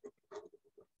out,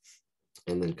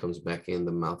 and then comes back in.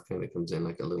 The mouth kind of comes in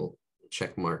like a little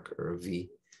check mark or a V,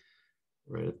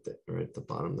 right at the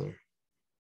bottom there.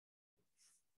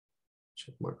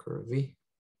 Check mark or a V.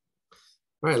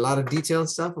 All right, a lot of detail and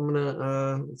stuff. I'm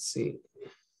gonna let's see,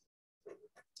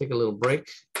 take a little break,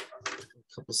 a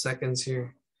couple seconds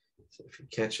here. So if you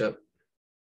catch up.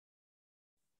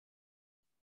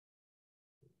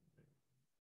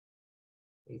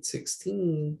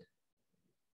 $8:16.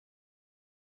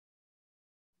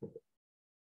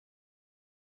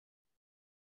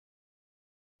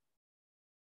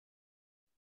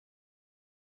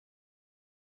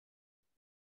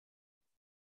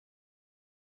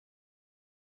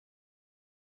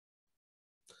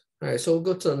 All right, so we'll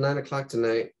go till 9 o'clock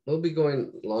tonight. We'll be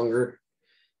going longer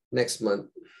next month.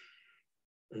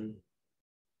 Let's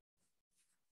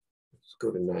go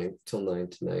to 9 till 9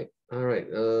 tonight. All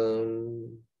right. All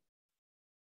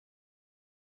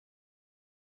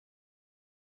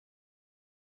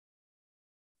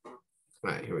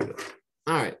right, here we go.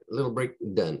 All right, little break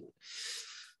done.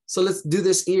 So let's do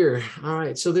this ear. All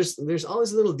right, so there's all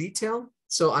this little detail.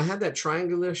 So I have that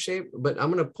triangular shape, but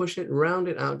I'm gonna push it, round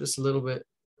it out just a little bit,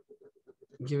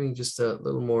 giving just a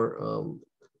little more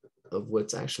of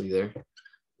what's actually there,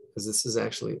 because this is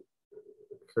actually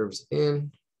curves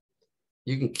in.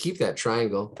 You can keep that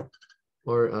triangle,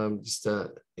 or just you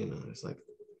know, it's like,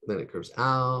 then it curves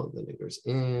out, then it goes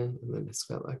in, and then it's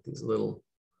got like these little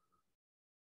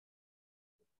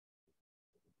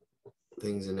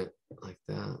things in it like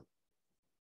that.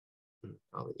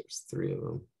 Probably there's 3 of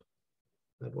them.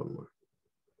 I had one more.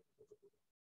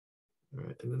 All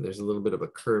right, and then there's a little bit of a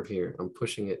curve here. I'm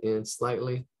pushing it in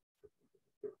slightly.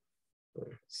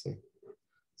 There, see?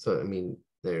 So, I mean,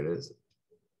 there it is.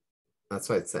 That's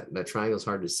why it's that triangle is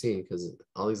hard to see, because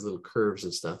all these little curves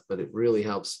and stuff, but it really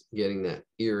helps getting that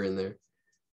ear in there.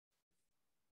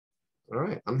 All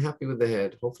right, I'm happy with the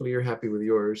head. Hopefully you're happy with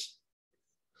yours.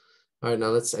 All right, now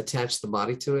let's attach the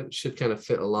body to it. It should kind of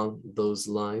fit along those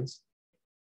lines.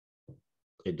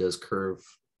 It does curve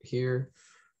here.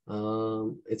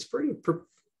 It's pretty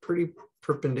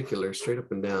perpendicular, straight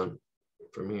up and down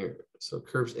from here. So it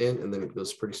curves in, and then it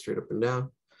goes pretty straight up and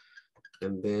down.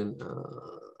 And then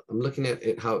I'm looking at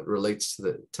it, how it relates to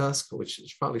the tusk, which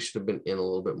probably should have been in a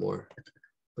little bit more.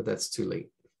 but that's too late.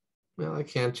 Well, I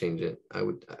can change it. I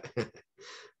would,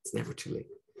 it's never too late.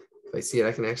 If I see it,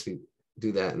 I can actually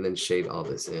do that and then shade all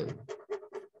this in.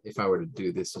 If I were to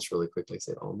do this just really quickly,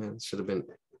 say, oh man, it should have been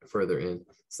further in.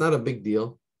 It's not a big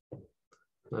deal,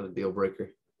 not a deal breaker.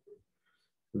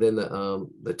 Then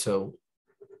the toe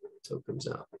comes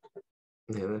out.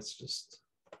 Yeah, that's just,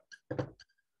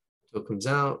 toe comes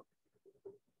out,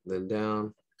 then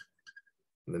down,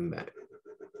 then back.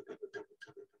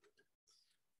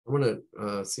 I'm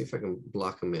gonna see if I can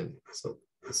block them in. So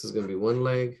this is gonna be one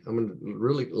leg. I'm gonna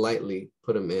really lightly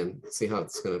put them in, see how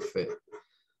it's gonna fit.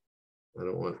 I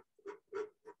don't want,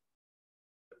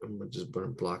 I'm just gonna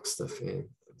block stuff in.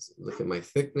 Look at my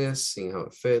thickness, seeing how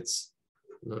it fits,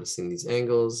 noticing these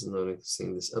angles,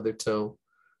 noticing this other toe.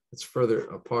 It's further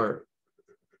apart.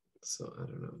 So I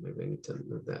don't know, maybe I need to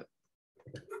move that.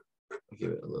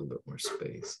 Give it a little bit more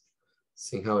space.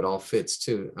 Seeing how it all fits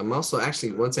too. I'm also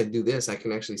actually, once I do this, I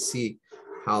can actually see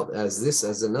how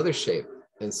as another shape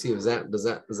and see is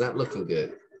that looking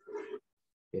good.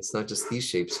 It's not just these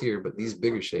shapes here, but these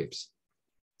bigger shapes.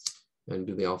 And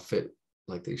do they all fit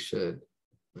like they should?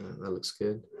 That looks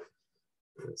good.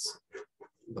 This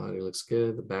body looks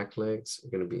good. The back legs are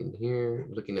going to be in here,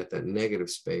 looking at that negative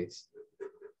space.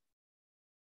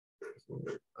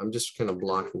 I'm just kind of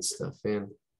blocking stuff in,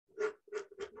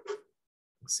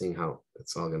 seeing how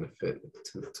it's all going to fit.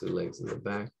 Two legs in the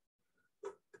back.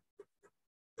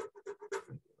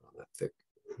 All that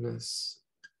thickness.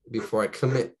 Before I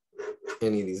commit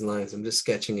any of these lines, I'm just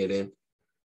sketching it in.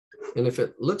 And if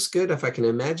it looks good, if I can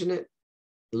imagine it,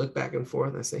 look back and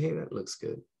forth, I say, hey, that looks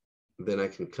good. Then I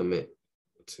can commit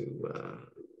to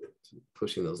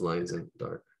pushing those lines in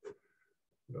darker.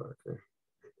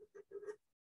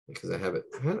 Because I have it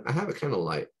kind of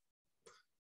light.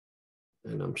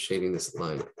 And I'm shading this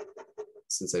line.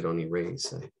 Since I don't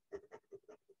erase, I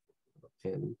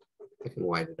can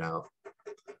white it out.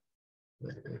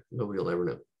 Nobody will ever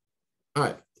know. All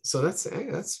right, so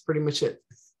that's pretty much it.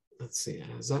 Let's see,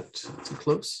 is that too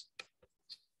close?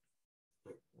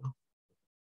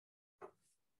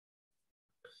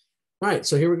 All right,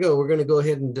 so here we go. We're going to go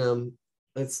ahead and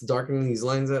let's darken these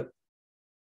lines up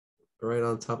right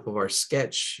on top of our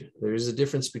sketch. There is a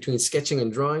difference between sketching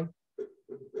and drawing.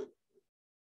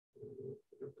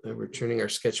 And we're turning our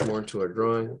sketch more into our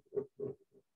drawing.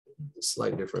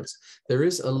 Slight difference. There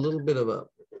is a little bit of a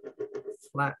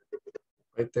flat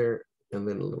right there, and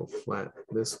then a little flat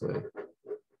this way,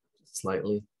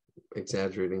 slightly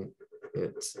exaggerating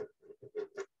it.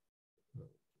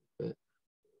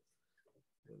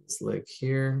 This leg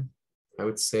here, I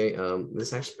would say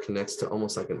this actually connects to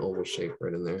almost like an oval shape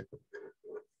right in there.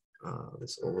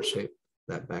 This oval shape,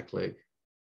 that back leg.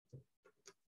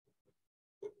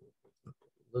 A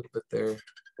little bit there,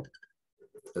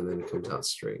 and then it comes out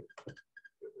straight.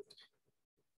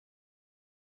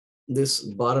 This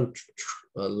bottom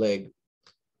leg,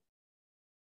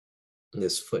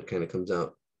 this foot kind of comes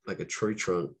out like a tree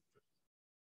trunk.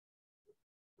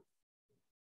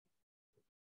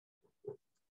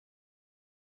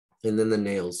 And then the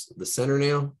nails, the center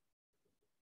nail.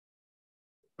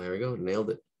 There we go, nailed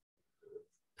it.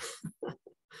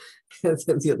 And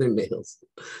then the other nails.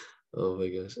 Oh my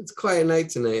gosh, it's quiet night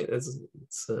tonight. It's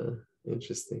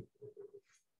interesting.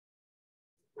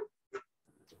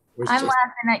 I'm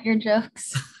laughing at your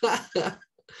jokes.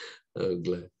 Oh,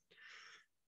 glad.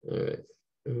 All right.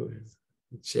 Oh,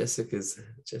 Jessica, I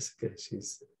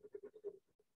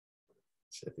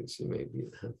think she may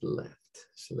have left.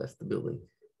 She left the building.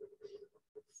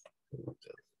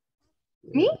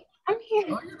 Me? I'm here.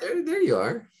 Oh, there you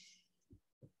are.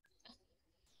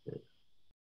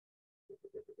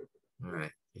 All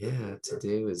right. Yeah,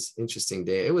 today was an interesting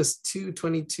day. It was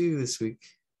 2/22 this week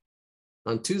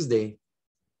on Tuesday.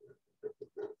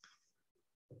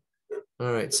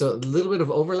 All right, so a little bit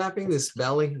of overlapping. This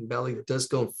belly does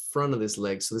go in front of this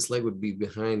leg, so this leg would be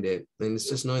behind it. And it's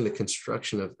just knowing the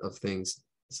construction of things.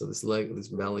 So this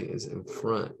belly is in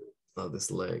front of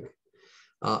this leg.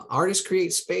 Artists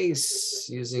create space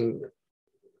using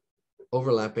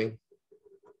overlapping.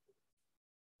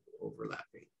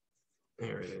 Overlapping.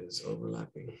 There it is,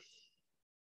 overlapping.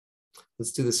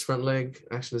 Let's do this front leg.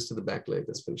 Actually, let's do the back leg.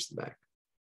 Let's finish the back.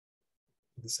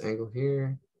 This angle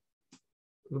here.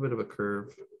 A little bit of a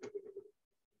curve.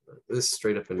 This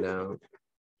straight up and down,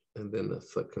 and then the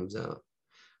foot comes out.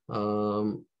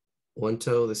 One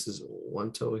toe, this is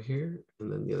one toe here,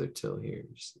 and then the other toe here.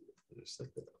 Just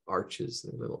like the arches,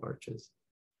 the little arches.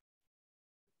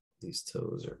 These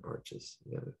toes are arches.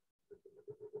 You gotta,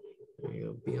 there you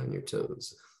go, be on your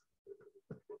toes.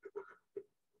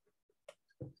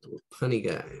 Punny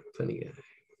guy, punny guy.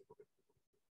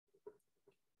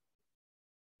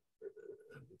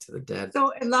 to the dad.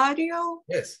 So Eladio,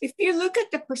 Yes. if you look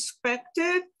at the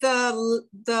perspective,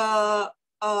 the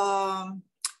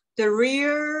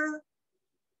rear,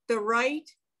 the right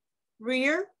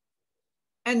rear,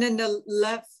 and then the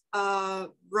left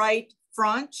right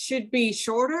front should be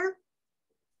shorter.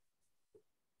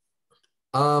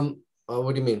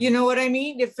 What do you mean? You know what I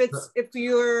mean? If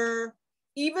you're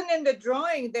even in the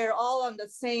drawing, they're all on the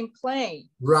same plane.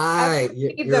 Right.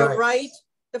 Actually, You're the right.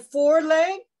 the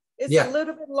foreleg is Yeah. a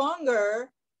little bit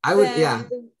longer. I would,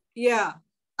 than yeah.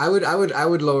 I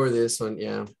would lower this one.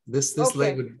 Yeah. This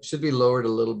leg should be lowered a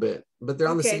little bit, but they're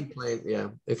on the same plane. Yeah.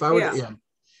 If I would,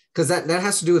 because that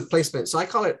has to do with placement. So I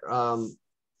call it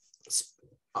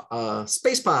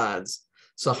space pods.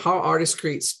 So how artists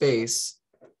create space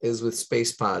is with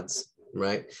space pods,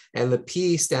 right? And the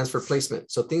P stands for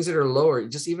placement. So things that are lower,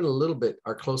 just even a little bit,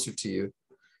 are closer to you,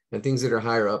 and things that are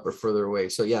higher up are further away.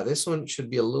 So yeah, this one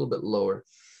should be a little bit lower.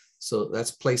 So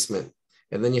that's placement.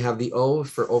 And then you have the O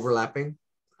for overlapping.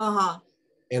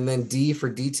 And then D for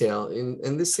detail.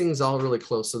 And this thing's all really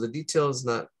close. So the detail is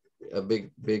not a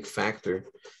big factor.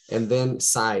 And then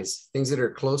size. Things that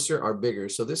are closer are bigger.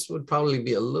 So this would probably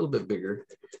be a little bit bigger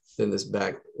than this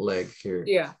back leg here.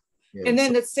 Yeah. And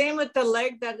then the same with the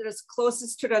leg that is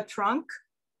closest to the trunk.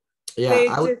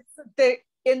 Yeah.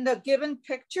 In the given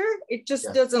picture, it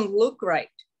just doesn't look right.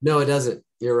 No, it doesn't.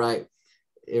 You're right.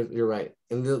 You're right.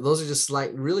 And those are just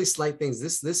really slight things.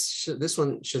 This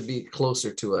one should be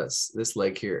closer to us, this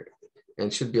leg here,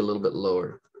 and should be a little bit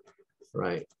lower.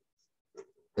 Right.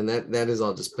 And that is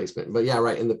all just placement. But yeah,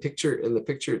 right. In the picture,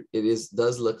 it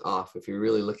does look off. If you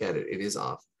really look at it, it is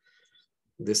off.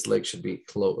 This leg should be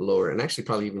lower, and actually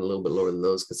probably even a little bit lower than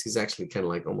those, because he's actually kind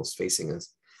of like almost facing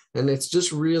us. And it's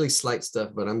just really slight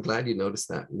stuff, but I'm glad you noticed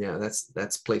that. Yeah,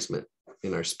 that's placement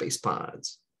in our space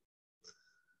pods.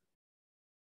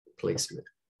 Placement.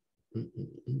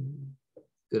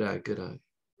 Good eye, good eye.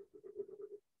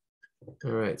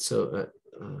 All right, so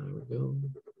here we go.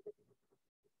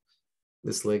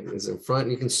 This leg is in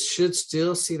front. You should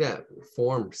still see that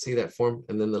form,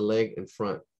 and then the leg in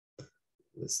front.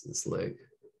 This leg,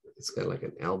 it's got like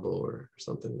an elbow or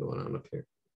something going on up here,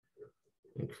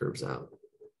 and curves out.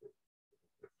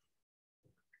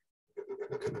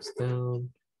 It comes down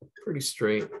pretty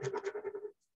straight.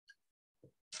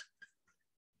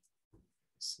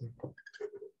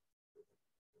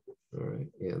 All right,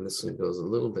 yeah, and this one goes a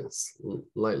little bit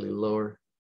lightly lower.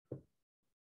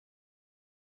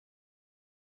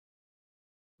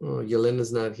 Oh,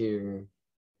 Yelena's not here.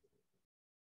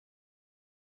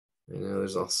 I know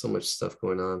there's so much stuff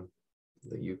going on.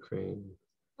 The Ukraine.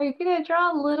 Are you gonna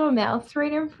draw a little mouse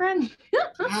right in front?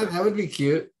 Yeah, that would be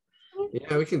cute.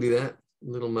 Yeah, we can do that.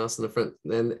 Little mouse in the front.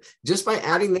 And just by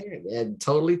adding that, it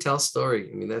totally tells story.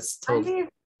 I mean, that's totally. I mean,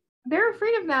 they're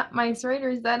afraid of that mice, right? Or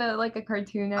is that like a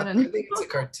cartoon? I don't know. I think it's a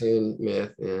cartoon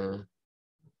myth. Yeah.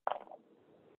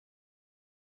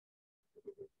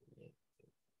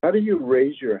 How do you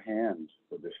raise your hand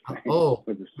for this thing? Oh,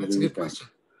 that's a good question.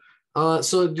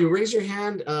 So to raise your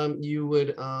hand, you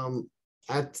would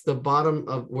at the bottom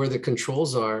of where the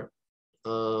controls are.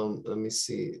 Let me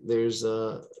see. There's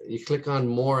you click on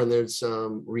more, and there's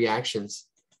reactions.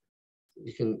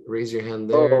 You can raise your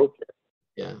hand there. Oh, okay.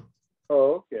 Yeah.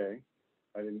 Oh, okay.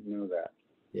 I didn't know that.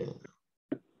 Yeah.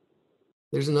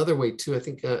 There's another way too. I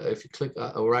think if you click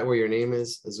right where your name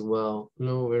is as well.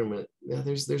 No, wait a minute. Yeah,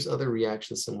 there's other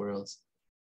reactions somewhere else.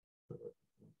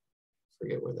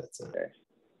 Forget where that's at. Okay.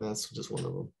 That's just one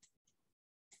of them.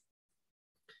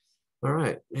 All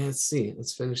right, let's see.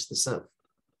 Let's finish this up.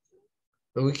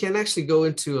 But we can actually go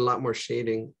into a lot more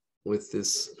shading with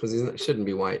this, because it shouldn't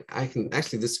be white. I can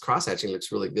actually, this cross hatching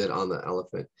looks really good on the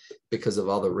elephant because of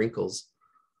all the wrinkles.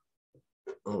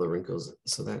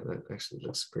 So that actually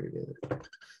looks pretty good.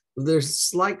 There's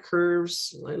slight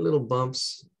curves, slight little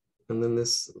bumps, and then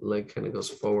this leg kind of goes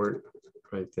forward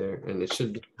right there, and it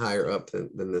should be higher up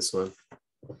than this one.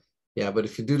 Yeah, but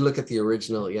if you do look at the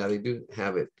original, yeah, they do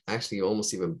have it actually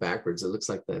almost even backwards. It looks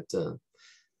like that.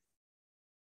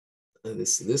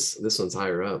 This one's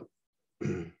higher up,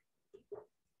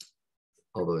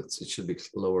 although it should be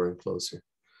lower and closer.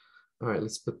 All right,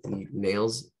 let's put the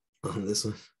nails on this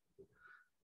one.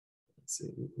 Let's see,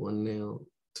 1 nail,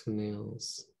 2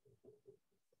 nails,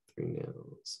 3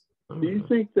 nails. Do you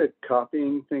think that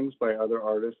copying things by other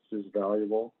artists is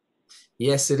valuable?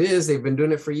 Yes, it is. They've been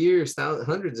doing it for years,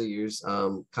 hundreds of years,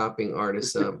 copying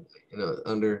artists.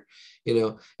 It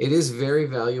is very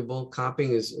valuable.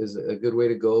 Copying is a good way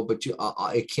to go, but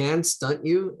it can stunt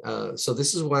you. So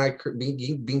this is why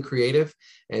being creative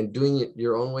and doing it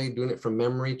your own way, doing it from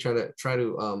memory, try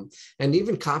to, and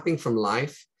even copying from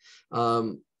life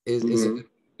is a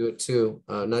do it too.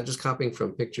 Not just copying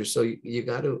from pictures. So you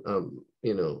got to,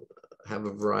 you know, have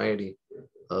a variety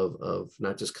of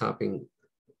not just copying,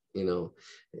 you know,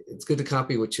 it's good to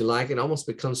copy what you like. It almost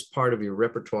becomes part of your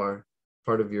repertoire,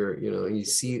 part of your, you know, and you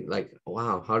see like,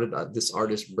 wow, how did this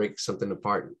artist break something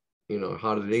apart? You know,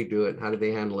 how did they do it? How did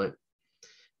they handle it?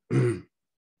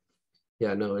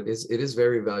 Yeah, no, it is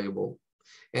very valuable.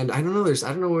 And I don't know,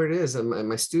 I don't know where it is. And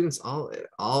my students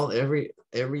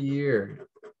every year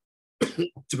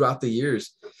throughout the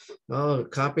years, oh,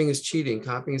 copying is cheating.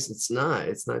 Copying is, it's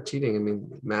not cheating. I mean,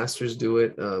 masters do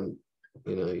it. You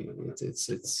know,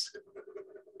 it's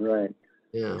right.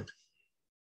 Yeah.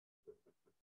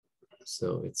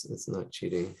 So it's not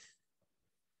cheating.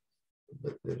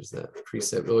 But there's that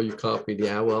precept. Oh, you copied.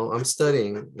 Yeah, well, I'm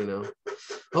studying, you know.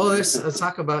 Oh, there's a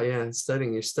talk about, yeah,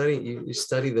 studying. You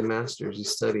study the masters, you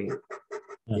study,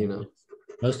 you know.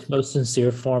 Most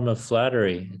sincere form of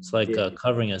flattery. It's like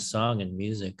covering a song in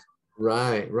music.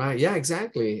 Right. Yeah,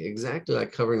 exactly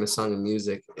like covering a song in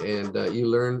music. And you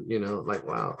learn, you know, like,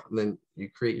 wow, and then you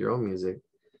create your own music.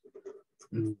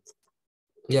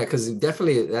 Yeah, because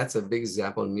definitely that's a big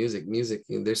example in music.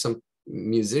 You know, there's some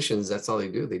musicians, that's all they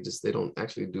do. They don't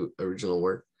actually do original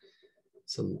work.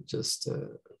 Some just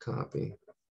copy.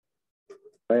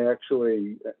 I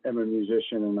actually am a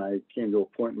musician, and I came to a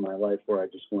point in my life where I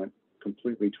just went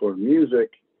completely toward music.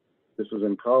 This was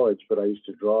in college, but I used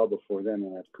to draw before then,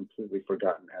 and I've completely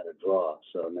forgotten how to draw.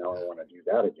 So now I want to do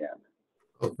that again.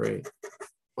 Oh, great.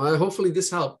 Well, hopefully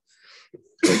this helped.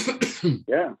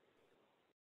 Yeah.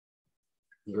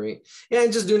 Great. Yeah,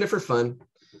 and just doing it for fun.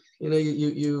 You know,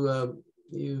 you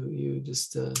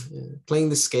just playing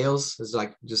the scales is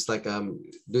like just like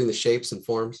doing the shapes and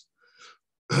forms.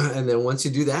 And then once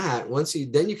you do that,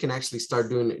 then you can actually start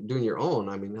doing your own.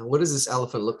 I mean, what does this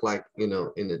elephant look like, you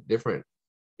know, in a different,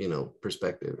 you know,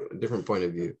 perspective, a different point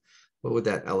of view? What would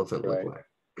that elephant look like?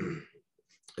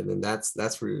 And then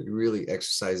that's really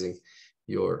exercising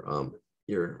your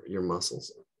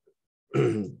muscles.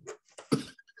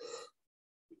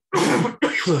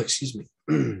 Excuse me.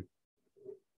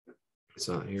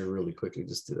 So here really quickly,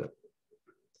 just do that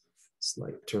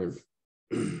slight turn.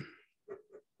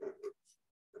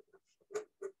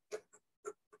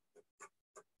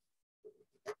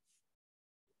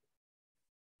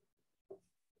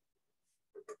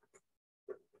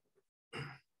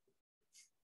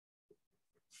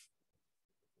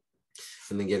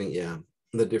 And then getting, yeah,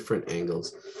 the different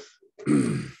angles.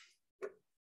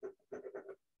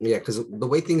 Yeah, because the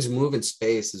way things move in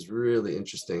space is really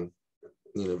interesting.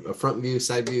 You know, a front view,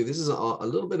 side view. This is a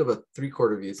little bit of a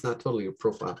 3/4 view. It's not totally a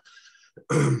profile.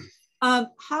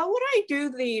 How would I do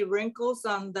the wrinkles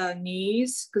on the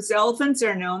knees? Because elephants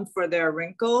are known for their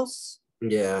wrinkles.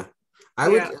 Yeah, I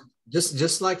would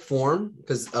just like form,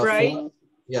 because form,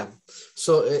 yeah.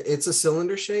 So it's a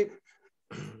cylinder shape.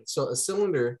 So a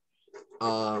cylinder,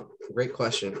 great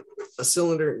question. A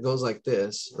cylinder goes like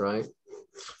this, right?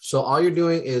 So all you're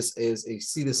doing is you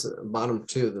see this bottom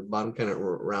too. The bottom kind of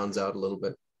rounds out a little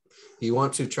bit. You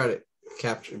want to try to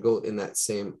go in that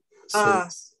same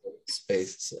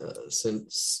space.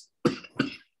 Since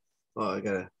I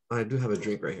do have a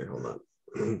drink right here. Hold on.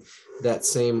 That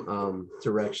same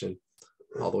direction,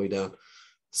 all the way down.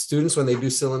 Students, when they do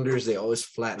cylinders, they always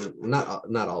flatten. Not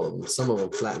all of them. Some of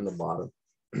them flatten the bottom,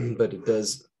 but it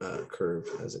does curve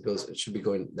as it goes. It should be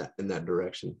going in that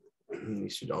direction. You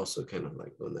should also kind of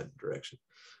like go in that direction.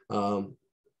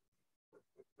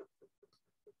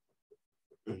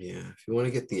 Yeah, if you want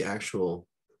to get the actual,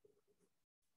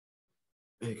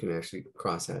 you can actually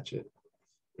cross hatch it.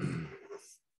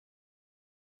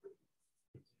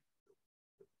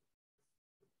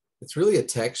 It's really a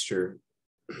texture.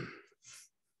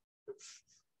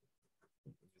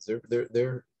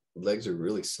 Their legs are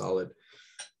really solid.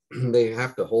 They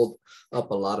have to hold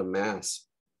up a lot of mass.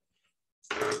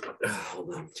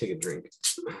 Hold on, take a drink.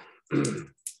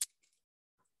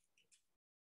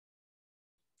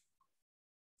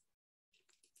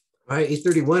 All right,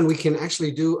 8:31. We can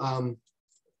actually do.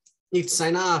 Need to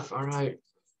sign off. All right.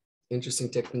 Interesting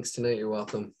techniques tonight. You're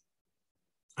welcome.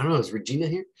 I don't know. Is Regina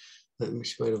here?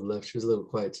 She might have left. She was a little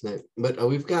quiet tonight. But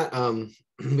we've got.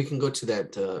 We can go to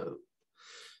that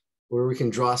where we can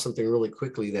draw something really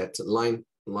quickly. That line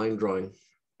drawing.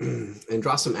 And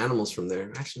draw some animals from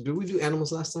there. Actually, did we do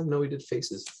animals last time? No, we did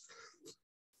faces.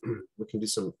 We can do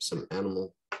some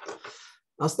animal.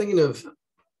 I was thinking of,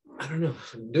 I don't know,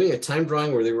 doing a time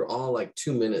drawing where they were all like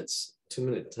 2 minutes,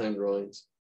 2-minute time drawings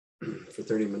for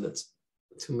 30 minutes,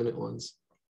 2-minute ones.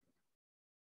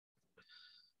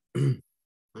 All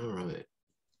right.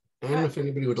 And if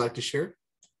anybody would like to share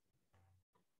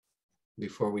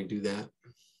before we do that.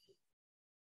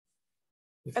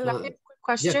 If Allow not- me a quick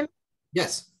question.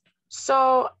 Yes.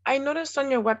 So I noticed on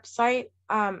your website,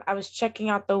 I was checking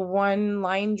out the one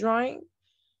line drawing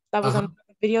that was on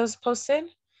the videos posted,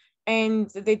 and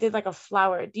they did like a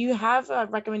flower. Do you have a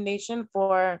recommendation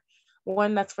for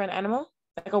one that's for an animal,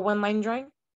 like a one line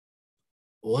drawing?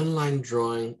 One line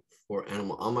drawing for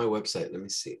animal on my website. Let me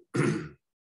see.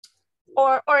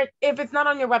 Or if it's not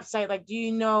on your website, like, do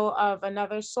you know of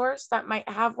another source that might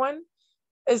have one?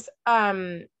 Is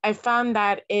I found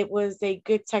that it was a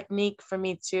good technique for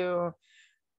me to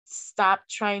stop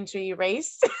trying to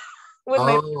erase with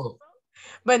my pencil,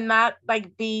 but not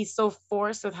like be so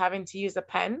forced with having to use a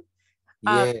pen.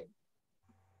 Yeah.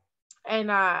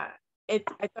 And I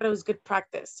thought it was good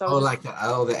practice. So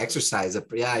the exercise.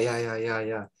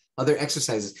 Yeah. Other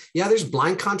exercises. Yeah, there's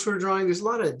blind contour drawing. There's a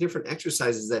lot of different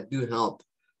exercises that do help.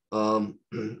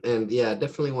 And yeah,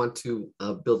 definitely want to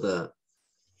build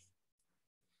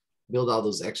all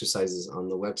those exercises on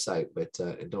the website, but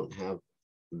I don't have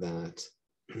that.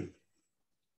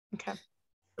 Okay.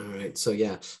 All right. So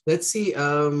yeah, let's see.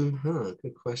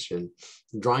 Good question.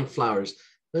 Drawing flowers.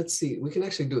 Let's see. We can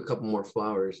actually do a couple more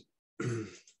flowers.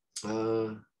 It's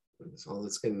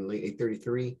getting late,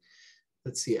 8:33.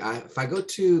 Let's see. If I go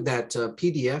to that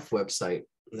PDF website,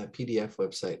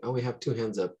 oh, we have two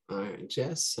hands up. All right,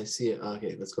 Jess, I see it.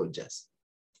 Okay, let's go, Jess.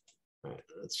 All right,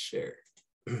 let's share.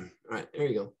 All right, there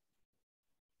you go.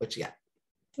 What you got?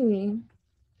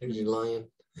 There's your lion.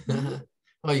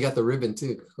 Oh, you got the ribbon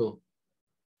too. Cool.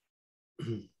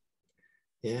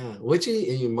 Yeah. What's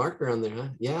your marker on there, huh?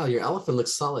 Yeah, your elephant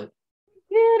looks solid.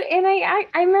 Dude, and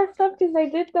I messed up because I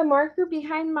did the marker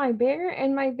behind my bear,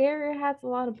 and my bear has a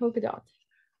lot of polka dots.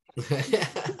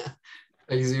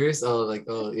 Are you serious? Oh,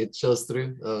 it shows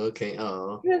through. Oh, okay.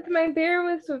 Oh. Because my bear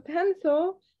was with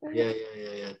pencil. Yeah.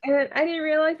 And I didn't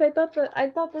realize I thought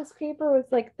this paper was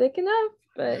like thick enough,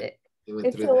 but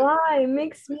it's a lie.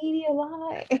 Mixed media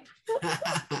lie.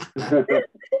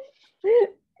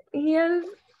 He has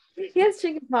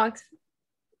chicken pox.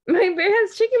 My bear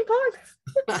has chicken pox.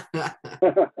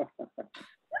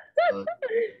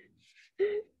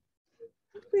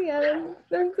 Yeah,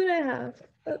 that's what I have.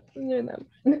 Near them.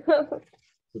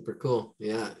 Super cool.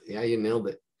 Yeah, you nailed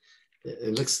it.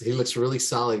 He looks really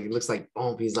solid. He looks like,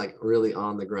 he's like really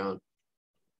on the ground.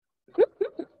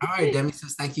 All right, Demi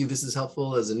says, thank you. This is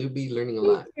helpful as a newbie, learning a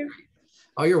lot.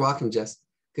 Oh, you're welcome, Jess.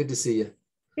 Good to see you.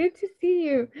 Good to see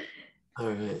you.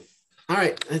 All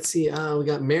right. Let's see. We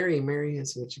got Mary. Mary,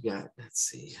 let's see what you got. Let's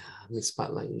see. Let me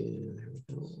spotlight you. There we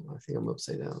go. I think I'm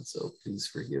upside down, so please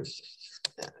forgive.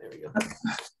 Yeah, there we go.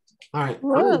 All right.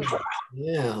 Whoa.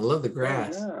 Yeah, I love the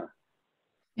grass.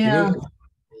 Yeah.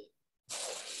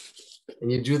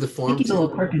 And you drew the I form. think he's a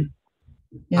little crooked.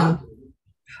 Yeah. Huh?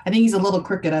 I think he's a little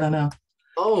crooked. I don't know.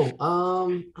 Oh,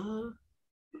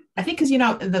 I think because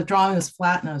the drawing was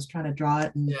flat and I was trying to draw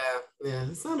it. And, yeah,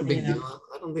 it's not a big deal.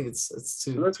 I don't think it's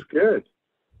too. Looks good.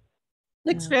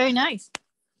 Looks very nice.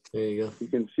 There you go. You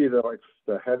can see the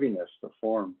heaviness, the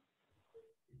form.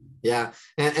 Yeah,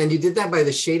 and you did that by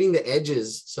the shading the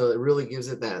edges, so it really gives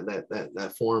it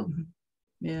that form.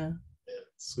 Yeah.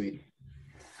 Sweet.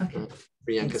 Okay.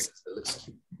 Priyanka says it looks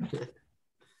cute.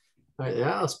 All right.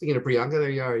 Yeah. Speaking of Priyanka, there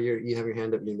you are. You have your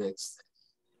hand up. You next.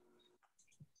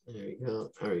 There you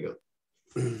go. There you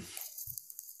go.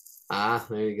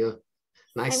 There you go.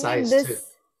 Nice size too.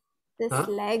 This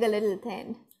leg a little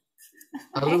thin.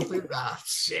 A little thin.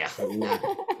 Yeah.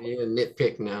 You're a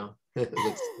nitpick now.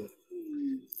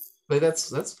 But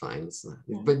that's fine.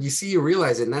 But you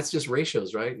realize it, and that's just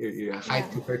ratios, right? Your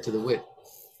height compared to the width.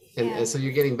 And so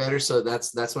you're getting better. So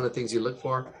that's one of the things you look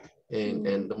for.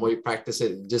 And the more you practice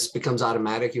it just becomes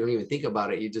automatic. You don't even think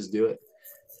about it. You just do it.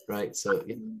 Right. So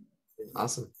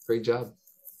awesome. Great job.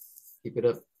 Keep it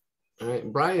up. All right.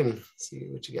 Brian, let's see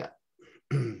what you got.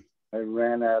 I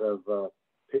ran out of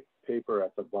paper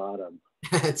at the bottom.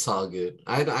 It's all good.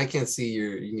 I can't see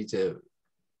you need to.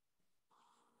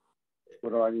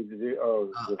 What do I need to do?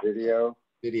 Oh, the video.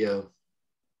 Video.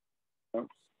 Oh.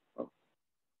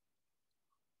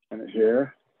 And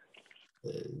here.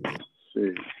 Let's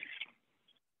see.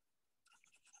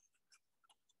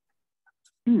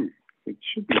 It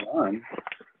should be on.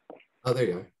 Oh, there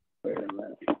you are. Wait a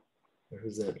minute.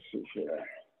 Who's that? Let's see here.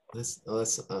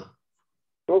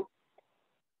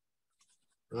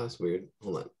 That's weird.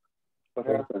 Hold on. What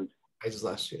happened? I just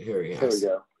lost you. Here he is. There we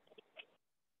go.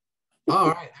 All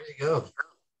right, there you go.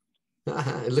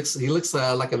 He looks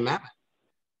like a mammoth.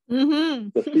 Mm-hmm.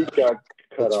 The feet got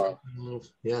cut off.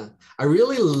 Yeah, I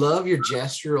really love your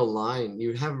gestural line.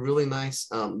 You have really nice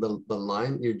the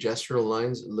line. Your gestural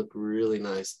lines look really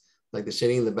nice. Like the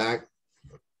shading in the back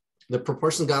The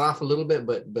proportions got off a little bit,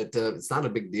 but it's not a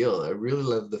big deal. I really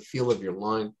love the feel of your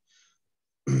line.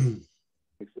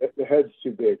 The head's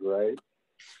too big, right?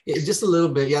 Yeah, just a little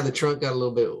bit. Yeah, the trunk got a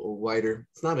little bit wider.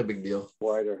 It's not a big deal.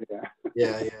 Wider, yeah.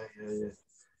 Yeah.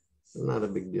 Not a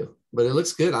big deal, but it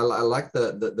looks good. I like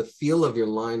the feel of your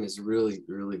line is really,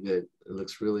 really good. It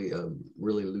looks really,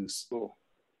 really loose. Cool.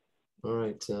 All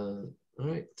right,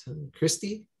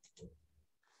 Christy.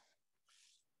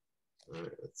 All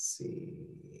right, let's see.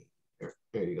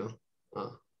 There you go.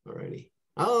 Oh, alrighty.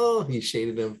 Oh, he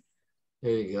shaded him.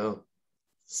 There you go.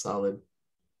 Solid.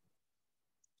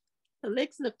 The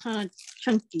legs look kind of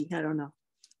chunky. I don't know.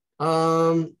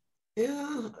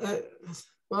 Yeah.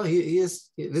 Well, he is.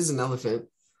 It is an elephant.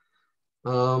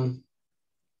 I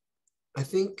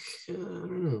think I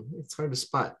don't know. It's hard to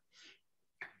spot.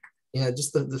 Yeah,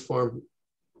 just the form,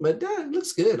 but it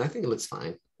looks good. I think it looks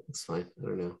fine. It's fine. I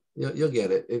don't know. You'll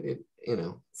get it. It you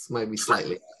know, it might be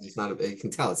slightly. It's not. You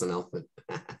can tell it's an elephant.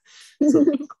 So,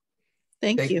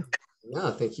 thank you.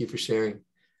 No, thank you for sharing.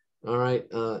 All right,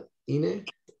 Ine.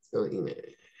 Let's go, Ine.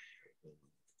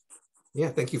 Yeah,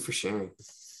 thank you for sharing.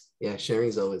 Yeah, sharing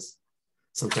is always.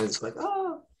 Sometimes it's like,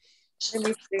 oh. Let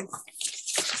me see.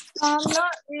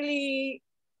 Not really.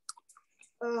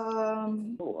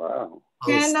 Oh, wow.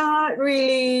 Cannot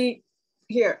really.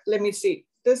 Here, let me see.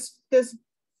 This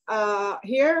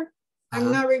here. I'm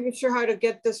not really sure how to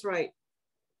get this right.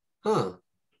 Huh?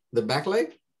 The back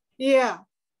leg? Yeah.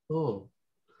 Oh,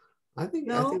 I think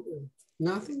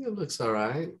it looks all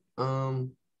right.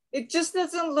 It just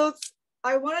doesn't look.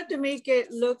 I wanted to make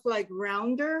it look like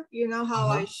rounder. You know how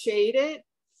I shade it.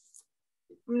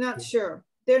 I'm not sure.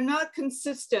 They're not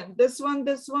consistent. This one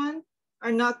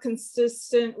are not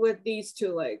consistent with these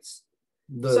two legs.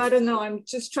 So I don't know. I'm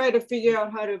just trying to figure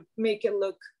out how to make it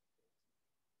look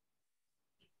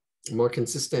more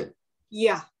consistent.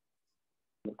 Yeah.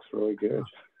 Looks really good.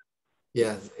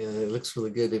 Yeah, it looks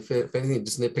really good. If anything,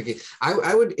 just nitpicky.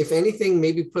 I would, if anything,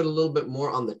 maybe put a little bit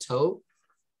more on the toe.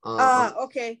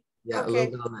 Okay. Yeah, okay. a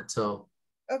little bit on that toe.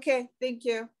 Okay, thank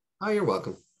you. Oh, you're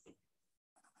welcome.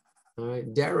 All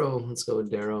right, Darrow. Let's go with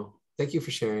Darrow. Thank you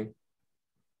for sharing.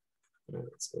 All right,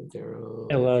 let's go, Darrow.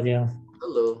 Hello, yeah.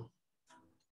 Hello.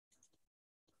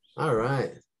 All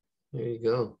right, there you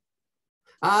go.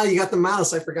 Ah, you got the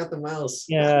mouse. I forgot the mouse.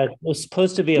 Yeah, it was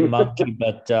supposed to be a monkey,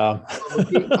 but Oh,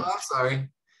 I'm sorry.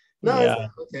 No, yeah,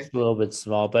 okay. it's a little bit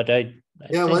small, but I yeah,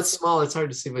 think, well, it's small. It's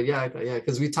hard to see, but yeah,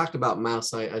 because we talked about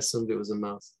mouse. I assumed it was a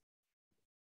mouse.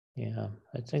 yeah,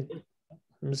 I think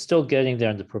I'm still getting there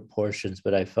in the proportions,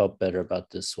 but I felt better about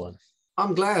this one.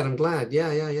 I'm glad.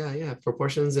 Yeah.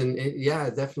 Proportions and yeah,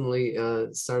 definitely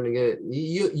starting to get it.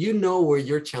 You know where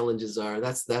your challenges are.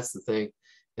 That's the thing.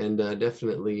 And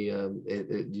definitely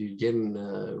you're getting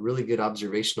really good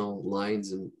observational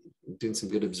lines and doing some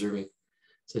good observing.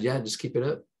 So yeah, just keep it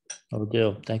up. I'll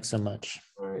do. Thanks so much.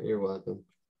 All right, you're welcome.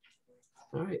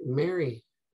 All right, Mary.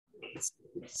 Let's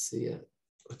see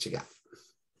what you got.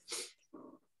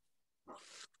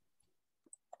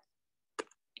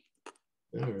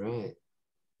 All right.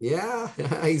 Yeah,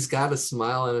 he's got a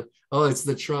smile and oh, it's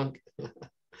the trunk. There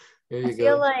you go. I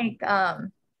feel like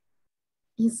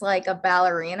he's like a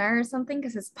ballerina or something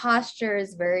because his posture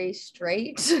is very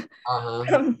straight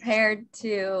compared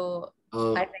to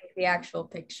I think the actual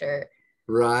picture.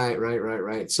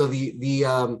 Right. So the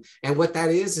and what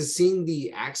that is seeing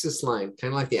the axis line,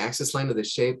 kind of like the axis line of the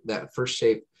shape, that first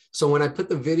shape. So when I put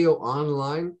the video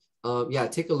online, yeah,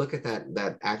 take a look at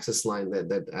that axis line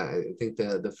that I think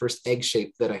the first egg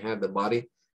shape that I had, the body,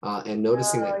 and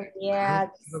noticing that. Yeah.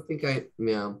 I don't think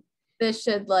yeah. This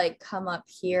should like come up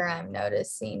here. I'm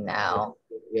noticing now.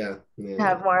 Yeah.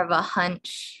 Have more of a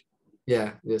hunch.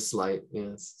 Yeah, just slight.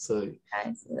 Yes. So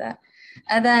I see that.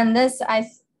 And then this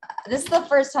is the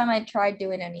first time I tried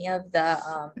doing any of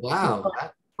the wow,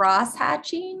 cross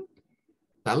hatching.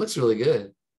 That looks really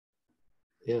good.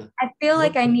 Yeah. I feel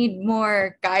like I need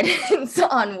more guidance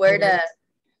on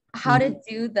how to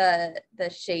do the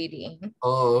shading.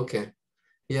 Oh, okay.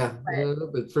 Yeah,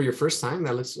 but for your first time,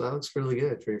 that looks really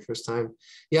good for your first time.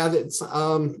 Yeah, that's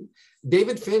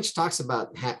David Finch talks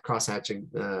about cross hatching.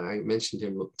 I mentioned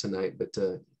him tonight, but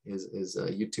his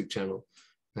YouTube channel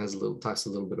talks a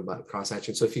little bit about cross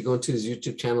hatching. So if you go into his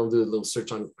YouTube channel, do a little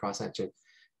search on cross hatching.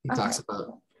 He talks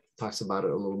about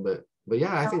it a little bit. But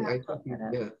yeah, I think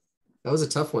yeah, that was a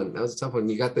tough one.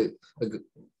 You got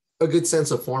a good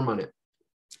sense of form on it.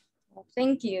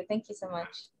 Thank you so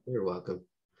much. You're welcome.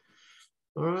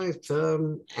 All right,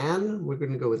 Anne, we're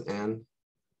going to go with Anne.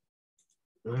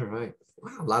 All right,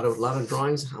 wow, a lot of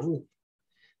drawings.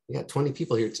 We got 20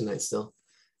 people here tonight still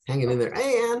hanging in there.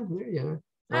 Hey, Anne, there you are.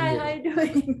 Hi, how you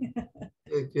doing?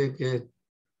 Good, good, good.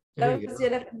 There you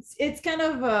go. It's kind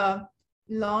of a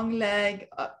long leg,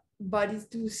 body's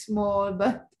too small,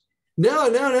 but No,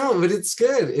 but it's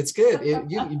good. It's good.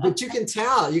 But you can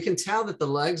tell that the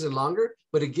legs are longer,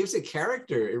 but it gives it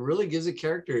character. It really gives it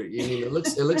character. I mean, it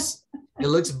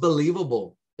looks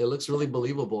believable. It looks really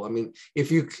believable. I mean, if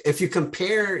you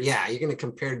compare, yeah, you're gonna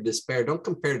compare to Despair. Don't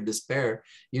compare to Despair.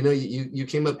 You know, you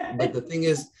came up, but the thing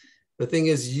is, it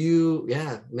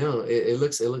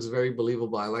looks very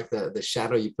believable. I like the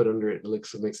shadow you put under it.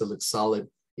 It makes it look solid,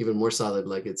 even more solid.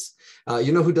 Like it's,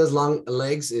 you know, who does long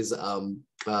legs is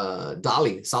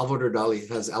Dali. Salvador Dali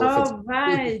has elephants. Oh,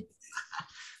 right.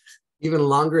 Even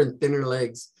longer and thinner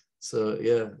legs. So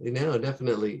yeah,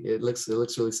 definitely it looks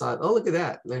really solid. Oh, look at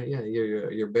that. Yeah,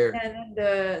 your bear. And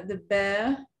then the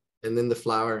bear. And then the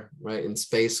flower, right, in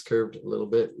space, curved a little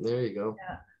bit. There you go.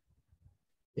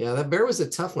 Yeah, that bear was a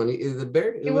tough one. It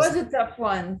was a tough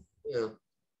one.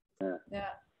 Yeah.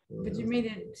 But you made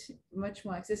it much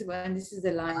more accessible. And this is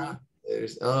the line. I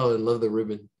love the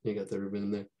ribbon. You got the ribbon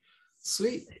in there.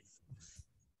 Sweet.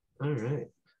 All right.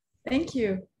 Thank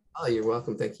you. Oh, you're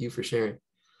welcome. Thank you for sharing.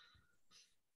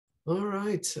 All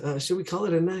right. Should we call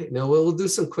it a night? No, we'll do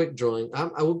some quick drawing.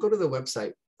 I will go to the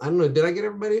website. I don't know. Did I get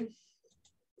everybody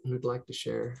who'd like to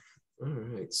share? All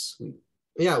right. Sweet.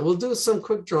 Yeah, we'll do some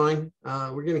quick drawing.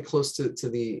 We're getting close to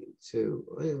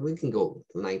we can go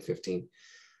 9:15.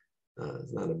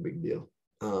 It's not a big deal.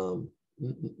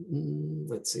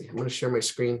 Let's see. I'm going to share my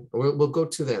screen. We'll go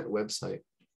to that website.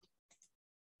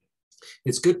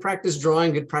 It's good practice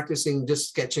drawing, good practicing just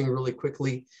sketching really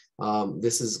quickly.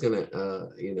 This is going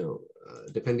to,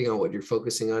 depending on what you're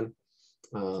focusing on.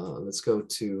 Let's go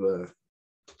to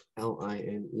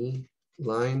LINE,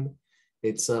 line.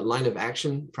 It's a line of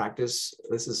action practice.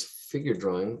 This is figure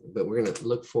drawing, but we're going to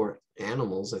look for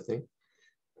animals, I think.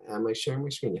 Am I sharing my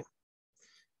screen? Yeah.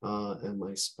 Am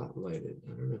I spotlighted? I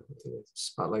don't know.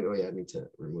 Spotlight. Oh, yeah, I need to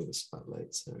remove the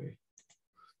spotlight. Sorry.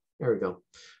 There we go.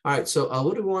 All right. So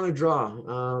what do we want to draw?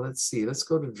 Let's see. Let's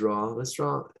go to draw. Let's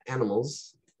draw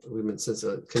animals. We've been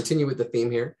continue with the theme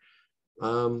here.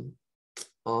 All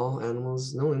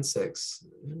animals, no insects.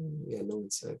 Yeah, no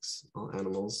insects. All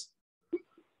animals.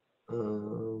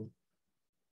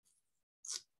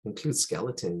 Include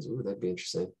skeletons. Ooh, that'd be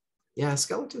interesting. Yeah,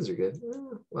 skeletons are good.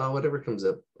 Well, whatever comes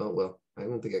up. Oh, well, I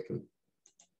don't think I can.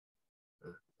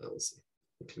 We'll see.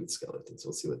 Include skeletons.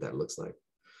 We'll see what that looks like.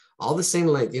 All the same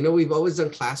length. You know, we've always done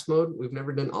class mode. We've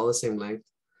never done all the same length.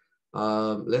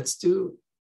 Let's do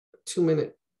 2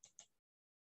 minute.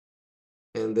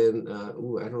 And then, I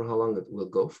don't know how long it will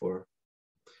go for.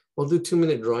 We'll do 2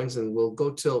 minute drawings and we'll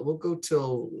go till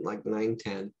like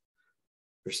 9:10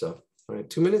 or so. All right,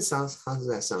 2 minutes sounds, how does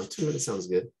that sound? 2 minutes sounds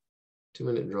good. 2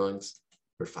 minute drawings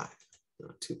or 5.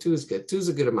 No, two is good. 2 is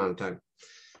a good amount of time.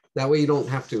 That way you don't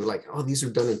have to like, oh, these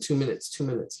are done in 2 minutes, 2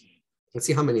 minutes. Let's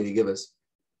see how many they give us.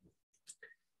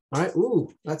 All right,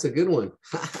 ooh, that's a good one.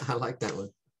 I like that one.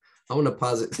 I want to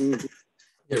pause it.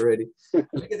 Get ready.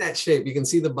 Look at that shape. You can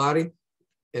see the body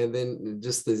and then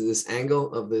just this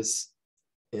angle of this.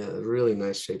 Yeah, really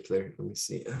nice shape there. Let me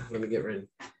see. Let me get ready.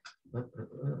 I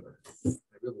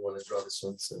really want to draw this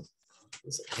one. So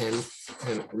it's a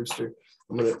hen rooster.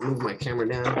 I'm going to move my camera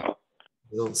down.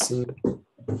 You don't see me. All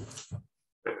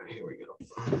right, here we go.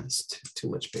 It's too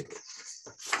much paper.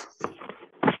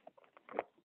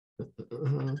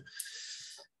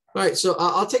 All right, so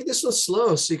I'll take this one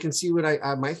slow so you can see what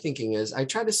my thinking is. I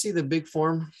try to see the big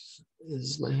form. This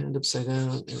is my hand upside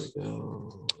down. There we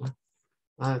go.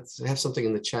 I have something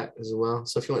in the chat as well.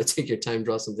 So if you want to take your time,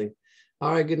 draw something.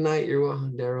 All right, good night. You're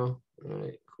welcome, Daryl. All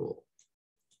right, cool.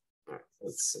 All right,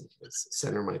 let's see. Let's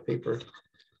center my paper.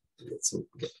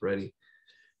 Get ready.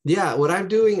 Yeah, what I'm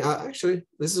doing, actually,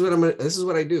 this is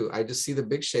what I do. I just see the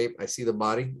big shape. I see the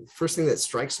body. First thing that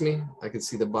strikes me, I can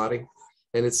see the body.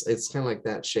 And it's kind of like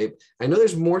that shape. I know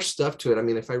there's more stuff to it. I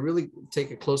mean, if I really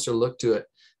take a closer look to it,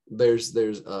 there's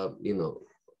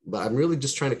but I'm really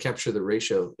just trying to capture the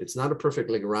ratio. It's not a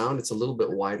perfectly round. It's a little bit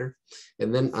wider.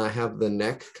 And then I have the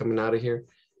neck coming out of here,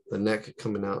 the neck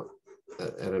coming out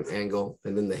at an angle,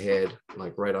 and then the head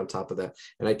like right on top of that.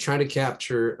 And I try to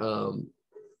capture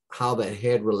how that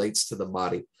head relates to the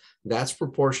body. That's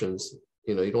proportions.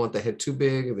 You know, you don't want the head too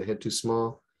big, the head too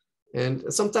small.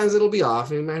 And sometimes it'll be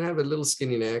off. You might have a little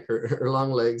skinny neck or long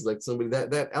legs like somebody.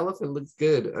 That elephant looks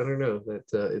good. I don't know,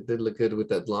 that it did look good with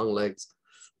that long legs.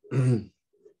 There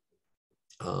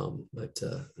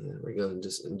we go. And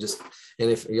just and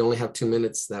if you only have 2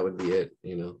 minutes, that would be it.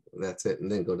 You know, that's it.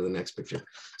 And then go to the next picture.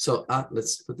 So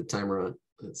let's put the timer on.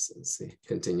 Let's see.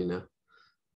 Continue now.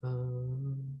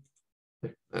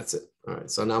 That's it. All right.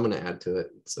 So now I'm going to add to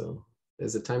it. So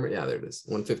is the timer? Yeah, there it is.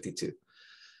 152.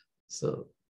 So,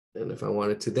 and if I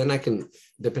wanted to, then I can,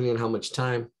 depending on how much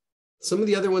time, some of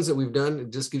the other ones that we've done,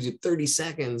 it just gives you 30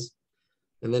 seconds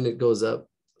and then it goes up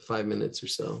 5 minutes or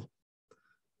so.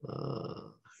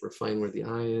 Refine where the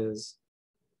eye is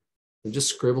and just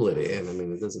scribble it in. I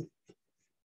mean, it doesn't,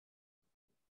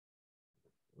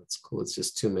 it's cool. It's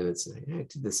just 2 minutes. Yeah, I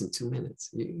did this in 2 minutes.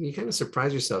 You kind of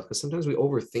surprise yourself because sometimes we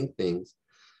overthink things.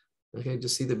 Okay,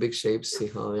 just see the big shapes, see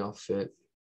how they all fit.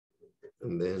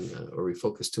 And then, or we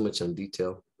focus too much on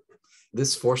detail.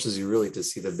 This forces you really to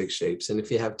see the big shapes. And if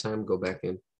you have time, go back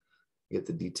and get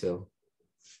the detail.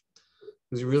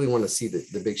 Because you really want to see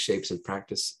the big shapes and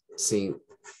practice seeing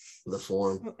the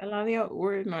form. Eladia,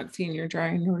 we're not seeing your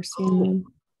drawing, we're seeing them.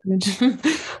 No,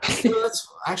 that's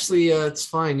actually it's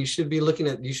fine. You should be looking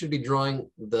at, you should be drawing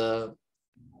the.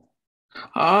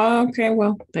 Okay,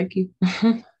 well, thank you.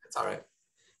 It's all right.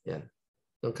 Yeah,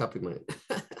 don't copy mine.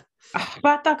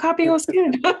 But the copy was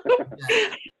good. Yeah.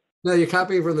 No, you're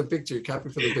copying from the picture. Copy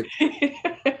from the picture.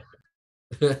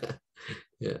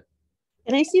 Yeah.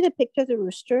 Can I see the picture of the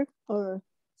rooster? Or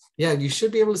yeah, you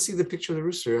should be able to see the picture of the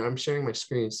rooster. I'm sharing my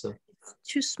screen, so it's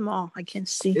too small. I can't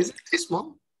see. Is it too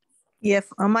small? Yeah,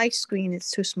 on my screen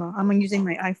it's too small. I'm using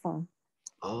my iPhone.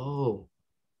 Oh,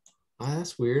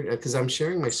 that's weird. Because I'm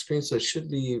sharing my screen, so it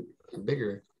should be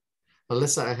bigger.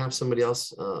 Unless I have somebody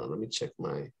else. Let me check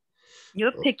my.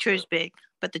 Your picture is big,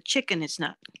 but the chicken is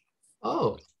not.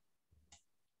 Oh,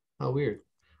 how weird.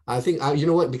 I think, you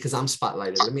know what? Because I'm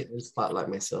spotlighted. Let me spotlight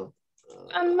myself.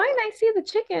 On mine, I see the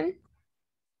chicken.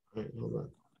 All right, hold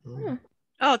on.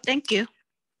 Oh, thank you.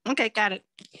 Okay, got it.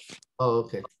 Oh,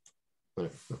 okay. All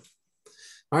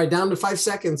right, down to 5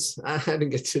 seconds. I didn't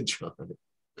get to draw it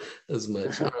as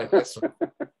much. All right, next one.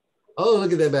 Oh,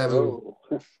 look at that baboon.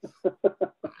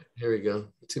 Here we go.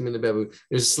 2 minute baboon.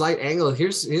 There's a slight angle.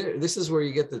 This is where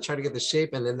you try to get the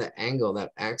shape and then the angle,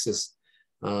 that axis.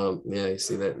 Yeah, you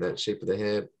see that shape of the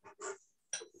head.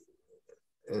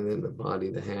 And then the body,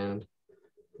 the hand.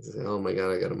 Oh my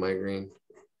God, I got a migraine.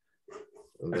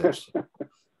 There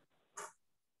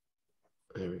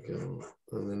we go.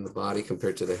 And then the body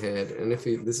compared to the head. And if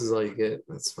this is all you get,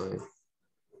 that's fine.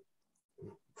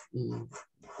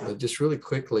 But just really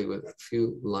quickly with a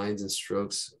few lines and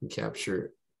strokes,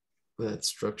 capture that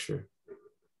structure.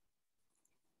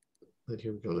 But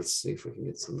here we go. Let's see if we can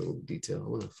get some little detail. I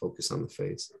want to focus on the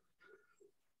face.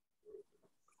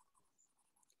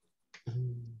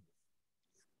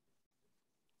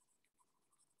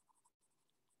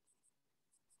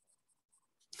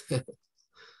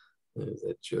 There's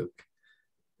that joke.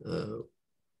 The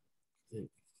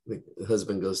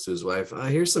husband goes to his wife,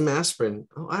 here's some aspirin.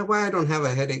 Oh, why I don't have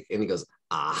a headache? And he goes,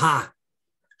 aha.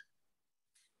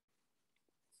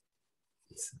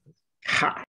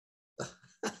 Ha.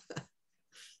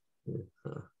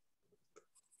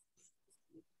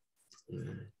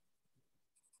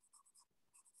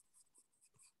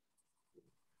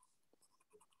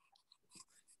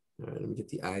 All right, let me get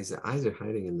the eyes. The eyes are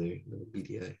hiding in there. Little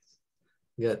beady eyes.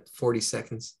 You got 40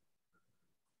 seconds.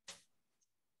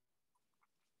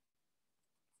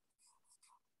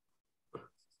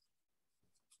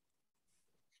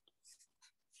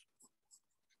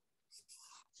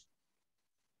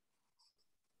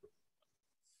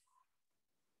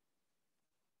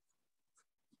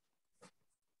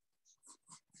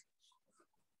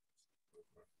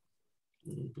 A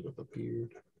little bit of a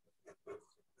beard.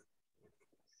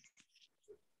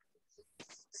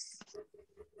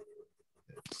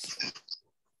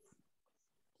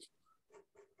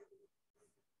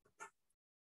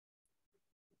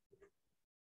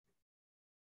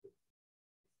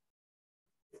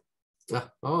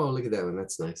 Oh, look at that one.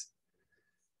 That's nice.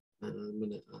 I'm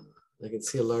gonna, I can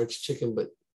see a large chicken, but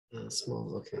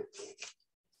small. Okay.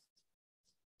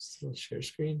 Still share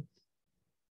screen.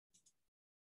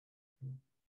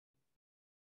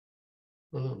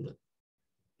 Oh, no, I'm not.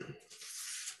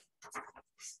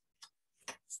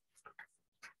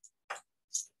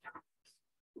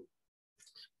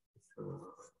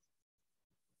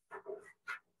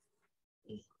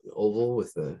 An oval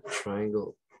with a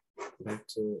triangle back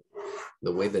to it.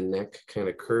 The way the neck kind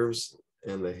of curves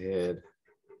and the head.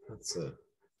 That's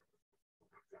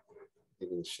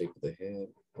getting the shape of the head,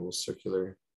 almost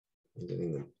circular, and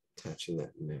getting them attaching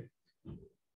that neck. And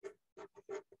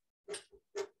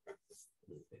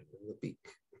the beak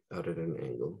out at an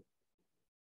angle.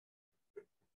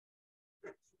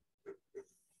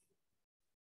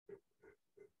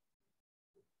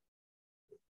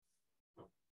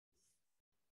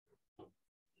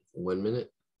 One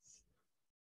minute.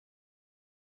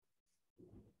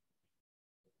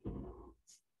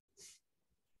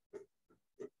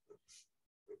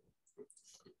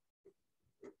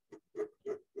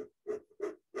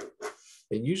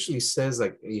 It usually says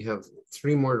like you have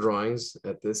 3 more drawings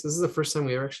at this. This is the first time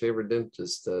we ever did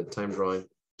just time drawing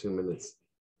 2 minutes.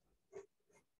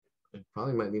 It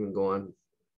probably might even go on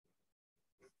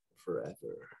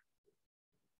forever.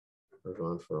 Or go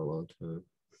on for a long time.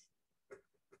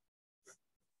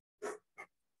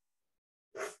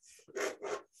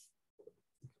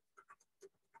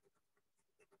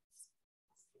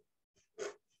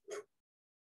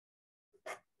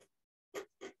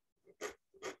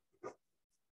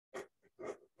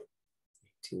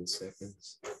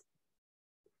 Seconds.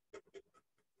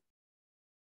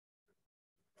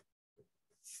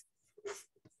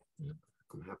 Yeah,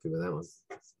 I'm happy with that one.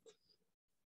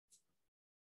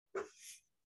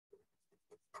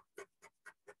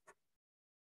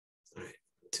 All right,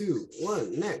 2,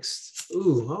 1, next.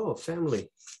 Ooh, oh,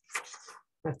 family.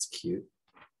 That's cute.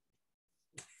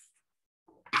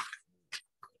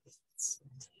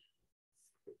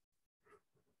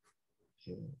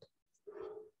 And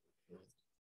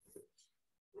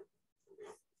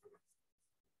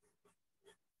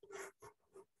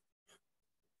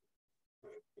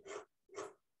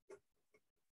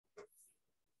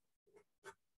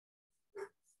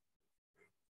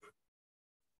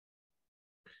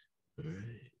all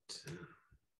right.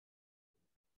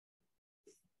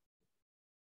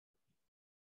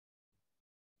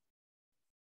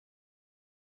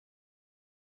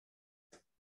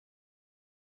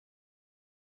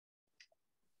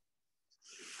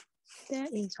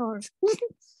 That is hard.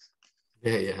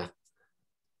 Yeah.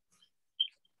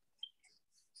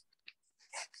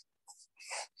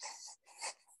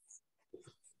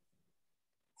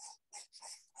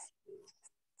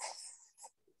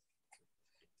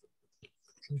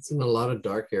 It's in a lot of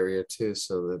dark area too,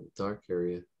 so the dark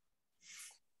area.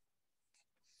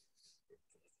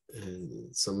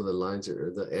 And some of the lines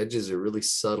are, the edges are really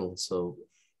subtle, so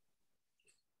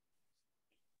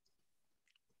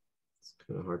it's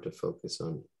kind of hard to focus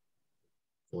on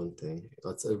one thing.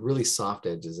 It's a really soft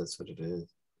edges, that's what it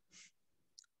is.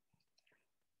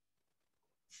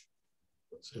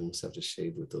 So I almost have to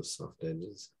shade with those soft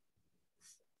edges.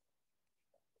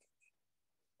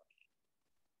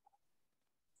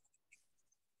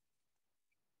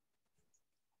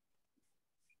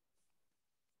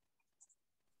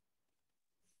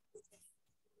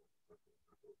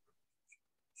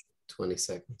 "20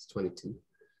 seconds, 22.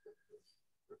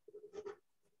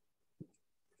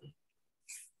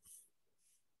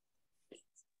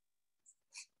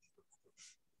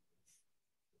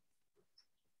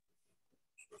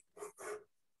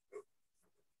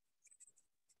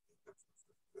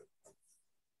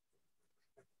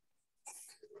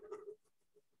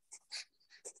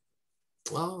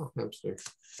 Oh, hamster.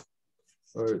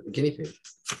 Or guinea pig.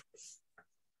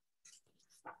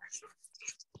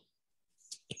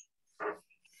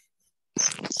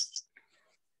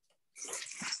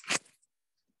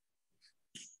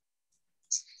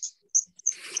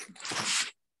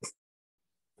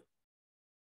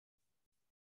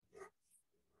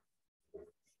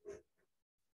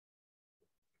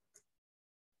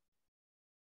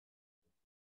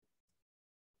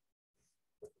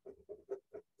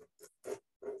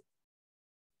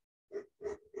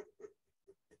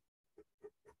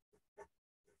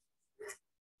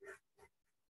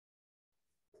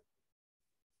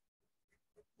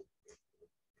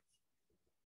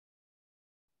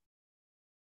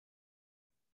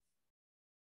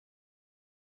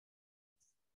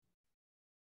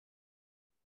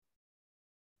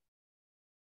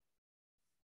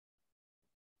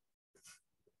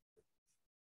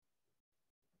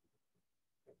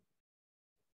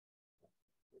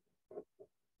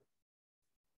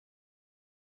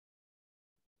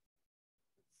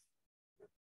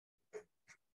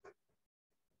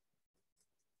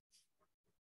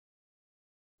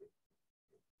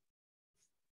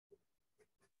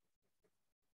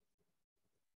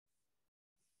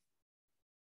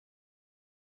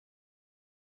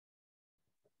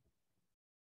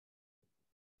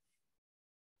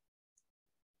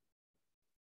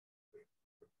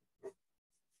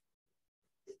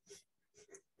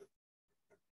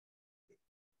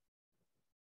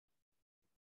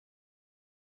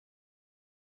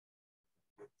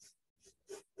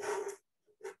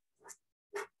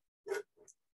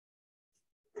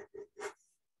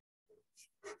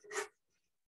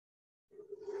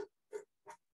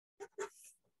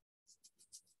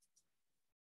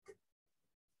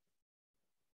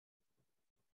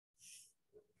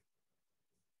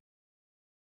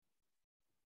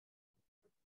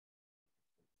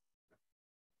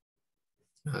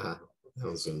 That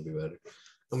one's gonna be better.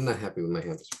 I'm not happy with my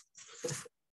hamster.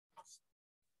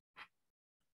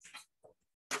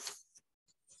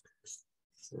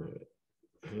 All right.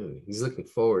 Ooh, he's looking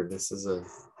forward. This is a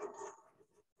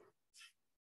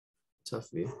tough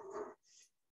view.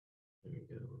 There we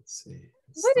go. Let's see.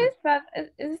 What is that?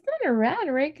 It's not a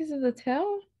rat, right? Because of the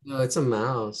tail. No, it's a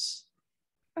mouse.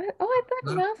 I thought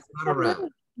mouse. Not a rat.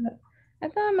 I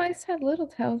thought mice had little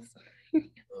tails.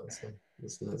 Oh,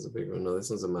 this one has a big one. No, this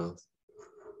one's a mouse.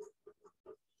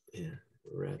 Yeah,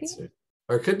 rats.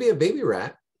 Or it could be a baby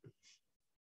rat.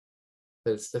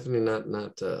 But it's definitely not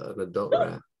an adult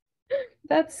rat.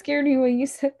 That scared me when you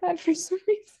said that for some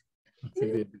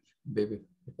reason. Baby.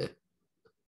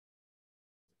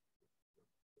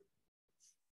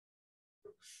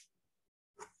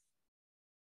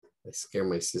 I scare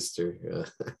my sister.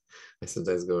 I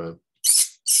sometimes go around.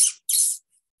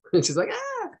 And she's like,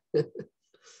 ah!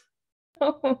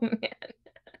 Oh, man.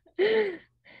 I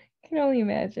can only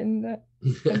imagine that.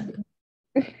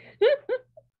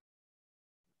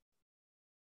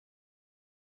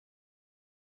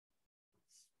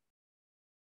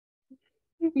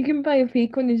 You can buy a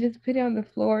fake one and just put it on the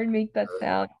floor and make that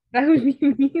sound. That would be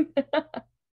me.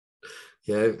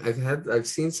 Yeah, I've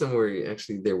seen some where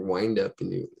actually they wind up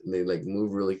and they like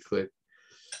move really quick,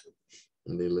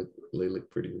 and they look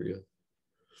pretty real.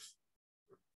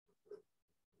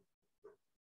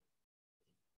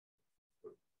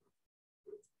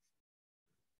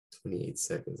 "28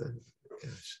 seconds.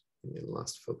 Gosh, I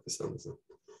lost focus on this one.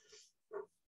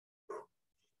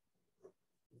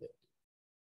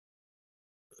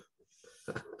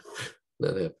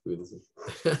 Not happy with this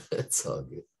one. It's all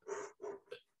good.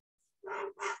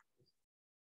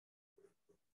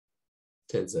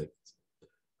 10 seconds.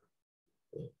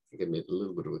 I think I made a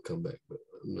little bit of a comeback, but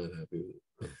I'm not happy with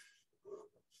it.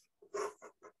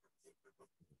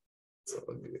 It's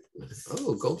all good.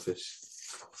 Oh, goldfish.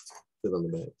 Sit on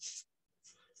the back.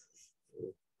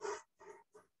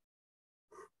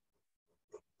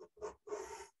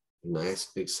 Nice,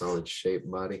 big, solid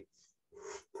shaped body.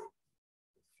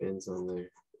 Fins on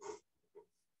there.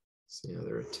 See how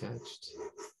they're attached.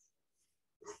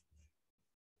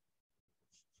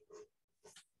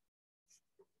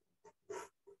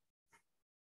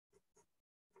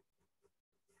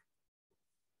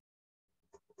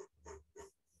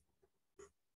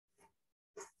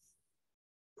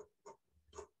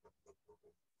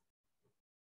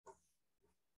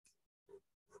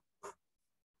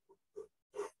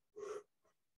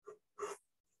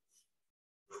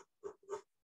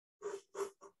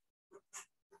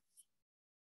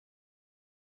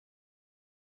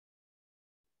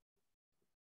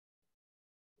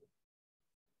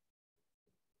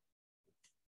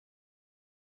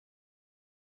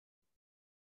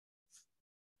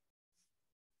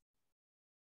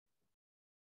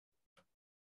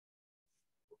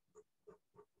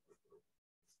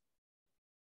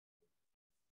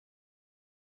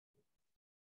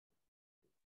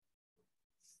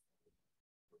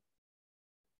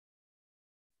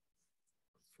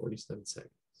 "47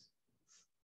 seconds.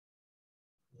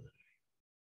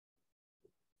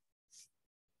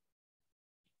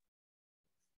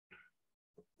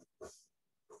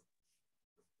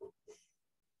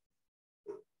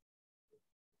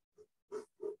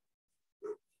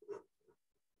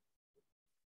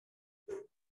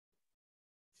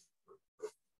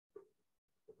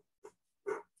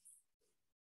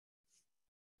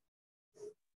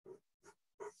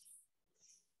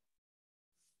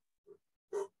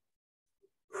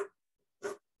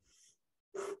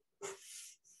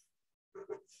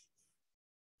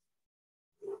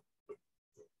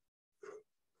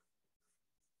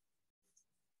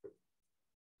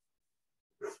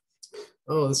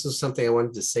 Oh, this was something I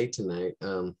wanted to say tonight.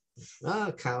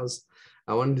 Cows.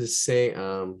 I wanted to say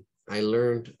I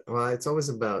learned, well, it's always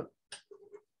about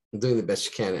doing the best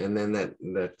you can. And then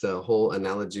that whole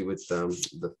analogy with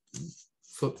the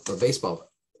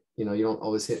baseball, you don't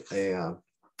always hit a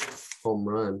home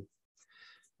run.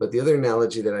 But the other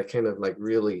analogy that I kind of like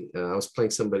really, I was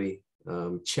playing somebody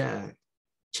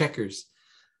checkers,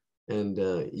 and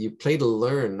you play to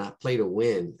learn, not play to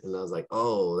win. And I was like,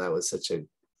 oh, that was such a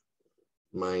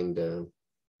mind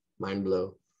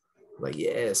blow. Like,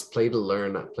 yes, play to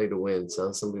learn, not play to win.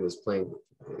 So somebody was playing,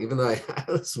 even though I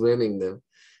was winning them,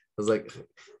 I was like,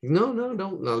 no,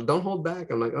 don't hold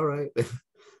back. I'm like, all right.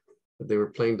 But they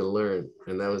were playing to learn,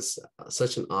 and that was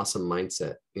such an awesome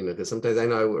mindset, because sometimes I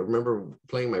remember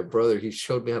playing my brother. He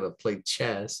showed me how to play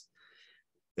chess,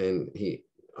 and he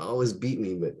always beat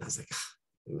me, but I was like,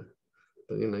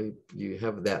 you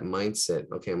have that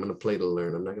mindset. Okay, I'm going to play to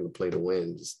learn. I'm not going to play to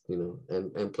win, just,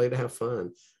 and play to have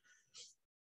fun.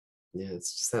 Yeah,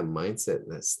 it's just that mindset.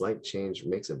 That slight change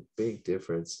makes a big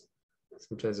difference.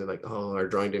 Sometimes they're like, oh, our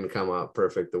drawing didn't come out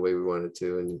perfect the way we wanted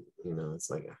to. And, you know, it's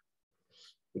like,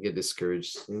 you get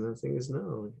discouraged. You know, the thing is,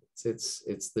 no,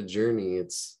 it's the journey.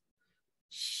 It's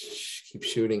keep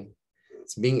shooting.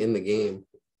 It's being in the game.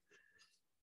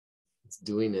 It's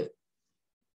doing it.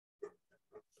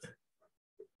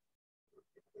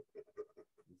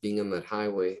 Being on that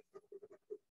highway.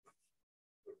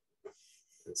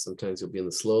 And sometimes you'll be in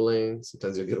the slow lane.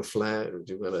 Sometimes you'll get a flat, or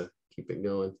you gotta keep it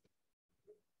going.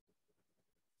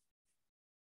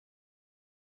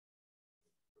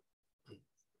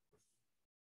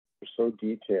 They're so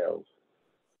detailed.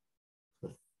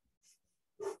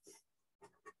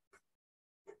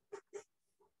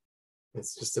 It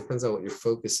just depends on what you're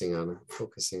focusing on.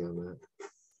 Focusing on that.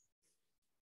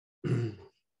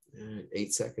 All right,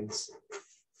 8 seconds.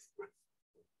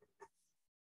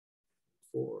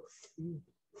 4.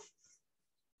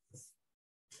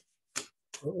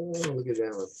 Oh, look at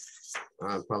that one.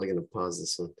 I'm probably gonna pause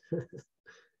this one.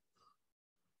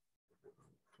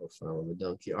 Profile of a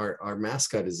donkey. Our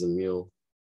mascot is a mule.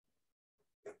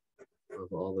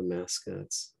 Of all the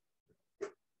mascots.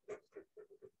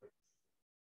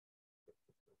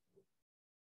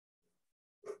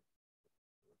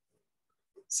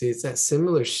 See, it's that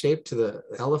similar shape to the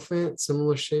elephant,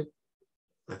 similar shape.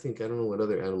 I don't know what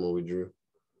other animal we drew.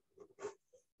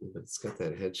 But it's got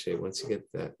that head shape. Once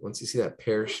you see that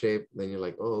pear shape, then you're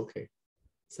like, oh, okay.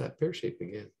 It's that pear shape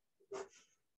again.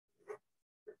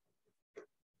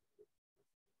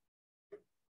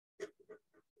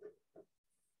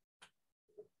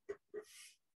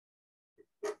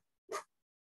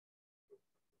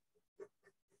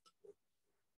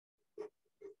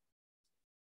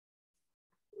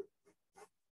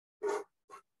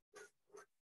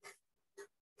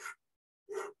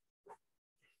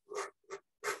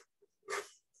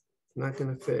 Not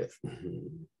gonna fit.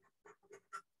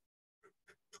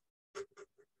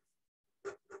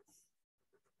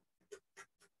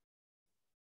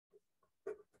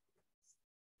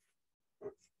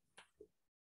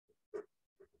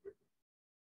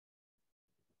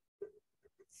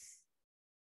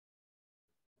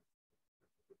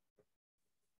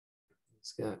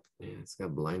 It's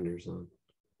got blinders on.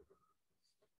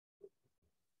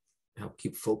 Help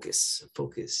keep focus.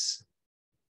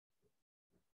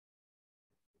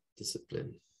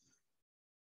 Discipline.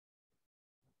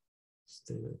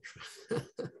 Stay there.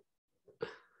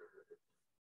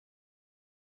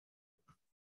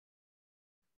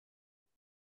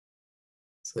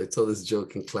 So I told this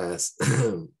joke in class.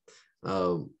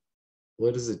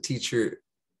 What is a teacher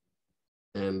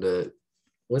and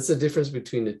what's the difference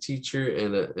between a teacher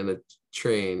and a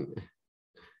train?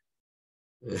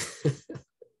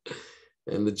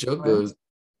 And the joke goes,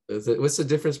 what's the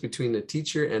difference between a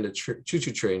teacher and a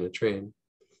choo-choo train, a train?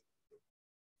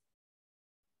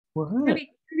 Can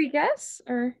we guess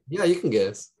or? Yeah, you can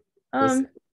guess. Is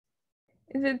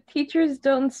it teachers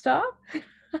don't stop?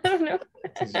 I don't know.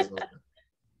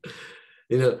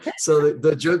 You know, so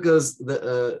the joke goes,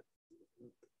 the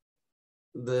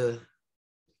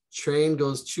train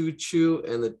goes choo-choo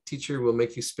and the teacher will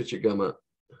make you spit your gum up.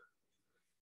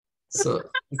 So,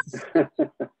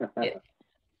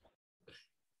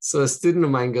 so a student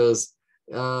of mine goes,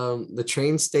 the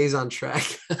train stays on track.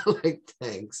 Like,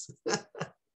 thanks.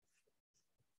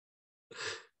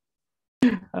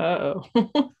 Oh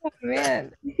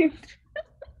man.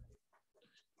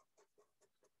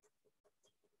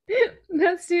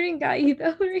 That student got you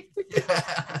though, right? Yeah.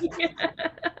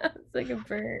 It's like a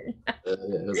bird.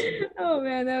 Oh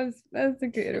man, that was a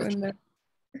good one though.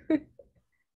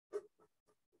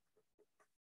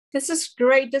 This is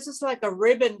great. This is like a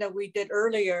ribbon that we did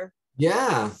earlier.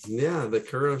 Yeah, the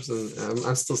curves, and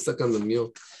I'm still stuck on the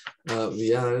mule.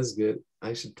 Yeah, that is good.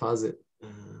 I should pause it.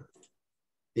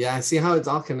 Yeah, I see how it's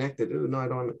all connected. Oh no, I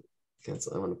don't want to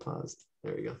cancel. I want to pause.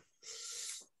 There we go.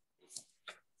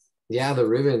 Yeah, the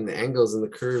ribbon, the angles, and the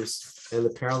curves, and the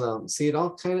parallel. See, it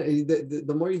all kind of.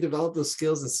 The more you develop those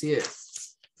skills and see it,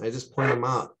 I just point them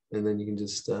out, and then you can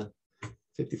just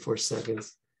 54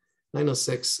 seconds,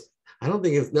 9:06. I don't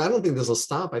think this will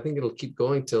stop. I think it'll keep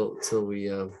going till we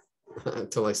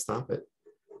until I stop it.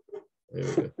 There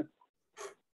we go.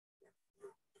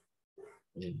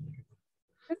 Yeah.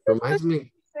 Reminds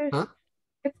me, huh?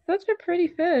 It's such a pretty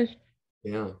fish.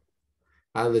 Yeah.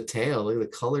 Out of the tail, look at the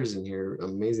colors in here.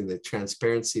 Amazing. The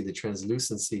transparency, the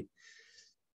translucency.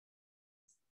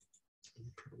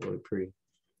 Really pretty.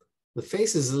 The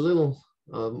face is a little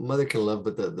mother can love,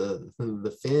 but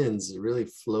the fins really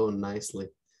flow nicely.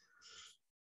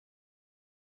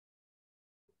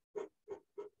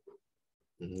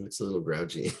 It's a little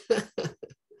grouchy.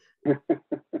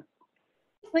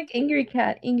 Like angry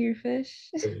cat, angry fish.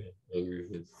 Angry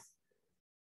fish.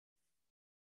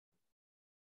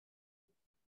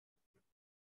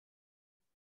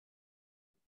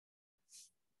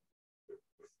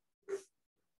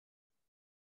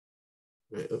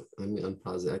 All right, oh, let me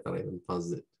unpause it. I thought I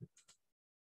unpaused it.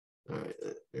 All right,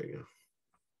 there you go.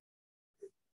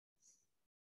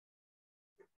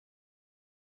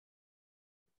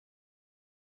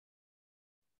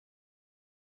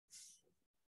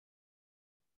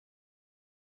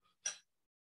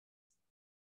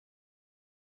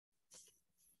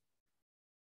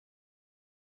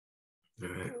 All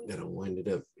right, gotta wind it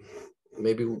up.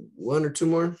 Maybe one or two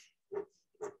more.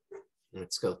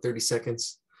 Let's go, 30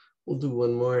 seconds. We'll do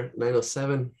one more,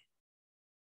 9:07.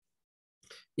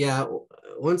 Yeah,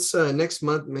 once next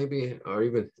month, maybe, or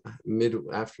even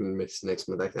after next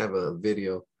month, I have a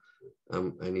video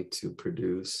I need to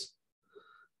produce.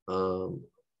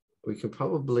 We can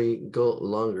probably go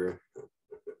longer.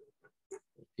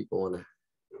 People want to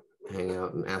hang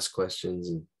out and ask questions,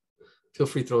 and feel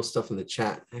free to throw stuff in the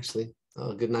chat, actually.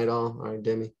 Good night all. All right,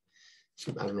 Demi.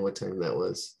 I don't know what time that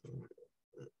was.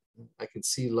 I can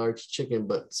see large chicken,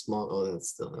 but small. Oh,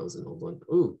 that was an old one.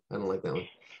 Ooh, I don't like that one.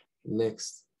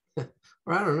 Next.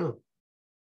 Or I don't know.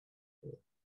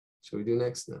 Should we do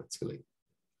next? No, it's too late.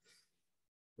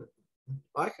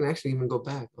 Oh, I can actually even go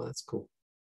back. Oh, that's cool.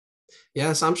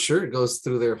 Yes, I'm sure it goes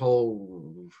through their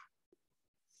whole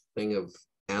thing of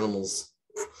animals.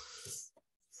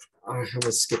 All right, I'm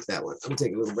gonna skip that one. I'm gonna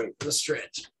take a little break for the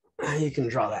stretch. You can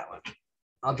draw that one.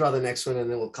 I'll draw the next one and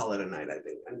then we'll call it a night, I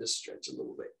think. And just stretch a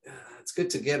little bit. It's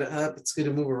good to get up. It's good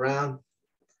to move around.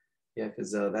 Yeah,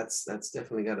 because that's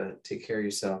definitely got to take care of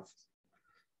yourself.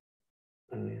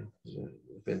 Yeah,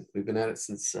 we've been at it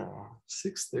since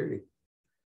 6:30.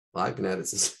 Well, I've been at it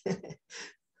since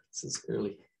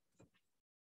early.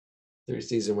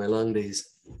 Thursdays are my long days.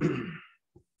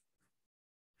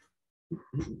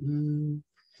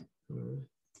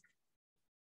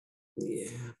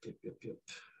 Yeah, yep.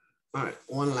 All right,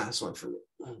 one last one for me.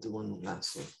 I'll do one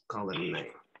last one. Call it a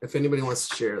night. If anybody wants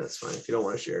to share, that's fine. If you don't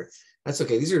want to share, that's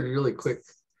okay. These are really quick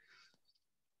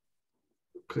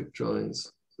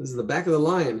drawings. This is the back of the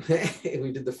lion. Hey,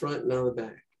 we did the front, now the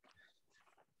back.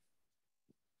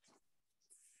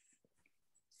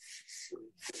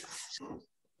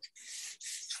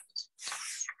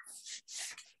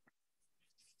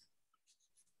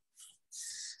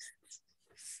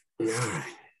 All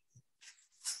right.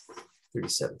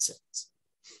 37 seconds.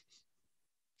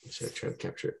 Should I try to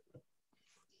capture it?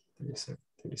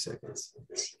 30 seconds.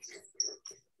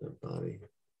 The body.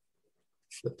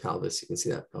 The pelvis. You can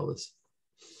see that pelvis.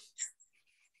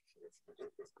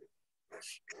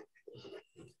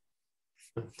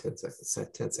 Oh, 10 seconds.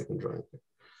 10-second drawing.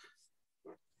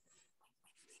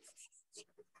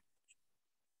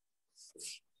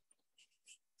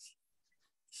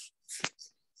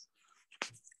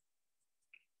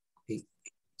 Eight,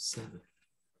 7.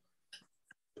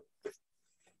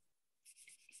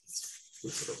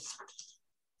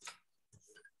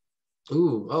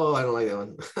 Ooh, oh, I don't like that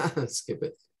one. Skip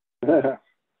it.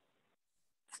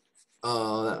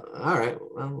 Oh, all right.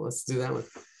 Well, let's do that one.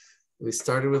 We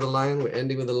started with a lion, we're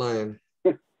ending with a lion.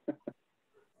 All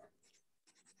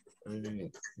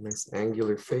right, nice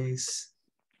angular face.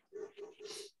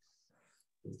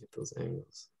 Get those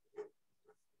angles.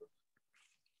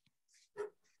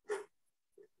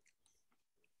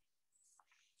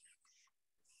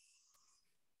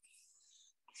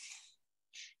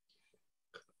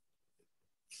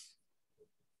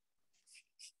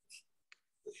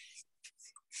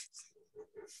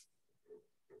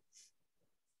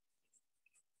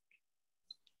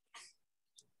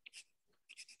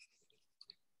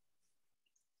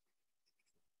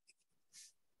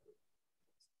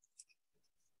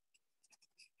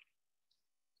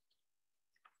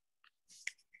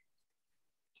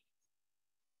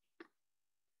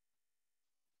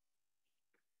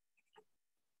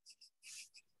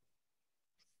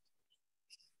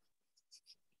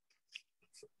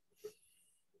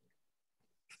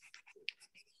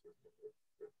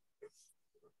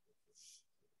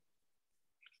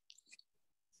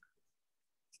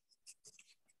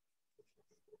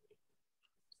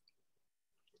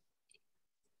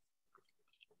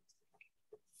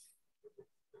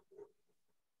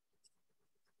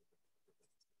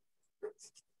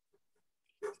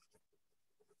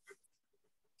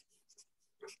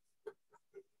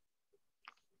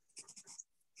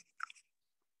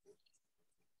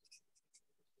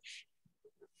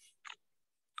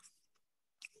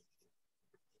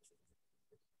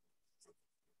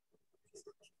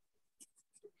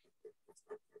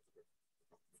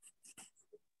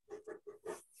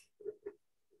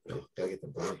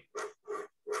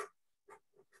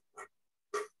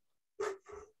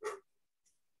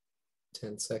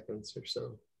 10 seconds or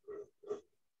so.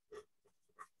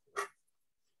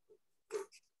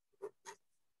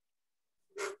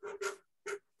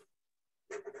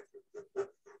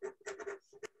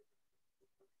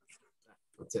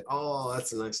 That's it. Oh,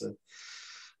 that's a nice one.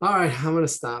 All right, I'm gonna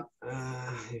stop.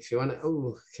 If you want to,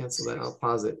 oh, cancel that. I'll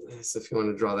pause it. So if you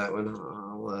want to draw that one,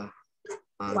 I'll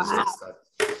Wow. stop.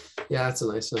 Yeah, that's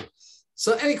a nice one.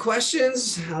 So any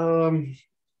questions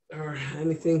or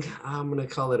anything? I'm gonna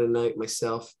call it a night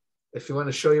myself. If you want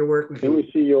to show your work, Can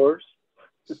we see yours?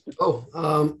 Oh,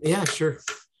 yeah, sure.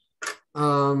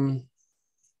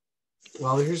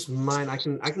 Well, here's mine. I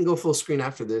can go full screen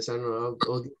after this. I don't know.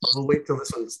 We'll wait till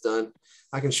this one's done.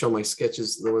 I can show my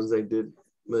sketches, the ones I did,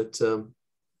 but yeah,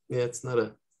 it's not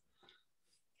a.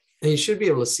 And you should be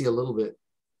able to see a little bit.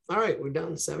 All right, we're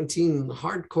down 17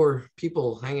 hardcore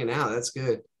people hanging out. That's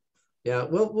good. Yeah,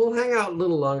 we'll hang out a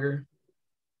little longer.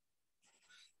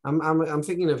 I'm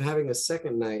thinking of having a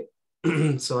second night,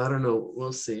 so I don't know.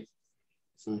 We'll see.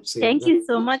 Thank you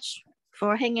so much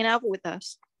for hanging out with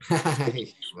us.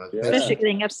 Especially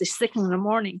getting up to 6 in the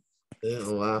morning. Yeah,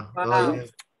 wow. Wow. Oh, yeah.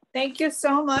 Thank you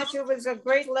so much. It was a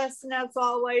great lesson as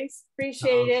always.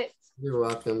 Appreciate it. You're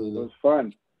welcome. It was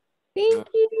fun. Thank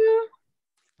you.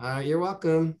 You're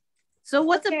welcome. So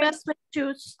what's the best way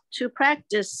to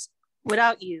practice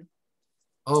without you?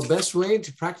 Oh, best way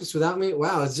to practice without me?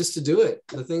 Wow, it's just to do it.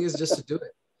 The thing is just to do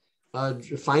it.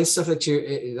 Find stuff that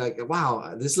you're like,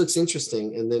 wow, this looks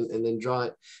interesting, and then draw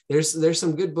it. There's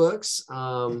some good books.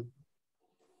 So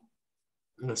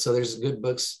there's good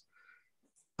books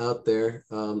out there.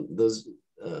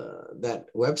 That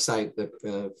website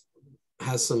that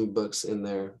has some books in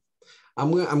there.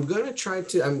 I'm gonna try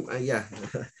to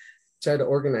try to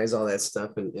organize all that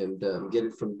stuff and get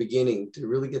it from beginning to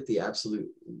really get the absolute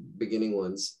beginning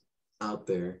ones out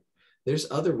there. There's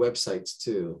other websites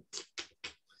too.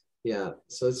 Yeah,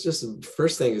 so it's just,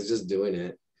 first thing is just doing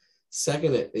it.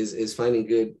 Second is finding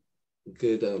good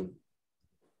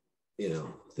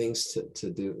things to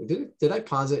do. Did I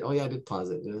pause it? Oh yeah, I did pause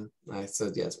it. Yeah. I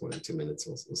said yeah, it's more than 2 minutes.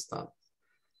 We'll stop.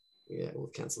 Yeah, we'll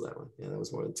cancel that one. Yeah, that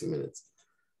was more than 2 minutes.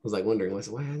 I was like wondering,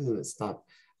 why hasn't it stopped?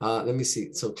 Let me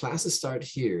see. So classes start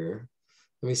here.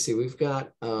 Let me see. We've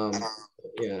got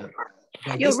yeah.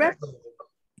 Your rep.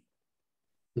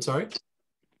 I'm sorry.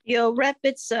 Your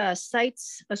Rapids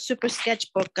Sites a super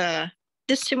sketchbook.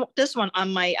 This one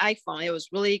on my iPhone, it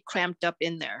was really cramped up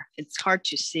in there. It's hard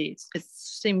to see. It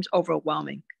seems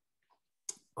overwhelming.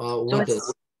 What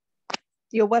does?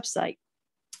 Your website.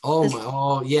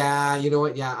 Oh yeah. You know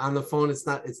what? Yeah, on the phone, it's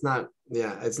not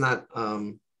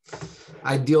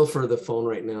ideal for the phone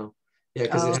right now. Yeah,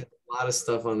 because it has a lot of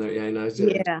stuff on there. Yeah, I know.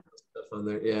 Yeah. Stuff on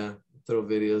there. Yeah. Throw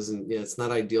videos, and yeah, it's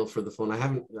not ideal for the phone. I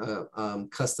haven't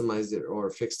customized it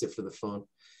or fixed it for the phone.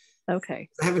 Okay.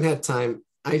 I haven't had time.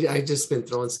 I just been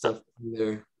throwing stuff in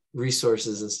there,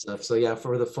 resources and stuff. So yeah,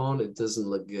 for the phone, it doesn't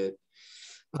look good.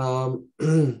 Let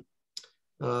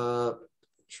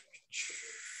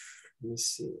me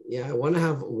see. Yeah, I want to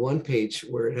have one page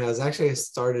where it has, actually I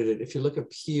started it. If you look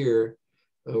up here,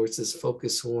 where it says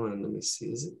focus one, let me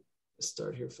see. Is it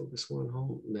start here? Focus one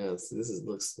home. No,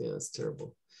 looks it's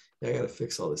terrible. Yeah, I got to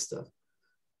fix all this stuff.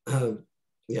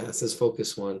 Yeah, it says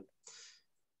focus one.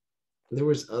 There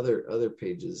was other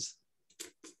pages.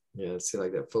 Yeah, see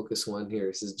like that focus one here.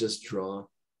 It says just draw.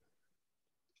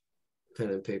 Pen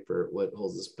and paper. What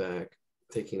holds us back?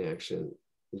 Taking action.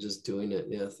 Just doing it.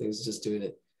 Yeah, things just doing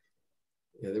it.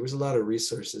 Yeah, there was a lot of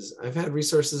resources. I've had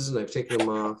resources and I've taken them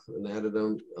off and added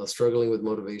them. I was struggling with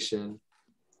motivation.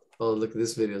 Oh, look,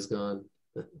 this video's gone.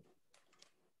 That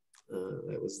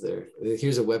was there.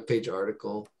 Here's a webpage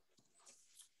article.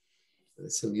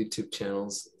 Some YouTube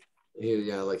channels. Here,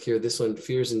 yeah, like here, this one,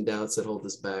 fears and doubts that hold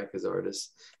us back as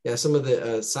artists. Yeah, some of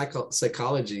the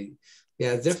psychology.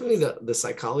 Yeah, definitely the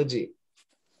psychology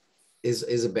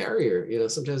is a barrier. You know,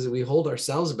 sometimes we hold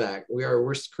ourselves back. We are our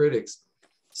worst critics.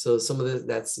 So some of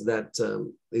that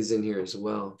is in here as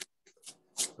well.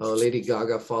 Oh, Lady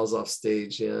Gaga falls off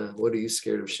stage. Yeah, what are you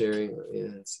scared of sharing?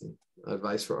 Yeah, it's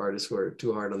advice for artists who are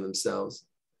too hard on themselves.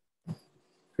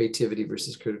 Creativity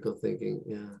versus critical thinking.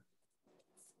 Yeah,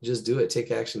 just do it.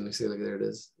 Take action. You see, look, there it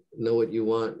is. Know what you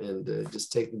want and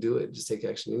just do it. Just take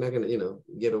action. You're not gonna,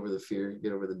 get over the fear,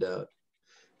 get over the doubt.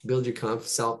 Build your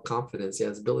self-confidence. Yeah,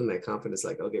 it's building that confidence.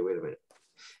 Like, okay, wait a minute.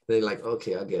 And then like,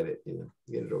 okay, I'll get it.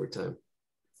 Get it over time.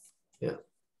 Yeah.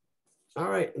 All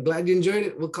right. I'm glad you enjoyed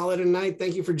it. We'll call it a night.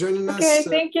 Thank you for joining us. Okay,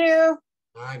 thank you.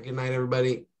 All right. Good night,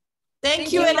 everybody.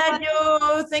 Thank you,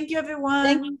 Eladio. Thank you, everyone.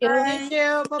 Thank you. Bye. Thank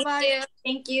you. Bye-bye.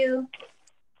 Thank you.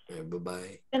 Yeah,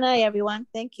 bye-bye. Good night, everyone.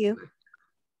 Thank you.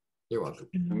 You're welcome.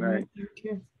 Good night. Thank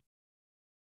you.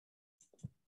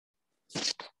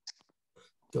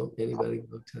 Don't anybody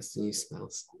go test a new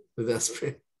spouse with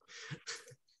aspirin.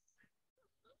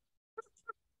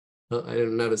 Oh,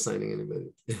 I'm not assigning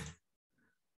anybody.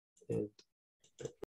 And